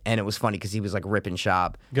subreddit, and it was funny because he was like ripping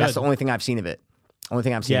Shab. That's Good. the only thing I've seen of it. Only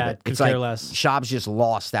thing I've seen Yeah, of it. could It's care like less. Shab's just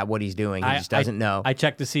lost at what he's doing. He just doesn't know. I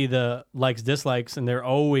checked to see the likes, dislikes, and they're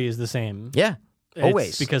always the same. Yeah, It's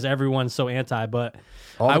always. because everyone's so anti. But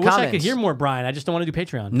All the I wish I could comments. hear more Brian. I just don't want to do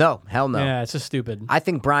Patreon. No, hell no. Yeah, it's just stupid. I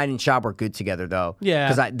think Brian and Shab were good together though.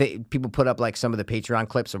 Yeah. because people put up like some of the Patreon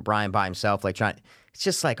clips of Brian by himself, like trying. It's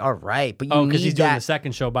just like all right, but you Oh, need because he's doing that. the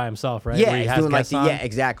second show by himself, right? Yeah, Where he he's has doing like guests on?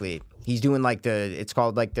 exactly. He's doing like it's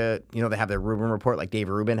called like they have the Rubin Report. Like Dave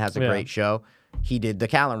Rubin has a Yeah. great show. He did the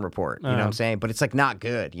Callan Report. You know what I'm saying? But it's like not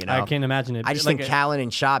good. You know, I can't imagine it. I just Like think Callan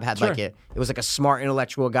and Shab had like Sure. it was like a smart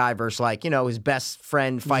intellectual guy versus like his best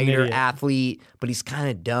friend, fighter, idiot. athlete, but he's kind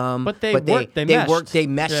of dumb. But they worked, they meshed. they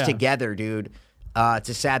meshed Yeah. together, dude. It's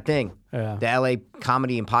a sad thing. Yeah. The LA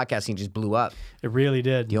comedy and podcast scene just blew up. It really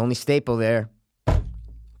did. The only staple there,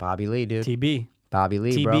 Bobby Lee, dude. TB. Bobby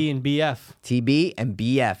Lee, TB bro. and BF. TB and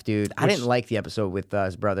BF, dude. I didn't like the episode with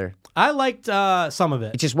his brother. I liked some of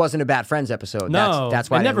It it. just wasn't a Bad Friends episode. No, that's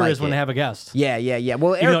why it I didn't never like is when it. they have a guest. Yeah.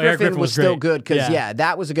 Well, Even though Eric Griffin was still great. good because Yeah.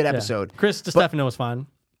 that was a good episode. Chris DiStefano was fine.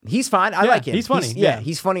 He's fine. I Yeah, like him. he's funny, yeah.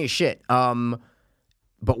 He's funny as shit.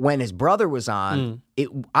 But when his brother was on,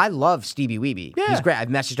 I love Stevie Weeby. Yeah. He's great. I've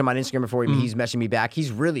messaged him on Instagram before. He's messaging me back.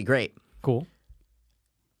 He's really great. Cool.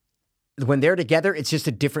 When they're together, it's just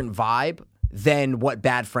a different vibe than what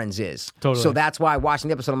Bad Friends is. Totally. So that's why watching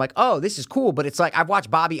the episode, I'm like, oh, this is cool. But it's like I've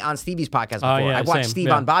watched Bobby on Stevie's podcast before. yeah, I've watched same, Steve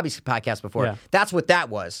yeah. on Bobby's podcast before. Yeah. That's what that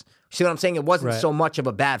was. See what I'm saying? It wasn't Right. so much of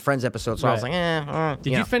a Bad Friends episode. So I was Right. like,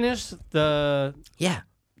 Did you finish the Yeah.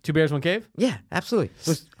 Two Bears, One Cave? Yeah, absolutely. It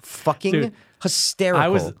was fucking Dude, hysterical.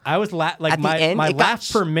 I was like At the my end, my it got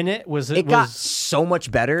laugh per minute was It got so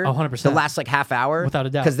much better. 100%. The last like half hour. Without a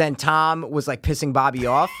doubt. Because then Tom was like pissing Bobby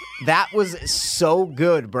off. That was so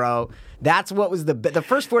good, bro. That's what was the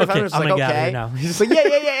first 45 Okay, minutes was I'm like, gonna get out okay. of here now.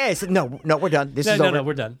 But yeah. I said, no, we're done. This is No, over. no,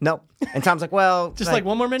 we're done. No. And Tom's like, well. Just like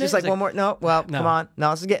one more minute? Just like It's one like- more. No, well, No. come on.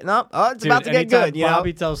 No, this is getting up. Oh, it's Dude, about to get anytime good, you know?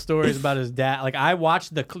 Bobby tells stories about his dad. Like I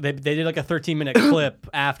watched they did like a 13-minute clip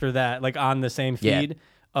after that, like on the same Yeah. feed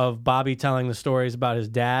of Bobby telling the stories about his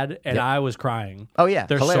dad, and Yep. I was crying. Oh, yeah.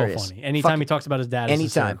 They're Hilarious. so funny. Anytime Fuck- he talks about his dad, it's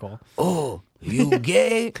Anytime. hysterical. Oh, you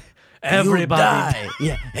gay? Everybody. You die.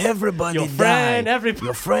 Yeah, everybody Your friend, died. everybody-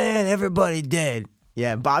 Your friend, everybody dead.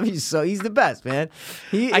 Yeah, Bobby's he's the best, man.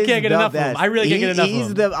 I can't get enough of him. I really can't get enough of He's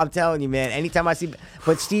him. I'm telling you, man. Anytime I see,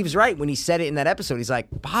 but Steve's right when he said it in that episode. He's like,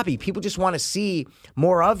 Bobby, people just want to see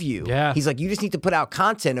more of you. Yeah. He's like, you just need to put out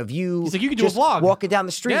content of you. He's like, you can do a just vlog. walking down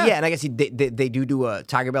the street. Yeah. Yeah, and I guess they do a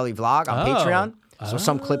Tiger Belly vlog on Oh. Patreon. So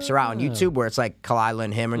some clips are out on YouTube where it's like Kalila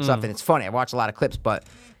and him and Mm. stuff, and it's funny. I watch a lot of clips, but.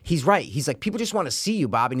 He's right. He's like, people just want to see you,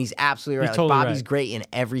 Bob, and he's absolutely right. He's totally Bobby's right. great in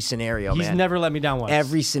every scenario, He's man. never let me down once.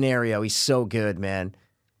 Every scenario. He's so good, man.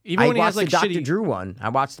 Even I when he has watched like the Dr. shitty. Drew one. I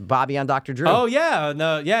watched Bobby on Dr. Drew. Oh yeah,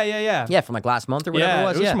 no, yeah. Yeah, from like last month or whatever Yeah, it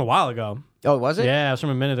was. Yeah. from a while ago. Oh, was it? Yeah, it was from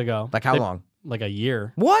a minute ago. Like how long? Like a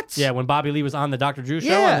year. What? Yeah, when Bobby Lee was on the Dr. Drew show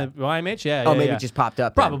Yeah. on the YMH. Yeah. Oh, yeah, maybe yeah. it just popped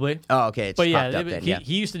up. then. Probably. Oh, okay. It's But just yeah, popped up then.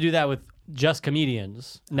 he used to do that with just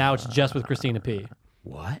comedians. Now it's just with Christina P.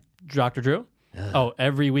 What? Dr. Drew? Oh,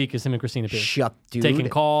 every week is him and Christina P. Shut, dude. Taking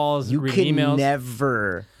calls, You reading could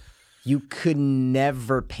emails. You could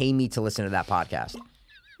never pay me to listen to that podcast.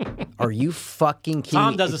 Are you fucking kidding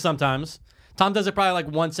Tom me? does it sometimes. Tom does it probably like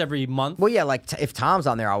once every month. Well, yeah, like if Tom's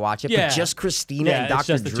on there, I'll watch it. Yeah. But just Christina Yeah, and it's Dr.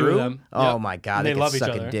 just the two Drew. of them. Oh Yep. my God, And they they can love suck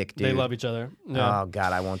each other. a dick, dude. They love each other. Yeah. Oh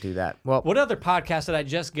God, I won't do that. Well, What other podcast did I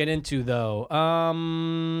just get into though?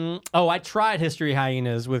 I tried History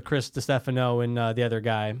Hyenas with Chris DiStefano and the other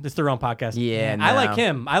guy. It's their own podcast. Yeah, I no. like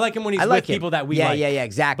him. I like him when he's I like with him. people that we yeah, like. Yeah,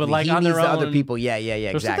 exactly. But like he on needs their the other own- people. Yeah,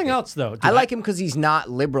 There's exactly. something else though. Dude, I like him because he's not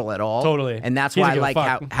liberal at all. Totally. And that's He why I doesn't give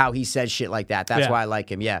like a fuck. how he says shit like that. That's Yeah. why I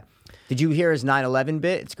like him. Yeah. Did you hear his 9/11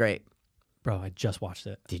 bit? It's great. Bro, I just watched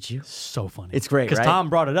it. Did you? So funny. It's great, because right? Tom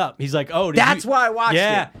brought it up. He's like, "Oh, did That's you-" why I watched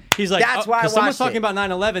yeah. it. He's like, That's why I 'cause someone's watched talking it. about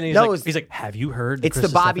 9/11. And he's No, like, it's- he's like, "Have you heard?" It's Chris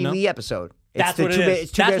the Bobby DiStefano? Lee episode. It's That's the what it two is. Bears-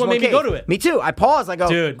 two That's Bears, what one made me cave. go to it. Me too. I paused. I go,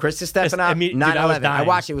 Dude, Chris DiStefano, dude, 9/11. I dying.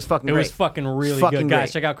 watched it. It was fucking It great. was fucking really fucking good.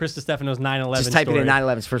 Guys, great. check out Chris DiStefano's 9/11 Just type it story. in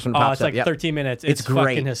 9/11's first one Oh, pops it's like up. Yep. 13 minutes. It's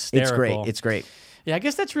great. fucking hysterical. It's great. It's great. Yeah, I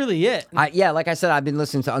guess that's really it. Yeah, like I said, I've been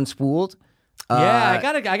listening to Unspooled. Yeah, I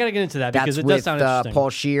gotta get into that because That's it does with sound interesting. Paul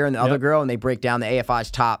Scheer and the other Yep. girl, and they break down the AFI's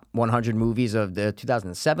top 100 movies of the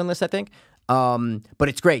 2007 list, I think. But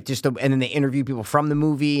it's great. And then they interview people from the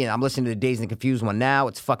movie, and I'm listening to the Dazed and Confused one now.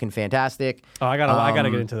 It's fucking fantastic. Oh, I gotta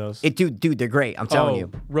get into those. Dude, they're great. I'm telling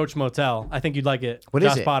you. Roach Motel. I think you'd like it. What is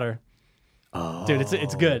Josh it? Potter. Oh, dude,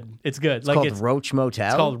 it's good. It's good. It's called Roach Motel.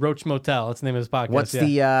 It's called Roach Motel. That's the name of his podcast. What's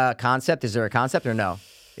the concept? Is there a concept or no?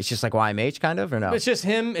 It's just like YMH kind of or no? It's just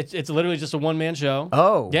him. It's literally just a one man show.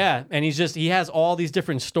 Oh. yeah, and he has all these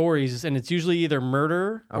different stories, and it's usually either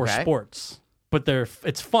murder or Okay. sports. But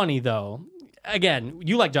it's funny though. Again,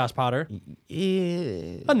 you like Josh Potter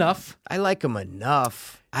Yeah, enough. I like him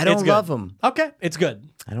enough. I It's don't good. love him. Okay, it's good.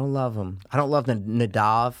 I don't love him. I don't love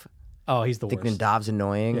Nadav. Oh, he's the I think worst. Nadav's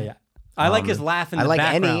annoying. Yeah. I like his laugh in I the like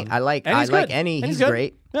background. Any. I like And he's I like good. Any. And He's good.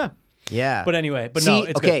 great. Yeah. Yeah. But anyway, but See, no,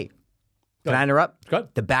 it's okay. good. Can I interrupt? Go ahead.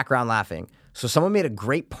 The background laughing. So someone made a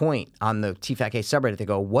great point on the TFATK subreddit. They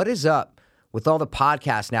go, "What is up with all the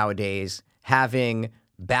podcasts nowadays having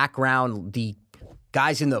background the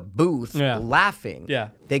guys in the booth Yeah. laughing?" Yeah.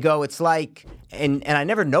 They go, "It's like," and I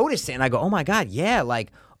never noticed it. And I go, "Oh my God, yeah!"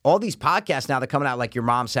 Like all these podcasts now, they're coming out like Your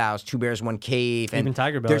Mom's House, Two Bears, One Cave, and Even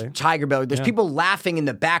Tiger Belly. There's Tiger Belly. There's people laughing in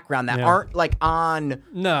the background that Yeah. aren't like on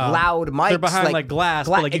loud mics. They're behind, like, glass,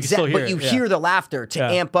 but, like, you can still hear But you it. Yeah. hear the laughter to Yeah.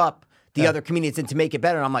 amp up the other comedians and to make it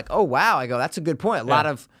better. And I'm like, oh, wow. I go, that's a good point. A lot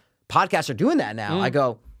of podcasts are doing that now. I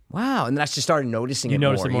go, wow. And then I just started noticing You it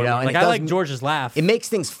notice more. it more. You know? And Like it I like doesn't- George's laugh. It makes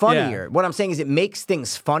things funnier. What I'm saying is it makes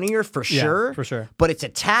things funnier for Yeah, sure. for sure. But it's a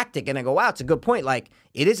tactic. And I go, wow, it's a good point. Like,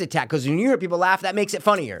 it is a tactic. Because when you hear people laugh, that makes it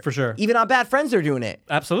funnier. For sure. Even on Bad Friends, they're doing it.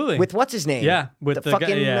 Absolutely. With what's his name? Yeah, with the guy-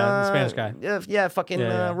 fucking the Spanish guy. fucking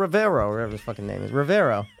Yeah. Rivero, or whatever his fucking name is.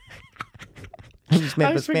 Rivero. I just made I up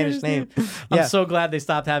a always forget Spanish his name. I'm so glad they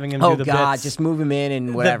stopped having him Oh do the God, bits. just move him in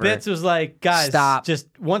and whatever. The bits was like, guys, Stop. just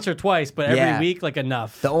once or twice, but every Yeah. week, like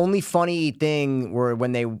enough. The only funny thing were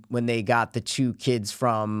when they got the two kids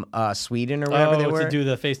from Sweden or whatever they were to do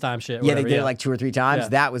the FaceTime shit. Yeah, whatever, they did it like 2 or 3 times. Yeah.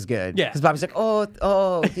 That was good. Yeah. Because Bobby's like,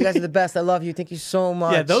 oh, you guys are the best. I love you. Thank you so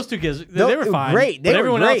much. Yeah, those two kids, they Tho- were fine. great. They but were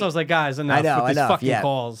everyone great. else, I was like, guys, enough I know, with these enough. fucking Yeah.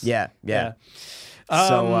 calls. Yeah. But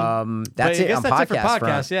That's I it guess on that's it for podcasts,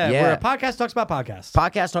 podcasts. bro. Yeah, where a podcast talks about podcasts.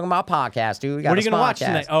 Podcast talking about podcasts, dude. We got What are a you gonna watch podcast.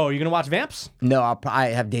 tonight? Oh, you're gonna watch Vamps? No, I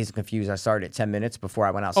have Dazed and Confused. I started at 10 minutes before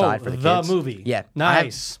I went outside for the the kids. movie. Yeah.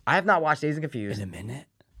 Nice. I have not watched Dazed and Confused In a minute.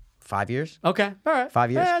 5 years. Okay, all right. 5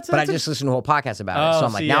 years. Yeah, But I just listened to a whole podcast about it. So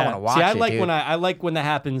I'm like, now I want to watch See, I it, like dude. when I like when that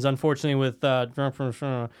happens. Unfortunately, with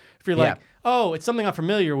if you're like, oh, it's something I'm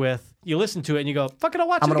familiar with, you listen to it and you go, fuck it, I'll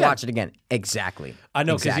watch it I'm again. going to watch it again. Exactly. I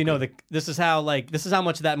know, because you know Exactly. this is how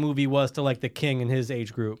much that movie was to like the King and his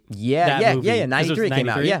age group. Yeah, That yeah, movie. yeah, yeah. 'Cause it was 93 came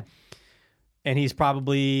out. 93. Yeah. And he's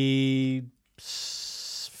probably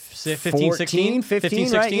 15, 14, 16? 15,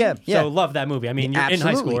 16? right? Yeah, yeah. So love that movie. I mean, you're Absolutely.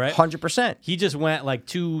 in high school, right? 100%. He just went like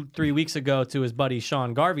 2-3 weeks ago to his buddy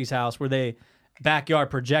Sean Garvey's house where they backyard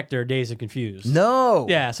projector Dazed and Confused. No.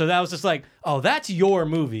 Yeah, so that was just like, oh, that's your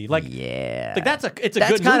movie. Like, Yeah. like it's a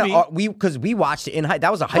That's good kind movie. of because we watched it in high.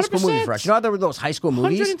 That was a high school movie for us. 100%. You know how there were those high school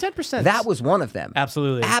movies? 110%. That was one of them.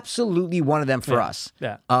 Absolutely. Absolutely one of them for us.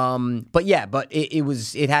 Yeah. But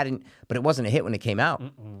it hadn't. But it wasn't a hit when it came out.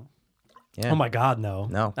 Yeah. Oh my God, no.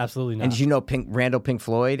 No, Absolutely not. And did you know Randall Pink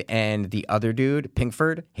Floyd and the other dude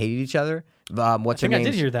Pinkford hated each other? What's I her think I name?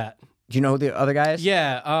 did hear that. Do you know who the other guy is?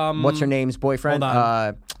 Yeah. What's her name's boyfriend? hold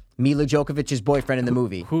on. Mila Djokovic's boyfriend in the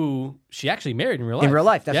movie. Who she actually married in real life. In real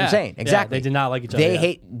life, that's what Yeah. I'm saying. Yeah, Exactly. they did not like each other.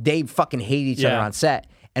 yeah. They fucking hate each other Yeah. on set.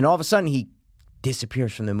 And all of a sudden he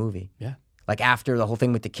disappears from the movie. Yeah. Like after the whole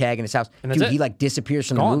thing with the keg in his house. And that's Dude, it. he like disappears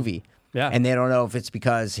from Gone. the movie. Yeah. And they don't know if it's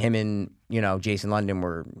because him and, Jason London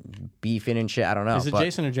were beefing and shit. I don't know. Is it but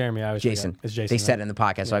Jason or Jeremy? I always Jason. forget. It's Jason. They said right? it in the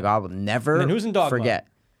podcast. So I go, I will never And then who's in Dogma? forget.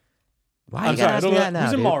 Why I'm you sorry. gotta ask me that now,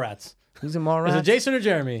 Who's in dude? Mallrats? Who's in Mallrats? Is it Jason or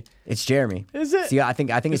Jeremy? It's Jeremy. Is it? See, I think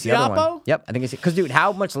it's It's the other Oppo? one. Yep, I think it's because dude,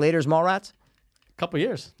 how much later is Mallrats? Couple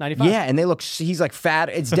years, 95. Yeah, and they look. He's like fat.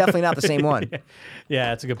 It's definitely not the same one. Yeah,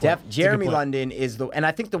 that's a good point. It's a good Jeremy point. London is and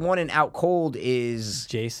I think the one in Out Cold is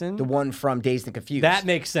Jason. the one from Dazed and Confused. That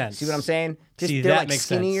makes sense. See what I'm saying? Just, See, they're that like makes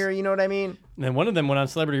skinnier. sense. You know what I mean? And then one of them went on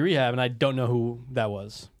Celebrity Rehab, and I don't know who that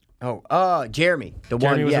was. Jeremy. The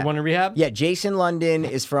Jeremy one. was Yeah. the one in Rehab? Yeah, Jason London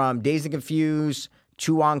is from Dazed and Confused,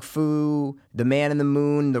 Chuang Fu, The Man in the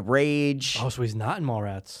Moon, The Rage. Oh, so he's not in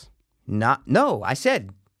Mallrats. No, I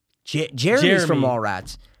said Jeremy's from Jeremy.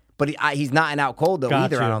 Mallrats, but he's not in Out Cold though Got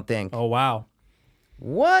either. you. I don't think. Oh, wow.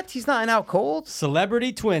 What? He's not in Out Cold?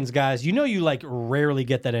 Celebrity twins, guys. You know you like rarely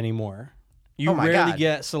get that anymore. You Oh my rarely God.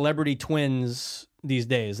 get celebrity twins these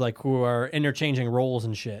days, like who are interchanging roles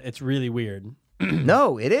and shit. It's really weird.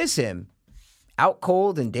 No, it is him. Out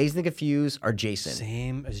Cold and Dazed and Confused are Jason.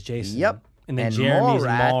 Same as Jason. Yep. And then Jeremy's in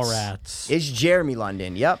Mallrats Mallrats. is Jeremy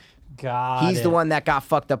London. Yep. God. He's the one that got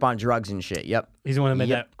fucked up on drugs and shit. Yep. He's the one that made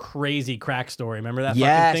Yep. that crazy crack story. Remember that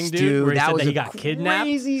Yes, fucking thing, dude. Where he that said was that he a got kidnapped.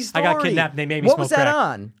 crazy story. I got kidnapped and they made me What smoke was that crack.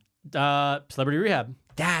 on? Celebrity Rehab.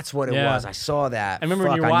 That's what it Yeah. was. I saw that. I remember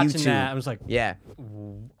when Fuck, you were on watching YouTube. that, I was like, Yeah.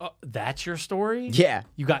 oh, that's your story? Yeah.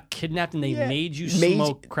 You got kidnapped and they made you Made-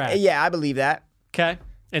 smoke crack. Yeah, I believe that. Okay.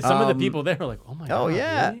 And some of the people there were like, oh my God. Oh,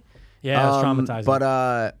 yeah. Really? Yeah, it was traumatizing.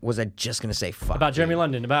 But was I just gonna say fuck? about Jeremy dude.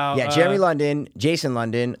 London, about Jeremy London, Jason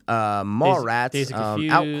London, Mallrats, Dazed and Out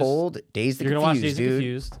Confused. Cold, Dazed and You're gonna watch Confused, Dazed and dude.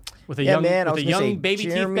 Confused with a Yeah, young, man. I with was a gonna say young baby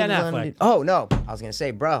Keith Jeremy Ben Affleck. London. Oh no, I was gonna say,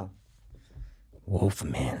 bro,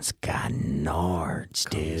 Wolfman's got nards,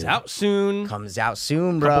 dude. It's out soon. Comes out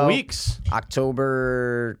soon, bro. Couple weeks.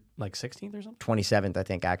 October Like 16th or something? 27th, I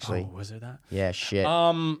think. Actually, Oh, was it that? yeah, shit.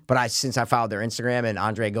 Um, But since I followed their Instagram and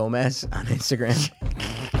Andre Gomez on Instagram.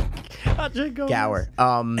 Gower.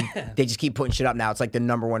 They just keep putting shit up now. It's like the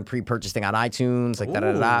 #1 pre-purchase thing on iTunes, like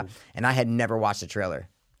da. Ooh. And I had never watched the trailer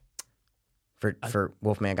for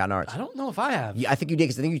Wolfman Got Nards. I don't know if I have. I think you did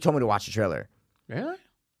because I think you told me to watch the trailer. Really?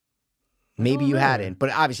 Maybe you remember. hadn't, but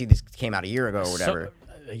obviously this came out a year ago or whatever.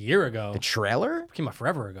 A year ago. The trailer? Came out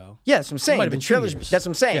forever ago. Yeah, that's what I'm saying. might have The been 2 trailer's. years. That's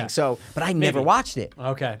what I'm saying. Yeah. So, but I never Maybe. watched it.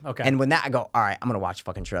 Okay. And when that, I go, all right, I'm gonna watch the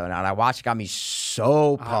fucking trailer now. And I watched it, got me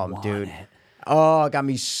so pumped, want dude. it. Oh, it got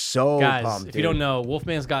me so Guys, pumped. if you don't know,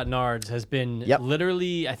 Wolfman's Got Nards has been Yep.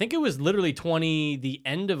 literally, I think it was literally the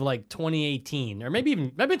end of like 2018, or maybe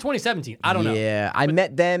 2017. I don't know. Yeah, I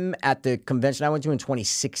met them at the convention I went to in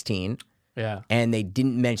 2016. Yeah. And they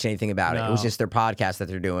didn't mention anything about it. It was No. just their podcast that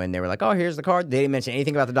they're doing. They were like, "Oh, here's the card." They didn't mention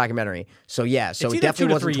anything about the documentary. So yeah, so It's it either 2 definitely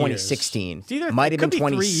to wasn't 3 years. 2016. It's either, Might it have been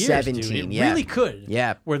could be 3 years, 2017. dude. It Yeah, really could.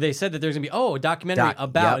 Yeah. Where they said that there's gonna be a documentary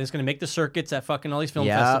about yep. and it's gonna make the circuits at fucking all these film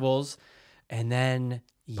Yep. festivals, and then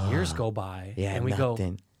years go by, yeah, and we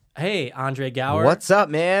nothing. go, "Hey, Andre Gower, What's up,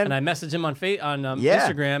 man? And I messaged him on Yeah.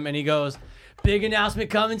 Instagram, and he goes, "Big announcement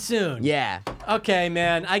coming soon." yeah, Okay,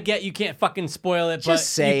 man. I get you can't fucking spoil it, but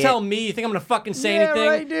Just say you it. tell me. You think I'm gonna fucking say Yeah, anything?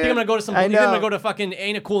 right, You dude. think I'm gonna go to some? I You think I'm know. gonna go to fucking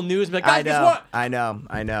Ain't It Cool News and be like, guys, I guess know, what? I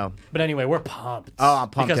know. But anyway, we're pumped. Oh, I'm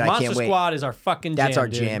pumped, because dude. I Monster can't wait. Squad is our fucking That's jam, our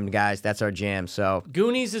dude. jam, guys. That's our jam. So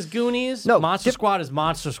Goonies is Goonies. No, Monster Squad is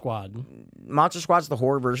Monster Squad. Monster Squad's the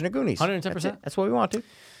horror version of Goonies. 110%. That's what we want to.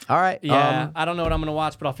 All right. Yeah, I don't know what I'm gonna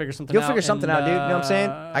watch, but I'll figure something You'll out. figure something and, out, dude. You know what I'm saying?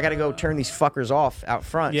 I gotta go turn these fuckers off out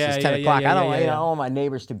front. Yeah, It's 10 yeah, o'clock. yeah, I don't, yeah, you yeah. know, I want my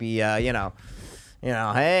neighbors to be,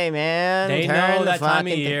 hey man, They turn know the that time of fucking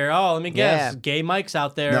thing- year. Oh, let me guess. Yeah. Gay Mike's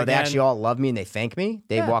out there. No, they again. actually all love me and they thank me.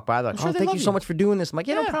 They Yeah, walk by, they're like, I'm sure "Oh, they thank love you so you. much for doing this." I'm like,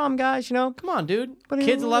 "Yeah, no Yeah. problem, guys. You know." Come on, dude. But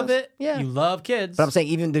Kids who love knows? it. Yeah. You love kids. But I'm saying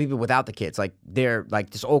even the people without the kids, like they're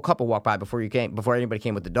like this old couple walked by before anybody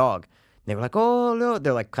came with the dog. And they were like, "Oh no,"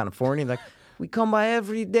 they're like kind of foreign. Like, "We come by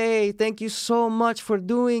every day. Thank you so much for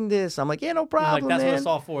doing this." I'm like, "Yeah, no You're problem, like, that's man. what it's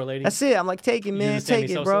all for, lady. That's it." I'm like, "Take it, do man. the Sammy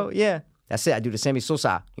Take it, Sosa? bro." Yeah, that's it. I do the Sammy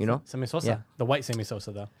Sosa. You know. Sammy Sosa. Yeah. The white Sammy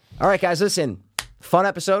Sosa, though. All right, guys, listen. Fun It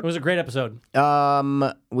episode. was a great episode.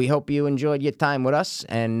 We hope you enjoyed your time with us,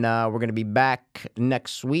 and we're gonna be back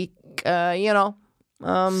next week. Same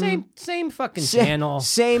fucking channel.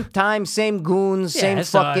 Same time, same goons, Yeah, same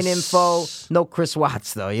it's fucking us. info. No Chris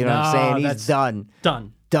Watts though. You know what I'm No, saying? He's that's- done.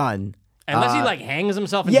 Done. Unless he like hangs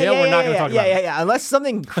himself in Yeah, jail, yeah, we're not yeah, going to yeah, talk yeah, about it. yeah. Unless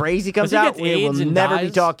something crazy comes he out, gets we will AIDS and never be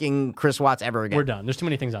dies, talking Chris Watts ever again. We're done. There's too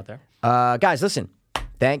many things out there. Guys, listen.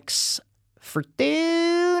 Thanks for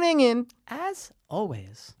tuning in. As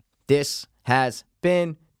always. This has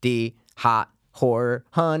been the Hot Horror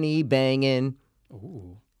Honey Bangin'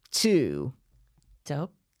 to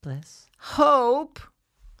Dopeless. Hope.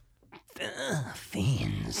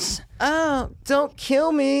 Fiends. Oh, don't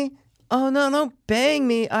kill me. Oh, no, don't bang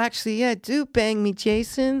me. Actually, yeah, do bang me,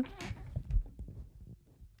 Jason.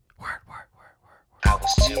 Word.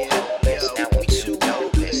 was too hopeless.